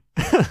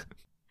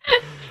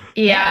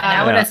 Yeah,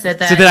 I would have said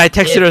that. So then I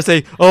texted her and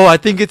say, "Oh, I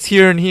think it's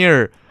here and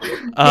here,"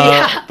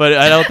 but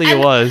I don't think it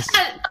was.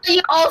 You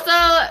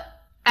also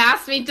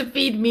asked me to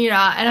feed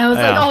Mira, and I was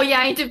like, "Oh yeah,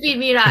 I need to feed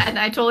Mira," and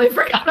I totally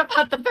forgot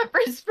about the pepper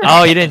spray.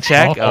 Oh, you didn't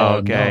check? Oh,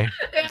 okay.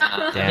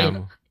 No.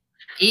 Damn.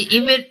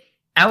 Even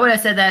I would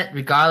have said that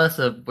regardless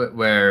of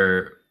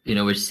where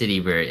which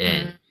city we're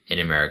in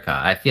America.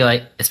 I feel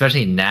like,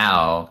 especially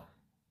now,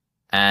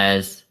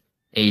 as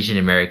Asian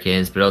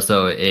Americans, but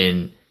also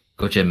in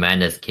Coach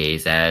Amanda's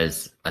case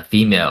as a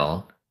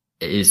female,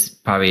 it is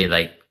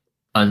probably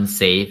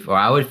unsafe, or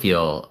I would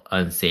feel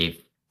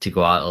unsafe to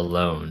go out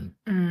alone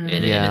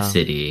in a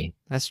city.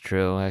 That's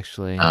true,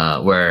 actually.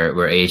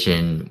 where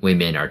Asian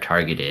women are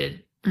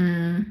targeted.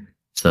 Mm.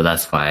 So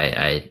that's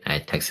why I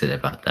texted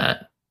about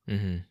that.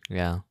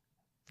 Yeah,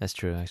 that's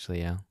true,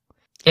 actually. Yeah.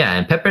 Yeah,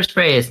 and pepper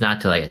spray is not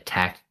to like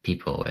attack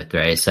people with,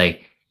 right?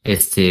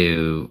 It's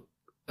to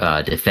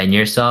defend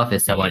yourself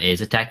if someone is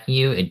attacking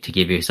you, and to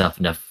give yourself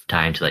enough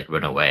time to like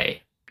run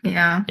away.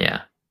 Yeah.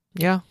 Yeah.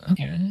 Yeah.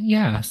 Okay,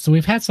 yeah. So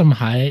we've had some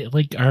high, so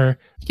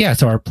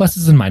our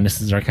pluses and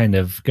minuses are kind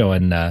of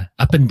going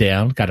up and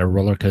down. Got a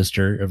roller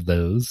coaster of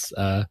those.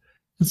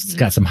 It's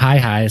got some high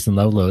highs and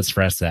low lows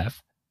for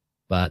SF.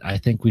 But I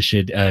think we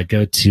should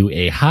go to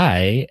a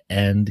high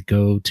and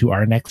go to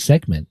our next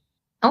segment.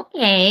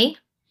 Okay.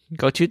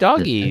 Go to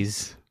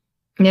doggies.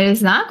 It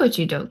is not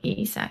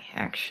gochujang,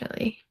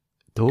 actually.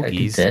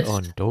 Doggies? this.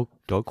 Oh,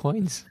 dog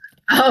coins?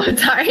 Oh,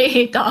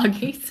 sorry,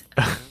 doggies.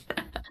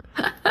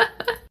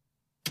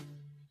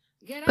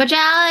 Coach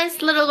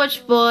Alex, little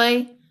coach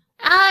boy.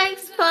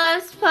 Alex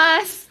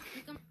plus.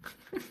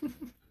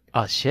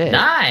 Oh, shit.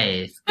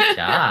 Nice. Good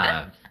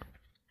job.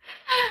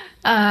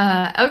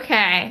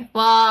 Okay.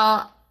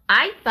 Well,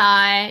 I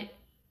thought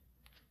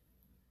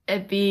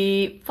it'd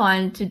be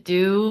fun to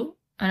do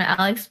an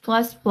Alex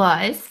plus.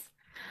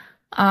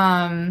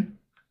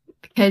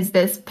 Because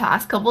this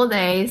past couple of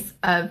days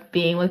of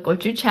being with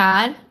Gochu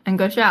Chad and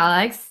Gochu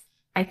Alex,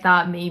 I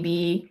thought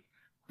maybe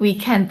we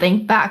can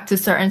think back to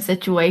certain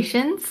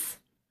situations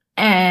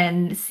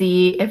and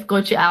see if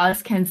Gochu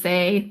Alex can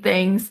say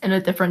things in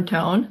a different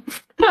tone.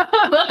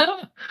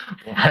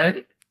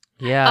 What?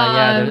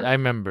 Yeah, I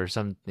remember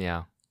some,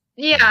 yeah.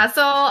 Yeah,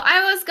 so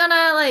I was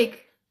gonna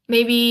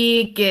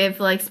maybe give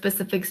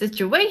specific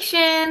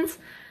situations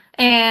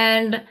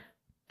and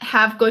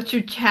have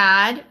Gochu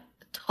Chad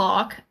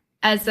talk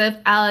as if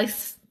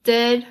Alex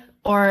did,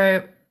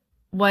 or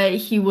what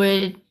he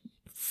would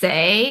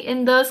say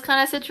in those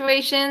kind of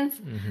situations.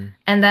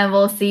 And then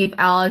we'll see if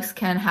Alex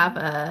can have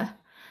a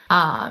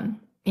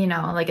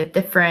a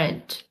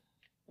different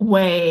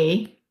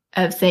way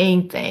of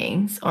saying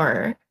things,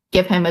 or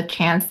give him a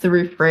chance to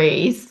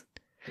rephrase.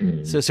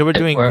 So we're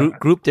doing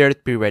group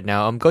therapy right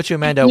now. Go to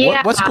Amanda.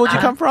 Yeah. What school did you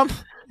come from?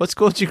 What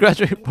school did you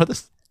graduate from?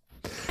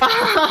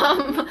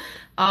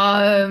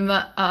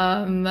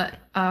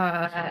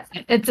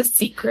 It's a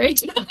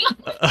secret.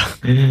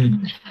 No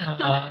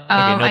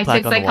I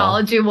plaque took on the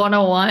wall. psychology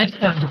 101.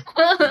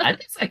 I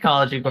think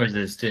psychology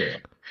courses too.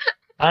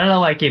 I don't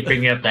know why I keep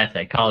bringing up that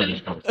psychology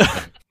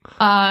course.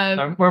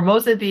 Were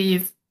most of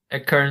these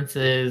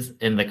occurrences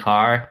in the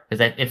car?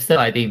 Because if so,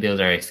 I think those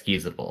are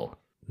excusable.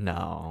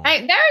 No.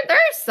 There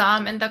are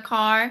some in the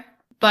car,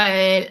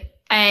 but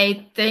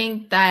I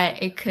think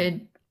that it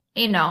could,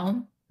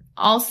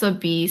 also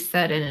be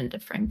said in a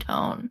different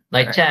tone.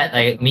 Like Chad,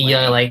 like me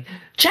yelling,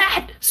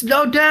 Chad,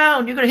 slow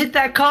down! You're gonna hit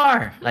that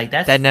car.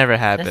 That never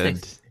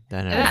happened.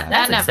 That never happened.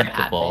 That That's never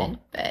acceptable.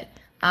 happened.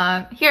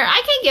 But here,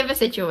 I can give a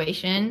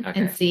situation Okay.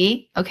 and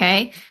see,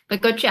 okay?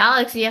 But Gochu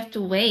Alex, you have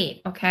to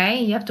wait,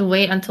 okay? You have to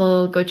wait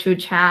until Gochu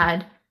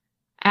Chad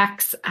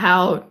acts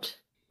out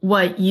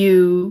what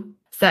you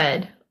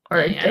said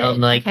or did. I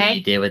don't like what okay?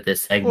 you did with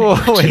this segment.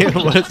 Whoa, wait,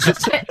 what is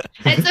this?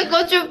 It's a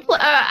Gochu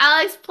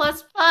Alex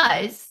plus.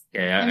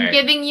 Okay, I'm alright.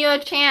 giving you a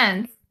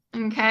chance,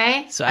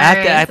 okay? So I have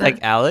to Alright, act so- like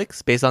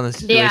Alex based on the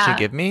situation Yeah. you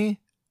give me?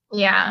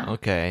 Yeah.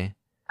 Okay.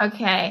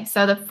 Okay,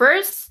 so the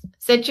first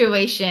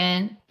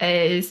situation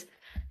is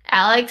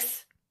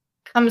Alex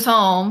comes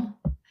home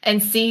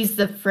and sees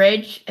the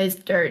fridge is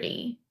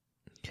dirty.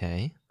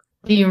 Okay.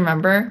 Do you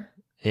remember?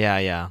 Yeah.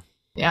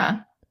 Yeah.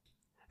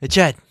 Hey,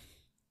 Chad,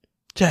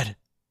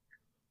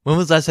 when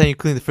was the last time you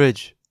cleaned the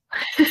fridge?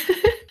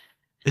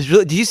 It's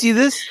really. Do you see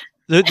this?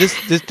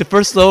 The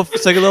first level,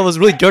 second level was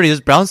really dirty.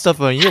 There's brown stuff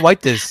on it. You gotta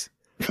wipe this.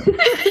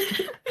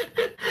 It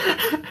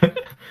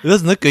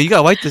doesn't look good. You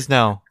gotta wipe this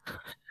now.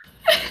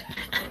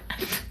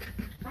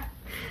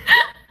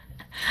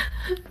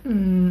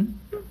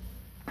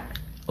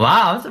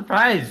 Wow, I'm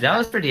surprised. That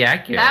was pretty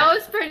accurate. That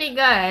was pretty good.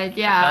 I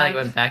Yeah.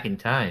 went back in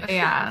time.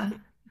 Yeah.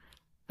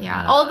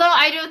 Yeah. Uh, Although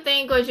I do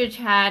think Goju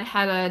Chad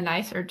had a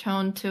nicer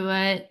tone to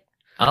it.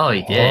 Oh,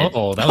 he did.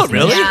 Oh, that Oh, was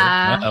really?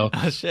 Yeah. Uh-oh.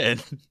 Oh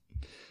shit.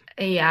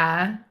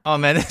 Yeah. Oh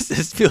man,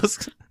 this feels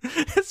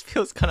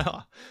kind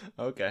of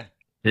okay.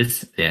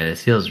 This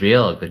feels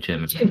real, good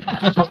Jim.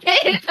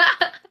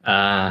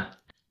 All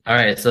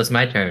right, so it's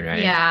my turn,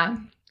 right? Yeah.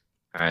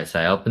 All right, so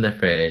I open the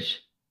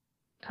fridge.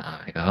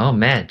 I go, oh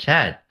man,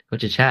 Chad, go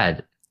to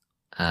Chad.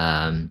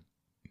 Wow,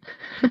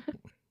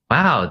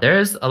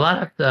 there's a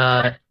lot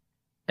of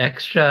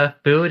extra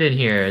food in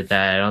here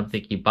that I don't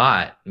think you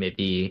bought.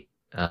 Maybe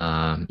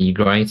you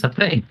growing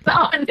something?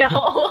 Oh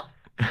no.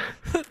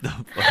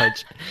 The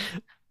fudge.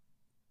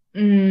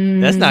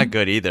 That's not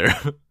good either.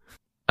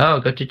 Oh,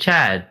 go to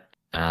Chad.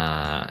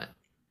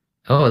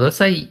 Oh, it looks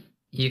like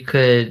you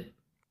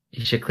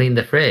should clean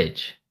the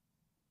fridge.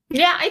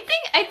 Yeah, I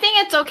think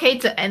it's okay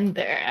to end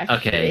there. Actually.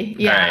 Okay.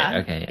 Yeah. All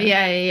right. Okay.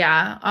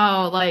 Yeah.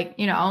 Oh,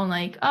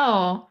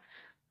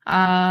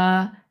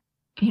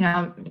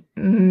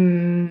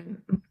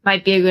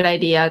 might be a good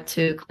idea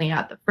to clean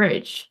out the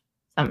fridge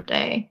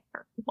someday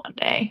or one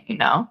day.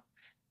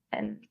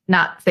 and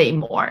not say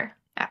more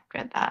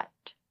after that.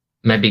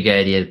 Might be a good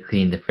idea to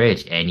clean the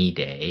fridge any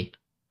day,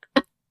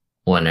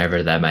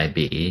 whenever that might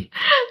be.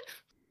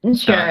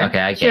 Sure. Okay,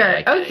 I get sure.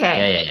 it, I get it.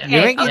 Okay. Yeah.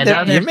 You're making,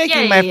 Okay. you're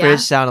making Yeah, my yeah. fridge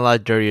sound a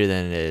lot dirtier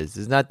than it is.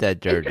 It's not that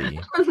dirty.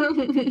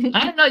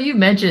 I don't know. You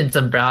mentioned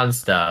some brown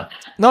stuff.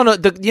 No.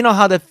 You know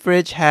how the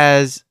fridge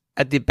has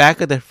at the back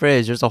of the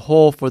fridge, there's a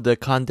hole for the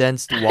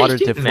condensed water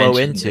to You flow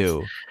mentioned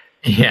into.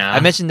 Yeah.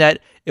 I mentioned that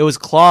it was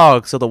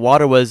clogged, so the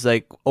water was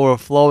like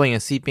overflowing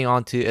and seeping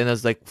onto, and it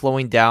was like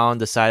flowing down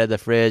the side of the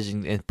fridge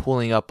and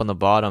pooling up on the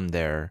bottom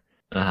there.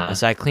 Uh-huh. And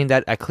so I cleaned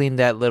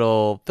that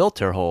little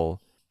filter hole.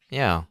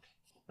 Yeah.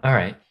 All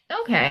right.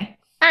 Okay.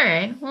 All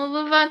right. We'll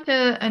move on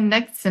to a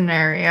next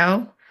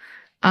scenario.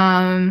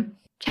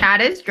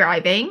 Chad is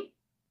driving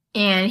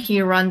and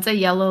he runs a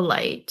yellow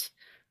light.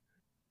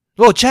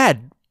 Whoa,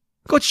 Chad!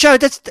 Coach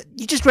Chad,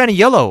 you just ran a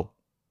yellow.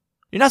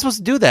 You're not supposed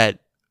to do that.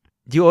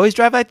 Do you always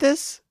drive like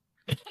this?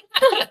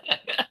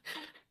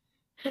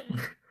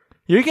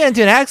 You're getting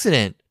into an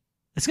accident.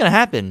 It's gonna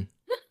happen.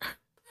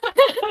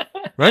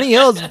 Running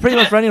yellow is pretty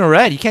much running a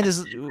red. You can't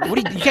just you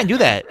can't do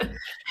that.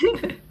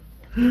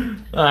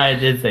 I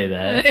did say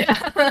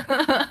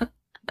that.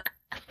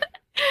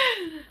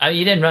 I mean,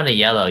 you didn't run a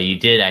yellow. You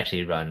did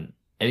actually run.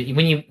 I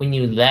mean, when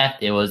you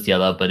left, it was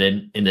yellow, but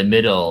in the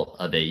middle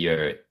of it,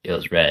 it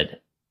was red.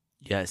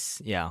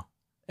 Yes, yeah.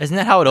 Isn't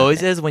that how it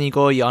always is when you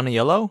go on a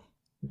yellow?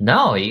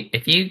 No,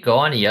 if you go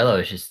on a yellow,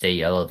 it should stay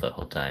yellow the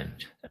whole time.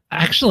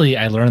 Actually,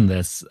 I learned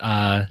this.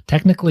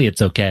 Technically,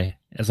 it's okay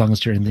as long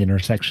as you're in the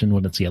intersection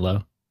when it's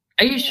yellow.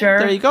 Are you sure?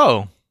 There you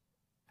go.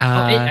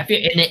 If you're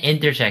in the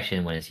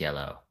intersection when it's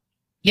yellow.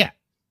 Yeah.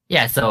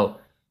 Yeah. So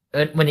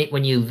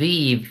when you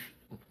leave,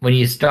 when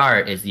you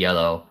start, it's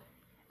yellow,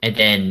 and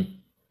then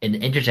in the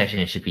intersection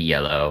it should be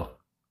yellow,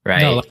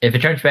 right? No. If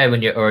it turns red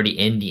when you're already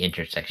in the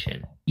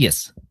intersection.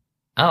 Yes.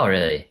 Oh,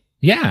 really?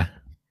 Yeah.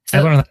 I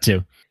So, learned that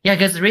too. yeah,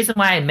 because the reason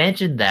why I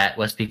mentioned that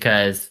was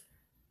because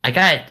I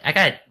got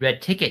a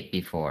red ticket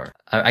before.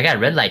 I got a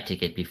red light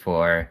ticket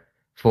before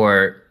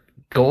for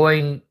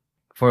going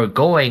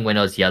when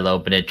it was yellow,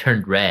 but it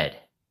turned red.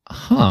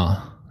 Huh.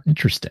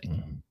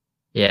 Interesting.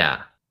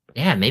 Yeah.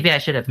 Yeah, maybe I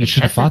should have You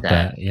should have tested thought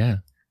that. Yeah.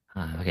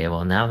 Okay,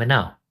 well now we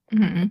know.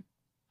 Mhm.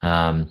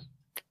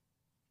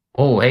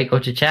 Oh, hey,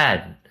 Coach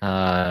Chad.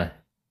 That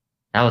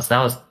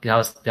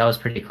was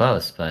pretty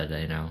close, but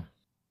you know,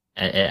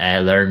 I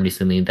learned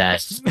recently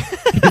that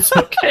it's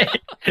okay.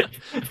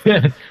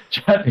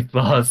 Traffic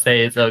laws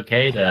say it's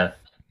okay to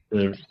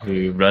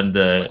run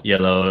the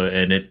yellow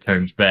and it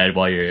turns red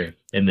while you're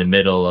in the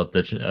middle of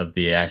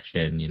the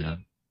action. You know,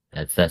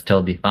 that's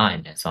totally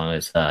fine as long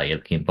as you're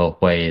looking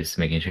both ways,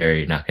 making sure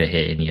you're not going to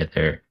hit any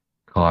other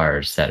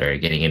cars that are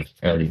getting an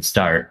early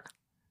start.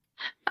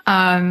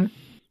 I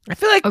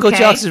feel like Okay.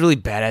 Coach Alex is really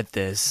bad at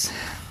this.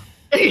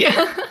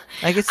 Yeah.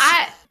 Like it's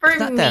For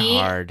not me, that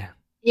hard.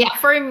 Yeah,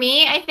 for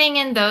me, I think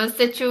in those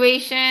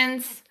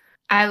situations,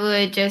 I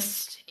would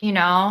just, and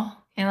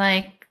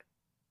like,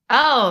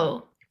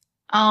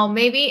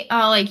 maybe,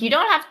 like, you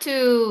don't have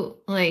to,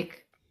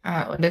 like,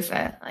 what is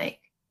that? Like,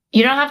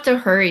 you don't have to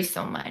hurry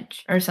so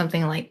much or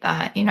something like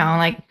that,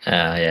 like,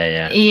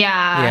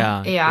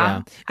 Yeah.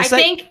 yeah. I It's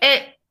like, think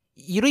it,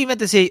 you don't even have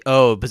to say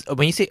 "oh," but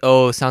when you say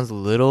 "oh," it sounds a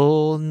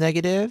little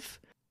negative.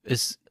 I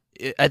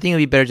think it'd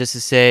be better just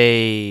to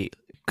say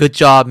 "good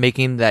job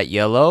making that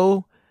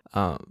yellow."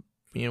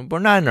 We're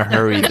not in a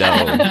hurry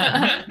though.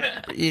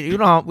 We're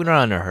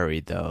not in a hurry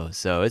though,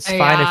 so it's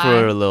fine if Yeah.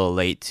 we're a little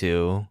late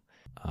too.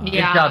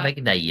 Yeah. Good job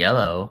making that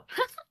yellow.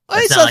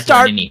 Let's It's not like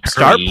start we're in any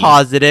start hurry.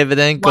 positive and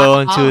then go Wow.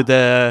 into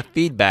the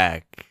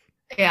feedback.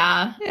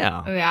 yeah.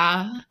 Yeah.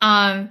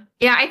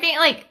 Yeah, I think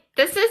like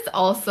this is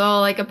also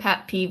like a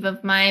pet peeve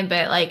of mine,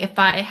 but like if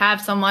I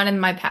have someone in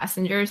my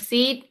passenger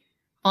seat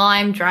while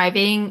I'm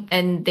driving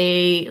and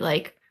they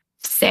like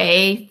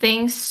say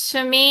things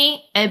to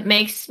me, it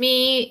makes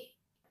me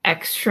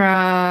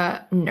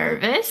extra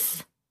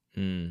nervous.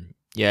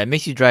 Yeah, it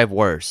makes you drive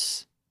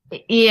worse.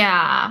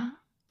 Yeah.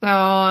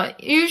 So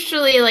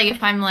usually like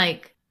if I'm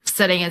like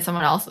sitting in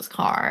someone else's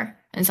car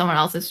and someone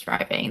else is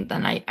driving,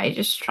 then I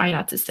just try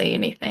not to say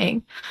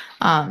anything.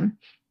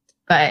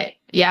 But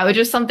yeah, it was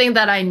just something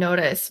that I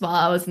noticed while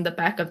I was in the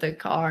back of the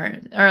car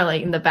or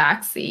like in the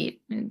back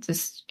seat. And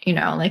just,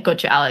 like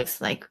Coach Alex,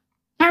 like,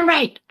 turn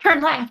right,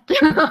 turn left.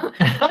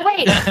 Oh,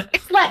 wait,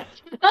 it's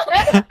left.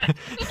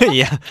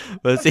 Yeah,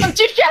 but see, Coach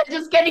Chad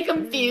just getting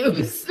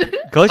confused.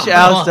 Coach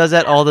Alex does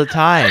that all the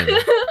time.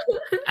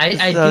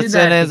 I So do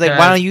then that it's like, why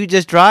because- don't you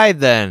just drive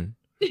then?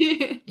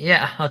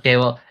 Yeah, okay,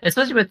 well,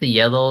 especially with the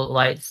yellow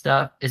light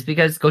stuff, it's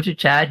because Coach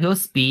Chad, he'll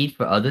speed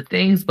for other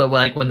things, but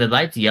when the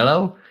light's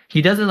yellow,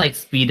 he doesn't like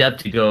speed up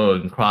to go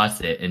and cross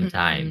it in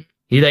time.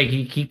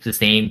 He keeps the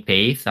same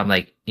pace. I'm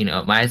like,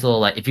 might as well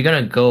like if you're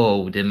gonna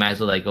go, then might as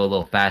well like go a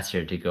little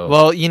faster to go.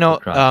 Well,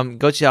 across.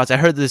 Coach Alex, I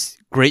heard this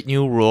great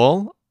new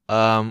rule,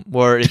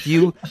 where if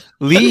you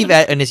leave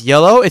and it's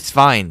yellow, it's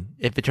fine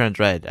if it turns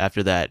red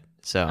after that.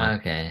 So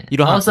Okay. you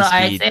don't have also, to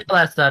I speed. say all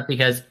that stuff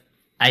because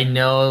I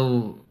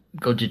know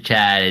Coach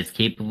Chad is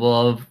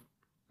capable of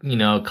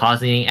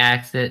causing an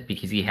accident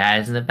because he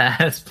has in the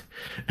past.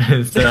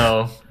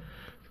 So,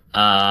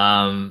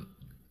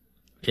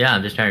 yeah,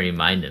 I'm just trying to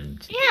remind him.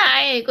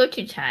 Yeah,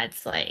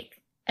 gochujang's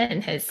like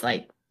in his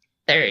like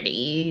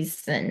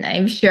 30s, and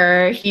I'm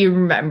sure he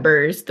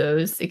remembers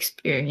those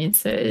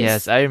experiences.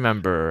 Yes, I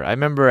remember. I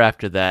remember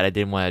after that I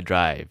didn't want to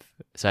drive.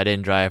 So I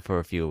didn't drive for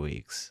a few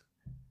weeks.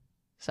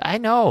 So I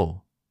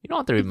know. You don't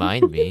have to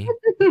remind me.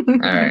 All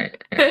right.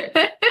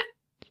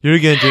 You're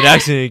gonna do an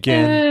accident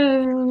again.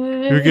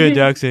 You're gonna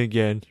do an accident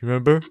again. You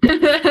remember?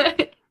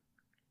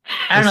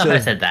 I don't know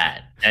if I said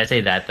that. Did I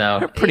say that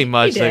though? Pretty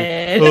much. You Like,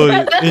 did.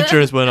 oh,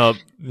 insurance went up.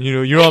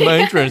 You're on my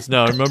insurance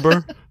now.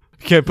 Remember?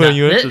 I can't put on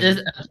your This insurance.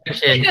 is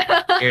objection.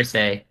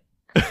 Hearsay.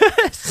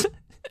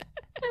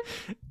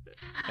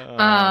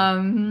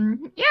 Yeah,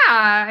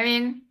 I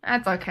mean,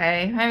 that's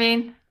okay. I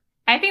mean,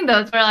 I think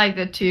those were like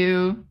the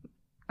two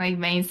like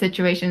main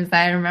situations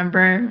that I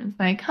remember. It's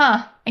like,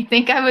 I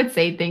think I would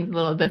say things a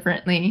little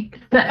differently.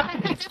 All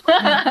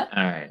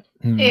right.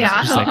 Yeah.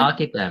 I'll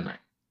keep that in mind.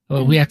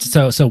 Well, we have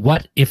to. So,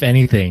 what, if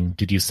anything,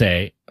 did you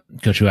say,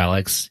 Gochu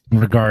Alex, in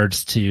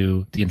regards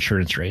to the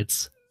insurance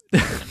rates?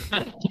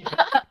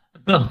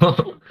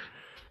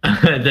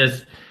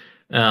 This,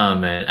 oh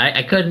man,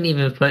 I couldn't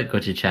even put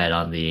gochujang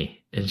on the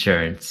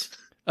insurance.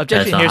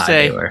 Objection, That's how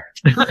high hearsay. they were.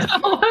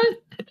 What?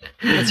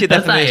 Let's see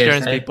that That's from the not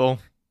insurance hearsay. people.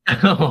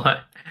 What?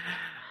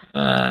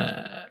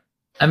 I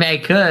mean, I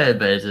could,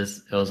 but it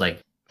was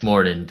like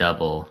more than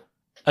double.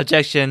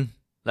 Objection.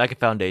 Lack of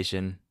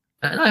foundation.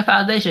 No,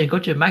 foundation.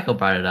 Gochu Michael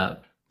brought it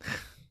up.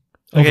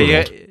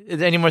 Okay, Overruled. is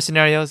there any more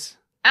scenarios?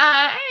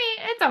 I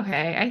mean, it's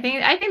okay. I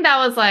think that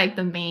was like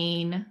the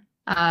main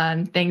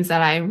things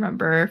that I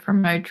remember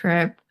from my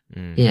trip.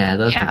 Mm. Yeah,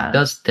 Yeah.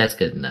 that's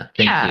good enough.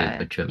 Thank Yeah,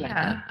 you, Gochu.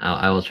 yeah.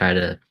 I will try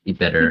to be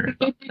better.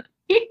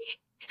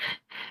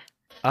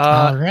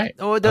 All right.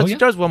 Oh, yeah.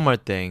 there's one more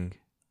thing.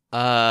 Is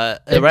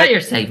that Right,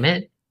 your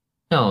segment?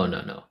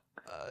 No.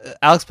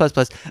 Alex plus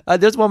plus.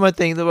 There's one more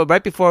thing.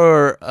 Right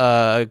before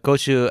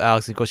Gochu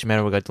Alex and Gochu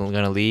Man were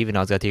gonna leave, and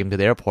I was gonna take him to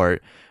the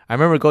airport. I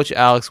remember Gochu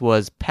Alex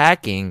was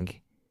packing,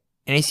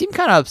 and he seemed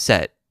kind of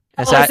upset.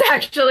 And so That was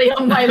actually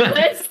on my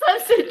list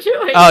of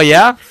situations. oh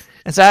yeah,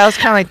 and so I was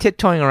kind of like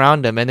tiptoeing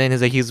around him, and then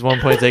he's one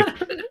point he's like,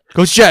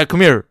 "Gochu Jack,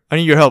 come here, I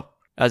need your help."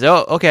 I was like,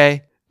 "Oh,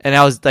 okay," and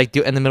I was like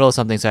in the middle of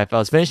something, so I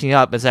was finishing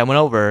up, and so I went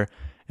over, and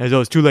I was,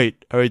 "Oh, it's too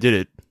late. I already did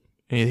it."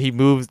 And he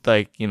moved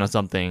like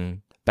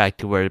something back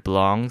to where it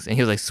belongs, and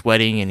he was like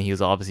sweating, and he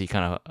was obviously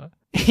kind of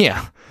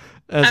yeah.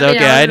 I was I mean,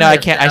 okay. I I was know I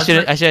really can't.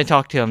 upset. I shouldn't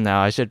talk to him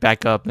now. I should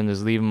back up and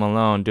just leave him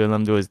alone, let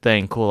him do his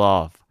thing, cool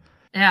off.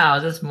 Yeah,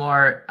 I was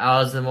more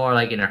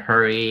like in a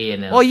hurry,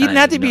 and Well, you didn't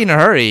have to be in a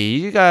hurry.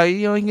 You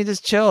can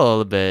just chill a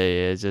little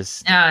bit. It's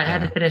just Yeah, I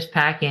had to finish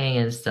packing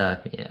and stuff.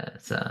 Yeah,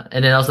 so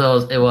and then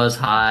also it was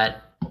hot.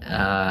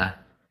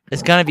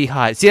 It's gonna be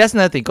hot. See, that's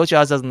another thing. Coach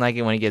Oz doesn't like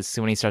it when he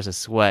starts to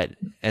sweat,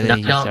 and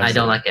then I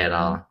don't like it at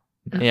all.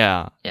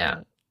 Yeah,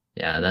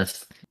 Yeah,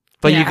 that's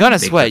but Yeah. you're gonna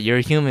Big sweat. fan. You're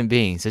a human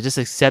being, so just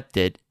accept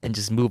it and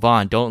just move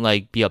on. Don't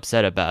like be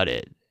upset about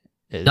it.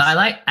 It's- no.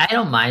 I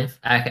don't mind.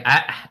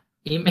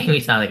 You make me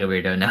sound like a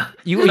weirdo now.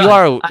 you No,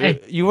 are I-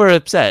 you were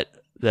upset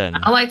then. I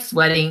don't like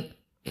sweating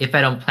if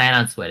I don't plan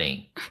on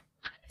sweating.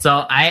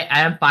 So I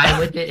am fine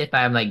with it if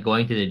I'm like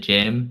going to the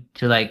gym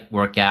to like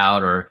work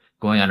out or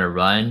going on a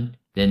run.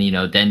 Then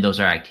then those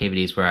are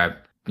activities where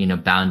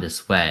I'm bound to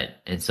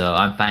sweat, and so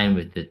I'm fine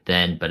with it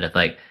then. But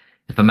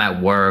if I'm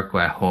at work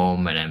or at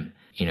home and I'm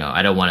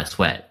I don't want to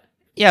sweat.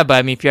 Yeah, but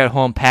I mean, if you're at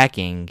home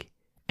packing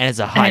and it's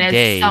a hot and it's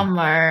day,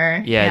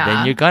 summer. yeah,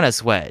 then you're gonna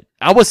sweat.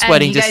 I was And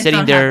sweating you just guys sitting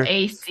don't there. have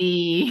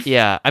AC.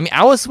 Yeah, I mean,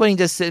 I was sweating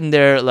just sitting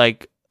there,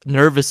 like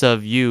nervous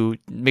of you,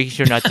 making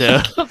sure not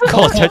to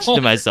call attention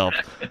to myself.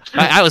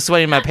 I was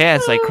sweating my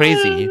pants like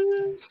crazy,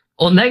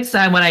 Well, next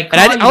time when I call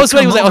and I was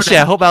sweating. come Was like, oh over shit! I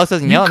to- hope Alex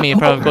doesn't you yell at me in come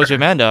front of over. Coach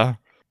Amanda.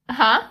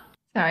 Huh?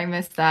 Sorry, I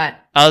missed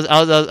that.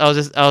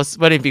 I was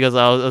sweating because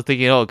I was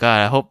thinking, oh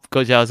god, I hope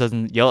Coach Alex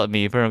doesn't yell at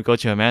me in front of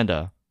Coach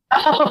Amanda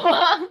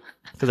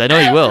because I know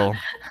he will.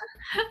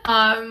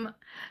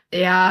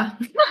 Yeah.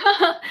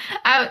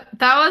 That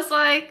was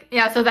like,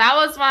 yeah, so that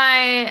was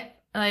my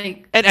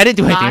like And I didn't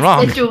do anything last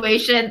wrong.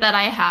 situation that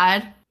I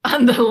had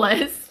on the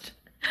list.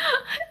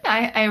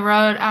 I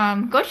wrote,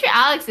 Gochu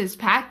Alex is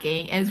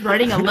packing and is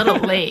running a little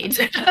late.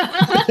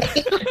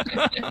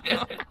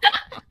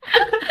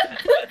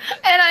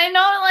 And I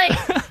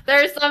know, like,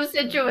 there are some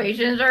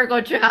situations where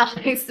Gochu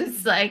Alex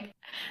is like,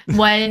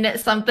 when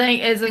something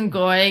isn't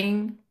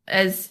going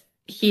as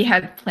he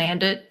had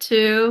planned it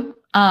to,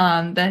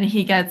 then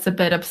he gets a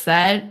bit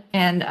upset.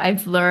 And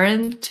I've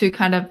learned to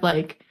kind of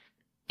like,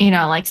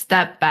 like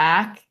step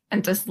back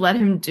and just let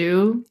him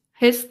do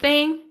his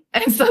thing.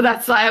 And so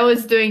that's why I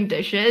was doing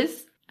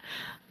dishes.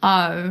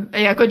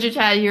 Yeah, Coach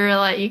Chad,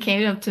 you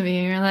came up to me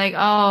and you're like,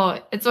 oh,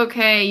 it's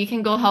okay. You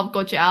can go help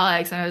Coach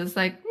Alex. And I was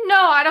like, no,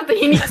 I don't think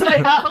he needs my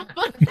help.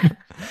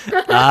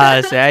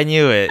 See, I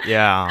knew it.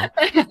 Yeah.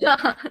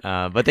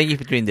 But thank you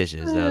for doing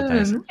dishes. That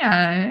was nice.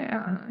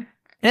 Yeah.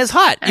 And it's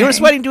hot. You were Alright.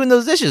 sweating doing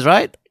those dishes,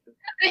 right?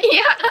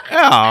 Yeah.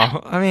 Yeah.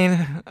 I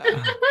mean,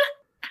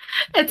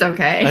 It's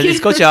okay. Is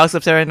Coach Alex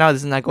upset right now?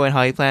 This is not going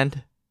how he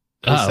planned.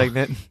 This Oh.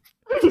 segment.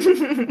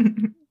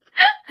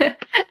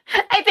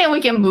 I think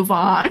we can move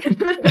on.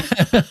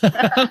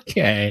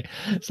 Okay.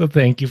 So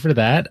thank you for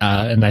that.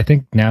 And I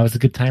think now is a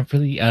good time for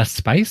the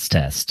spice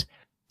test.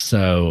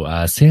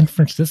 So San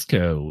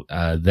Francisco,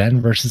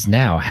 then versus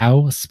now.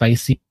 How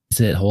spicy is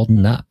it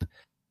holding up?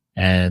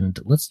 And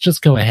let's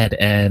just go ahead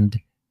and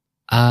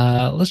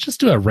let's just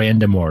do a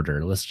random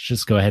order. Let's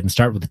just go ahead and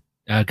start with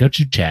go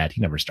to Chad.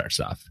 He never starts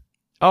off.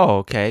 Oh,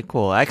 okay,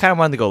 cool. I kind of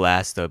wanted to go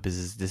last though,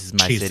 because this is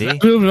my Jeez. city.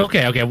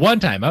 Okay.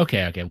 One time.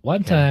 Okay.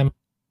 One time.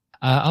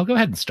 I'll go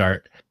ahead and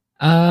start.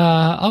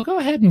 I'll go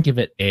ahead and give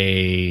it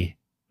a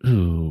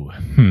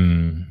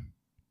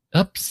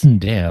ups and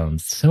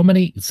downs.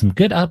 Some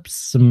good ups,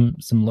 some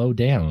low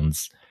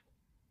downs.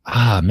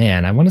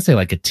 Man, I want to say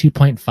like a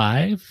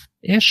 2.5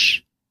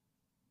 ish.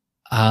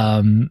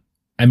 I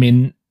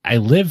mean, I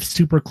live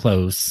super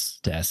close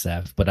to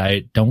SF, but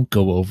I don't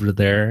go over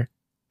there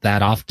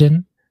that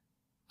often.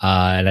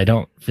 And I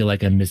don't feel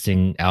like I'm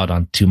missing out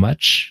on too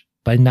much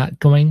by not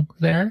going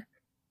there.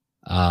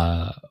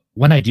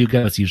 When I do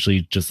go, it's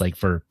usually just like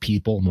for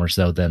people more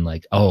so than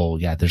like, oh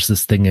yeah, there's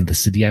this thing in the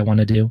city I want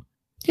to do.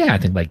 Yeah, I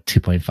think like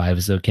 2.5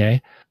 is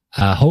okay.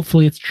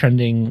 Hopefully it's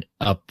trending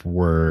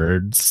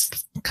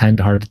upwards. Kind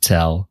of hard to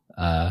tell.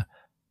 But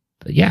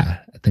yeah,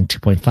 I think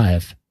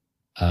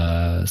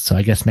 2.5. So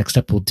I guess next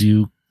up we'll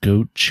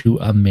go to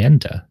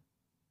Amanda.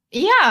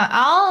 Yeah,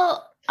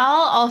 I'll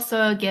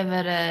also give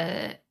it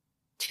a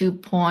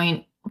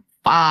 2.5.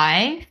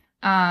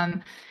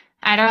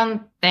 I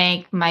don't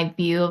think my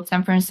view of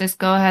San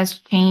Francisco has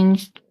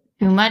changed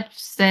too much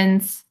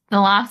since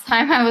the last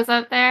time I was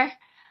up there.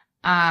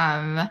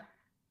 But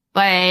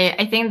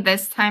I think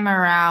this time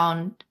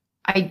around,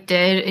 I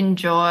did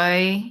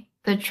enjoy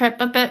the trip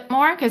a bit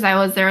more because I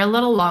was there a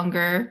little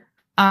longer.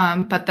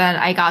 But then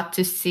I got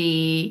to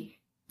see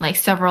like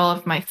several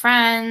of my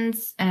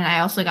friends, and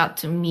I also got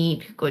to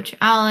meet Coach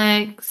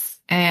Alex,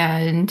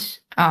 and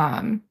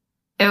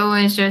it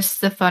was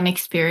just a fun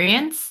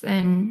experience.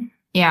 And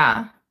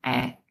yeah.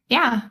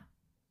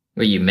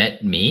 Where you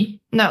met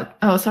me? No.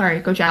 Oh,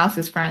 sorry. Coach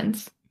Alex's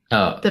friends.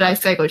 Oh. Did I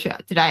say Coach?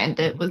 Did I end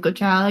it with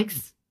Coach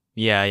Alex?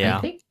 Yeah.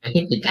 I think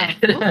you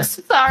did.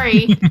 Oops,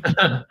 sorry.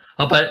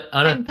 But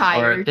I'm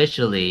tired.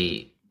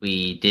 officially,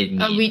 we did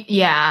meet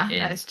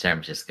in San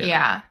Francisco.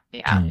 Yeah.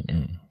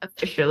 Mm-mm.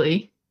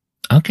 Officially.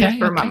 Okay. Just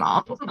for my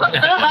mom.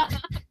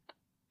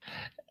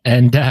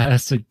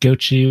 And so go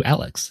to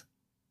Alex.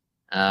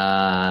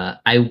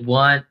 I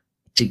want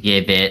to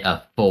give it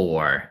a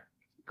 4.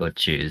 Go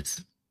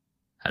choose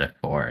out of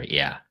 4.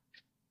 Yeah.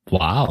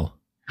 Wow.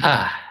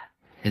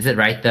 Is it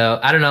right though?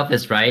 I don't know if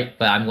it's right,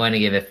 but I'm going to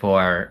give it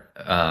 4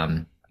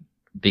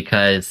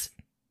 because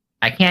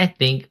I can't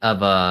think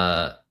of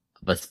a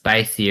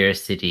spicier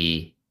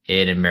city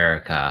in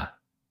America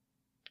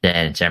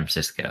than San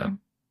Francisco.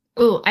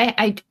 Oh,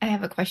 I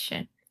have a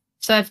question.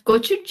 So if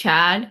Coach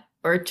Chad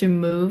were to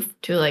move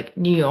to like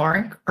New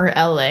York or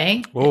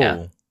LA,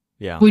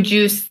 Yeah. would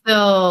you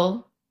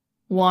still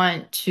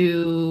want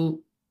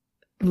to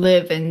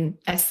live in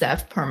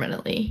SF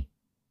permanently?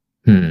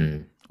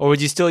 Or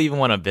would you still even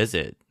want to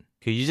visit?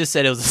 Because you just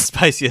said it was the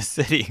spiciest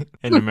city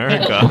in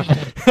America.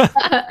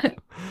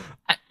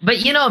 But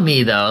you know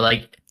me though,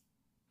 like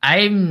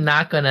I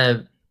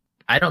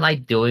don't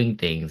like doing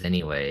things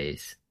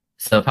anyways.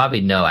 So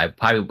probably no, I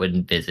probably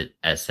wouldn't visit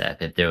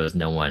SF if there was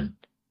no one,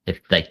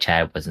 if like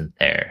Chad wasn't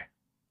there.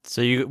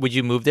 So would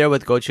you move there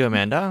with Gochu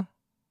Amanda?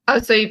 Oh,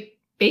 so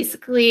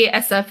basically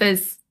SF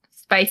is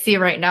spicy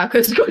right now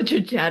because Coach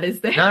Chad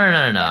is there.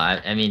 No.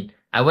 I mean,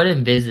 I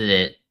wouldn't visit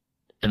it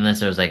unless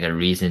there was like a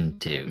reason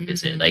to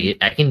visit. Like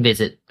I can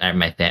visit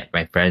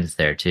my friends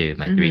there too,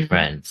 my 3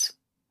 friends.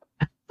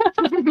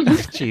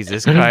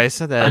 Jesus Christ,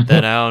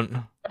 that out.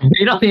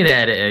 You don't need to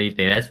edit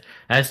anything.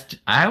 That's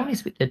I only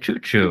speak the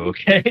true,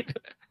 okay?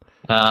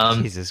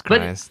 Jesus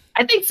Christ.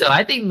 But I think so.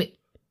 I think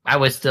I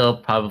would still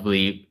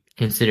probably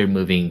consider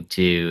moving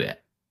to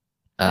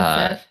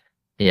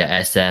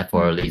SF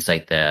or at least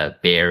like the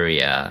Bay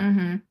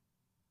Area.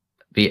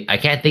 I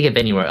can't think of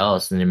anywhere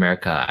else in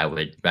America I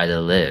would rather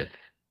live.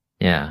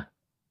 Yeah.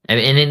 And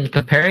in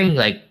comparing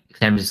like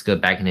San Francisco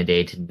back in the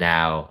day to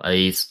now, at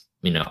least,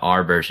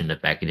 our version of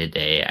back in the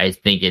day, I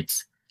think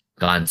it's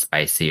gone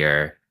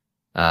spicier.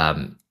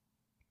 And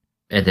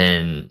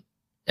then,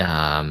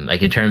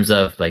 like in terms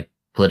of like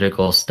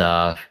political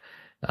stuff,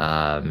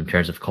 in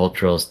terms of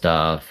cultural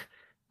stuff,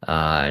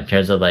 in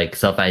terms of like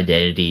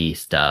self-identity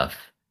stuff,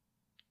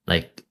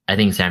 like I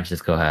think San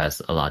Francisco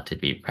has a lot to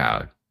be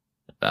proud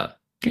about.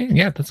 Okay,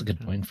 yeah, that's a good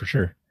point for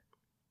sure.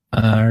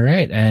 All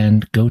right,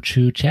 and go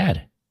to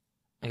Chad.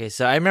 Okay,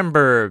 so I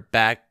remember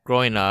back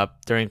growing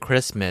up during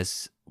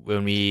Christmas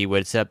when we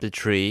would set up the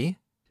tree,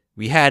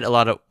 we had a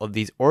lot of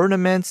these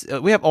ornaments.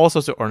 We have all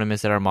sorts of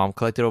ornaments that our mom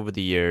collected over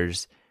the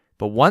years,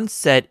 but one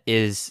set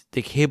is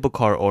the cable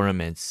car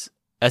ornaments,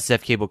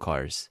 SF cable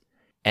cars.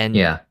 And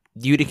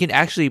you can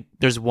actually,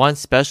 there's one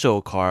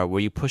special car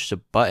where you push the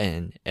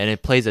button and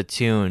it plays a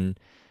tune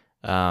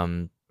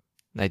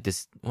like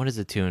this. What is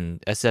the tune?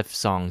 SF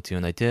song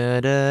tune, like da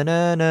da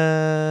da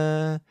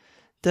da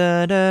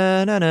da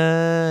da da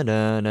da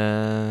da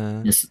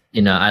da. Just,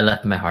 I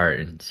left my heart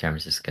in San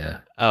Francisco.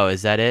 Oh,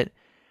 is that it?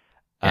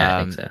 Yeah,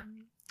 I think so.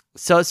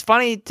 So it's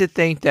funny to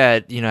think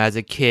that as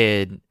a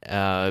kid,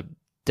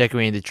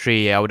 decorating the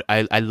tree,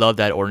 I love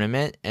that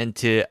ornament, and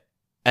to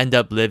end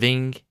up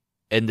living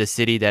in the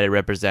city that it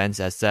represents,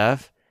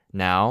 SF.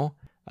 Now,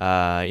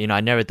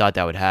 I never thought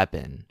that would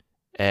happen.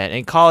 And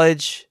in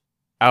college,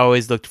 I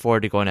always looked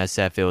forward to going to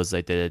SF. It was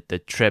like the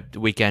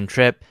weekend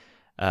trip.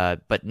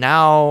 But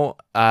now,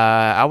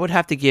 I would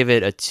have to give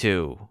it a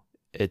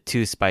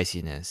 2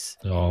 spiciness.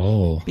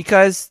 Oh.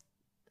 Because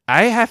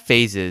I have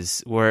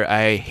phases where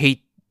I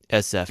hate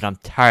SF and I'm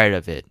tired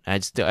of it. I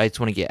just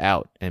want to get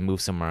out and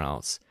move somewhere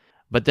else.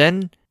 But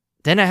then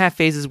I have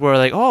phases where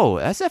like, oh,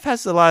 SF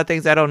has a lot of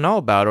things I don't know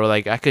about, or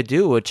like I could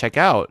do or check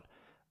out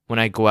when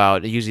I go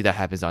out. Usually that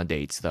happens on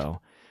dates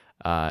though.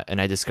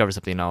 And I discover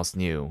something else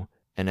new.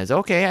 And it's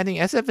okay, I think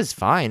SF is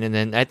fine. And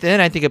then I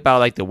think about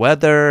like the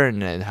weather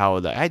and how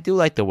I do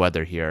like the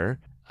weather here.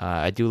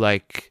 I do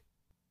like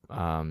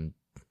the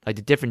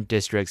different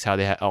districts, how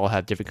they all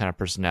have different kind of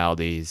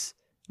personalities.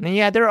 And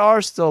yeah, there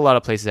are still a lot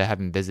of places I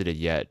haven't visited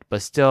yet,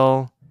 but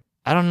still,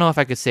 I don't know if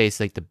I could say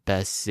it's like the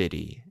best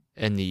city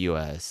in the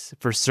U.S.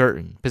 for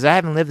certain, because I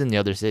haven't lived in the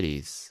other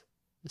cities.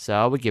 So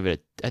I would give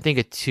it, I think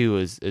a 2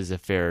 is a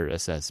fair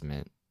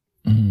assessment.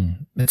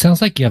 It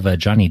sounds like you have a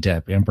Johnny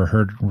Depp, Amber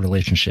Heard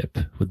relationship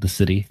with the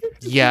city.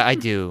 Yeah, I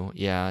do.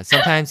 Yeah,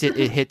 sometimes it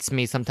hits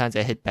me, sometimes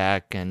I hit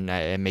back, and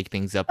I make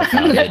things up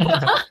about it.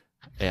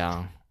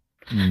 Yeah,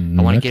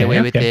 I want to get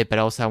away with it, but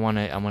also I want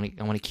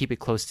to keep it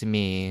close to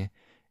me.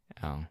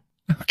 Oh.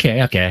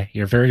 Okay.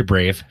 You're very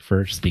brave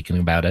for speaking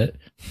about it.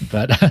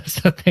 But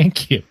so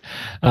thank you.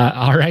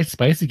 All right,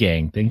 Spicy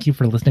Gang. Thank you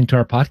for listening to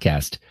our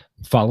podcast.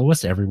 Follow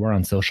us everywhere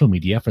on social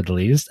media for the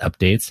latest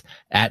updates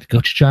at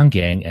Gochujang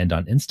Gang and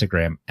on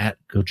Instagram at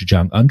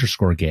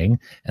Gochujang_gang.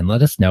 And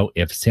let us know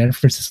if San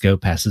Francisco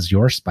passes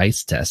your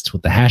spice test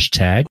with the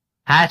hashtag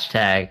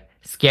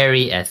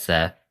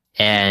 #ScarySF.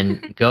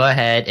 And go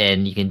ahead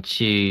and you can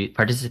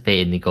participate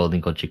in the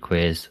Golden Culture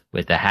Quiz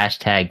with the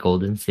hashtag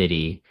Golden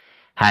City,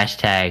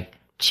 hashtag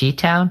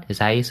Cheetown. Is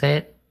that how you say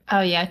it?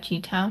 Oh yeah,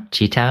 Cheetown.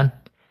 Cheetown?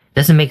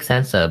 Doesn't make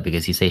sense though,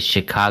 because you say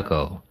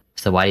Chicago.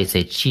 So why do you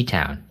say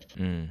Cheetown?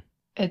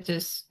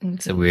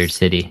 It's a weird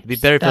city. It'd be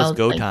better if it was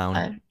spelled Go-Town.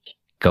 like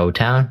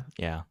Go-Town?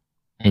 Yeah.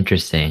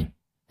 Interesting.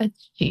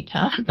 It's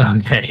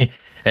Cheetown. Okay.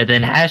 And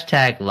then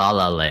hashtag La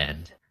La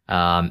Land.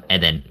 And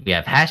then we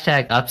have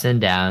hashtag ups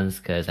and downs,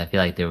 because I feel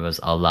like there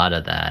was a lot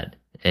of that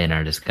in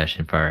our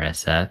discussion for our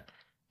SF.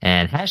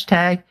 And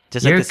hashtag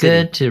Just like you're the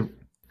city. good to...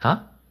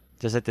 Huh?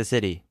 Just like the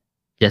city.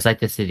 Just like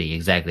the city,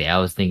 exactly. I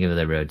was thinking of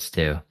the roads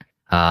too.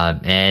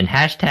 And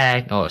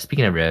hashtag,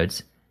 speaking of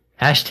roads,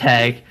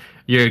 hashtag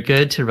you're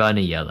good to run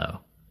a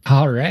yellow.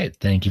 All right.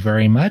 Thank you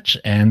very much.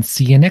 And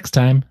see you next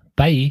time.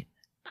 Bye.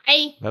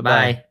 Bye.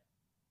 Bye-bye.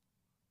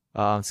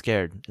 I'm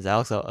scared. Is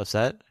Alex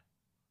upset?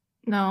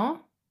 No.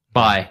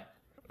 Bye.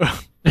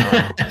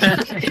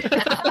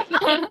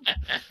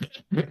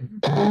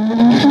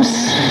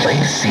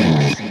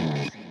 Spicy.